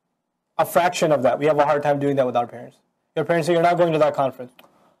 A fraction of that. We have a hard time doing that with our parents. Your parents say, you're not going to that conference.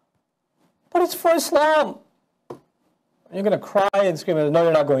 But it's for Islam. You're going to cry and scream, no,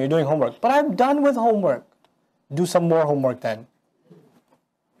 you're not going. You're doing homework. But I'm done with homework. Do some more homework then.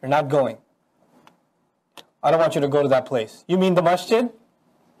 You're not going. I don't want you to go to that place. You mean the masjid?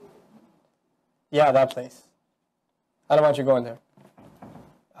 Yeah, that place. I don't want you going there.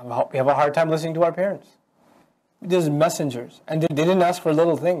 We have a hard time listening to our parents. There's messengers. And they didn't ask for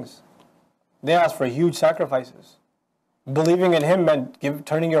little things. They asked for huge sacrifices. Believing in him meant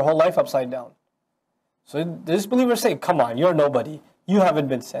turning your whole life upside down. So disbelievers say, come on, you're nobody. You haven't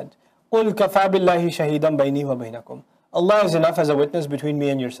been sent. قُلْ كَفَى بِاللَّهِ شَهِيدًا بَيْنِي وَبَيْنَكُمْ. Allah is enough as a witness between me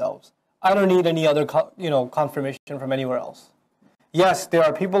and yourselves. I don't need any other confirmation from anywhere else. Yes, there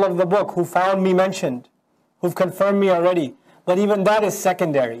are people of the book who found me mentioned, who've confirmed me already. But even that is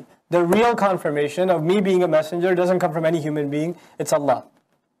secondary. The real confirmation of me being a messenger doesn't come from any human being. It's Allah.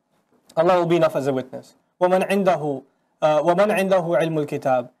 Allah will be enough as a witness. وَمَنْ عِنْدَهُ عِلْمُ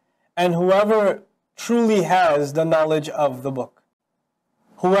الْكِتَابِ. And whoever truly has the knowledge of the book.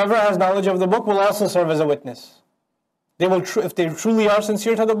 Whoever has knowledge of the book will also serve as a witness. They will, if they truly are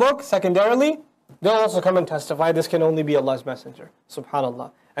sincere to the book, secondarily, they'll also come and testify, this can only be Allah's messenger.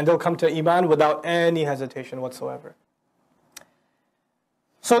 SubhanAllah. And they'll come to Iman without any hesitation whatsoever.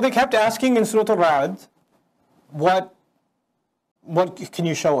 So they kept asking in Surah Al-Ra'd, what can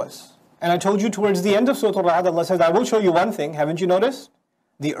you show us? And I told you towards the end of Surah Al-Ra'd, Allah says, I will show you one thing. Haven't you noticed?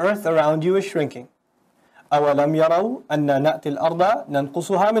 The earth around you is shrinking. أَوَلَمْ يَرَوْا أَنَّا نَأْتِي الْأَرْضَ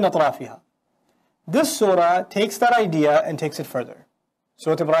نَنْقُصُهَا مِنْ أَطْرَافِهَا. This surah takes that idea and takes it further.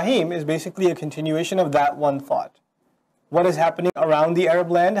 Surah Ibrahim is basically a continuation of that one thought. What is happening around the Arab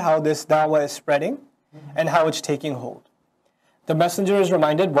land, how this da'wah is spreading, and how it's taking hold. The messenger is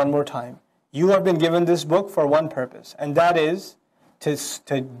reminded one more time, you have been given this book for one purpose, and that is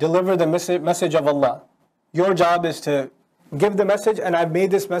to deliver the message of Allah. Your job is to give the message, and I've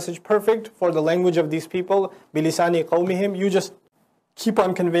made this message perfect for the language of these people, bilisani qawmihim. You just keep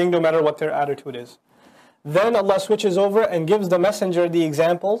on conveying no matter what their attitude is. Then Allah switches over and gives the messenger the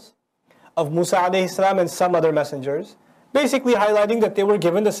examples of Musa alayhi salam and some other messengers, basically highlighting that they were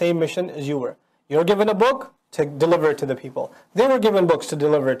given the same mission as you were. You're given a book to deliver it to the people. They were given books to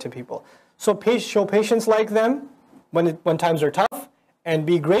deliver it to people. So show patience like them when times are tough, and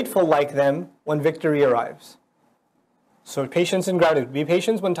be grateful like them when victory arrives. So patience and gratitude. Be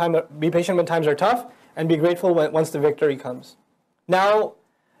patient when times are tough, and be grateful once the victory comes. Now,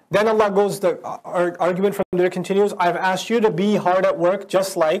 then Allah goes, the argument from there continues, I've asked you to be hard at work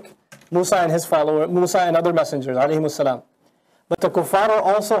just like Musa and his follower, Musa and other messengers, alayhimus salam. But the kuffar are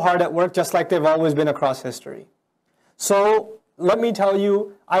also hard at work just like they've always been across history. So, let me tell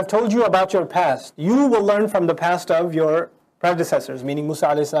you, I've told you about your past. You will learn from the past of your predecessors, meaning Musa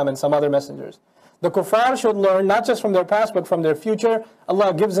alayhi salam and some other messengers. The kuffar should learn not just from their past, but from their future.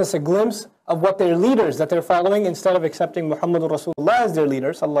 Allah gives us a glimpse of what their leaders that they're following, instead of accepting Muhammadur Rasulullah as their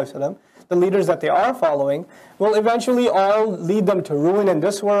leader, sallallahu alaihi wasallam, the leaders that they are following will eventually all lead them to ruin in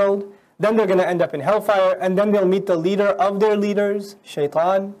this world. Then they're going to end up in hellfire, and then they'll meet the leader of their leaders,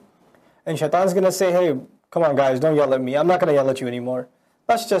 Shaitan. And Shaitan's going to say, hey, come on guys, don't yell at me. I'm not going to yell at you anymore.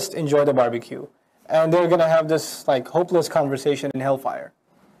 Let's just enjoy the barbecue. And they're going to have this like hopeless conversation in hellfire.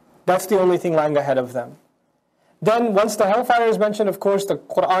 That's the only thing lying ahead of them. Then once the hellfire is mentioned, of course, the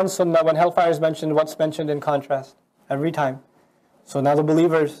Qur'an, Sunnah, when hellfire is mentioned, what's mentioned in contrast? Every time. So now the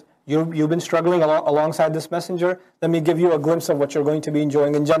believers, you've been struggling alongside this messenger. Let me give you a glimpse of what you're going to be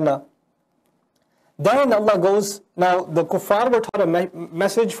enjoying in Jannah. Then Allah goes, now the kuffar were taught a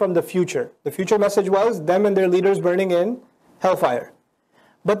message from the future. The future message was them and their leaders burning in hellfire.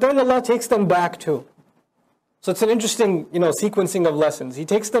 But then Allah takes them back too. So it's an interesting, sequencing of lessons. He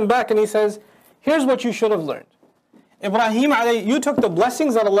takes them back and He says, here's what you should have learned. Ibrahim, you took the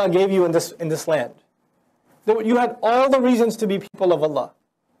blessings that Allah gave you in this land. You had all the reasons to be people of Allah,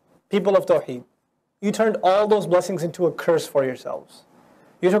 people of Tawheed. You turned all those blessings into a curse for yourselves.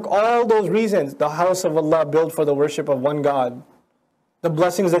 You took all those reasons, the house of Allah built for the worship of one God, the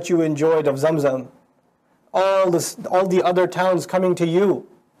blessings that you enjoyed of Zamzam, all the other towns coming to you,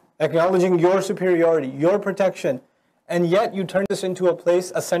 acknowledging your superiority, your protection, and yet you turn this into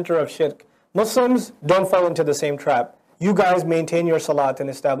a center of shirk. Muslims, don't fall into the same trap. You guys maintain your salat and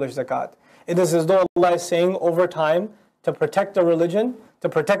establish zakat. It is as though Allah is saying over time, to protect the religion, to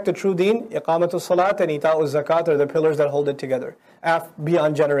protect the true deen, iqamatul salat and ita'ul zakat are the pillars that hold it together,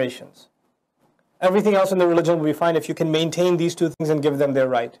 beyond generations. Everything else in the religion will be fine if you can maintain these two things and give them their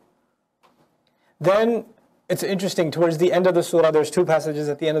right. Then, it's interesting, towards the end of the surah, there's two passages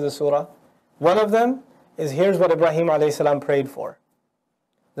at the end of the surah. One of them is, here's what Ibrahim alayhi salam prayed for.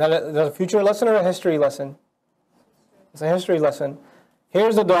 Is that a future lesson or a history lesson? It's a history lesson.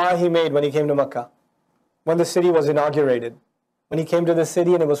 Here's the dua he made when he came to Makkah, when the city was inaugurated. When he came to the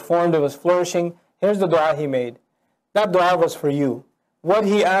city and it was formed, it was flourishing. Here's the dua he made. That dua was for you. What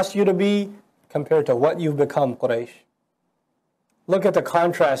he asked you to be compared to what you've become, Quraysh. Look at the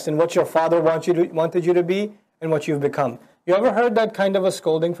contrast in what your father wanted you to be and what you've become. You ever heard that kind of a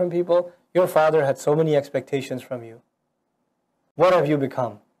scolding from people? Your father had so many expectations from you. What have you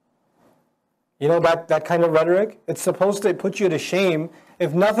become? You know that kind of rhetoric? It's supposed to put you to shame.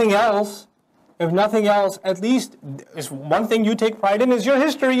 If nothing else, at least is one thing you take pride in is your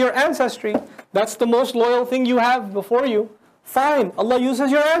history, your ancestry. That's the most loyal thing you have before you. Fine, Allah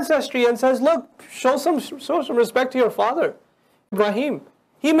uses your ancestry and says, look, show some respect to your father, Ibrahim.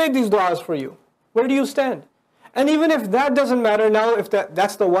 He made these du'as for you. Where do you stand? And even if that doesn't matter now, if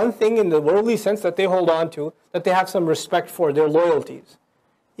that's the one thing in the worldly sense that they hold on to, that they have some respect for, their loyalties.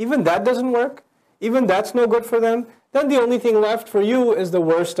 Even that doesn't work. Even that's no good for them. Then the only thing left for you is the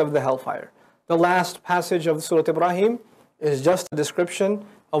worst of the hellfire. The last passage of Surah Ibrahim is just a description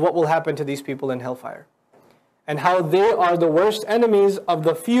of what will happen to these people in hellfire. And how they are the worst enemies of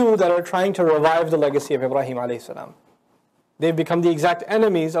the few that are trying to revive the legacy of Ibrahim alayhi salam. They've become the exact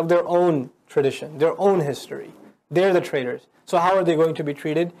enemies of their own tradition, their own history. They're the traitors. So how are they going to be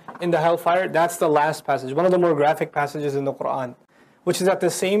treated in the hellfire? That's the last passage, one of the more graphic passages in the Qur'an, which is at the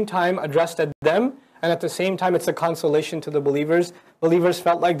same time addressed at them, and at the same time it's a consolation to the believers. Believers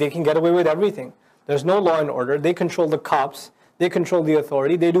felt like they can get away with everything. There's no law and order. They control the cops. They control the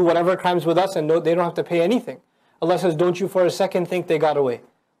authority. They do whatever crimes with us and they don't have to pay anything. Allah says, don't you for a second think they got away.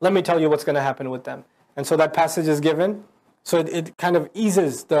 Let me tell you what's going to happen with them. And so that passage is given. So it kind of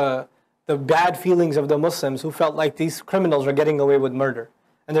eases the bad feelings of the Muslims who felt like these criminals are getting away with murder.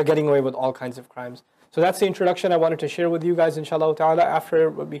 And they're getting away with all kinds of crimes. So that's the introduction I wanted to share with you guys, inshallah ta'ala. After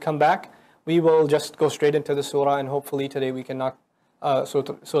we come back, we will just go straight into the surah, and hopefully today we can knock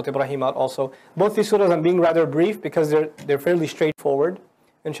Surah Ibrahim out also. Both these surahs I'm being rather brief because they're fairly straightforward,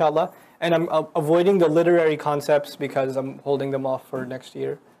 inshallah. And I'm avoiding the literary concepts because I'm holding them off for next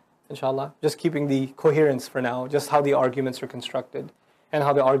year, inshallah. Just keeping the coherence for now, just how the arguments are constructed and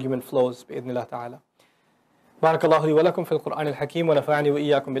how the argument flows, bi'idhnillah ta'ala. بارك الله لي ولكم في القرآن الحكيم ونفعني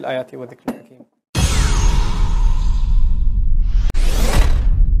وإياكم بالآيات والذكر الحكيم.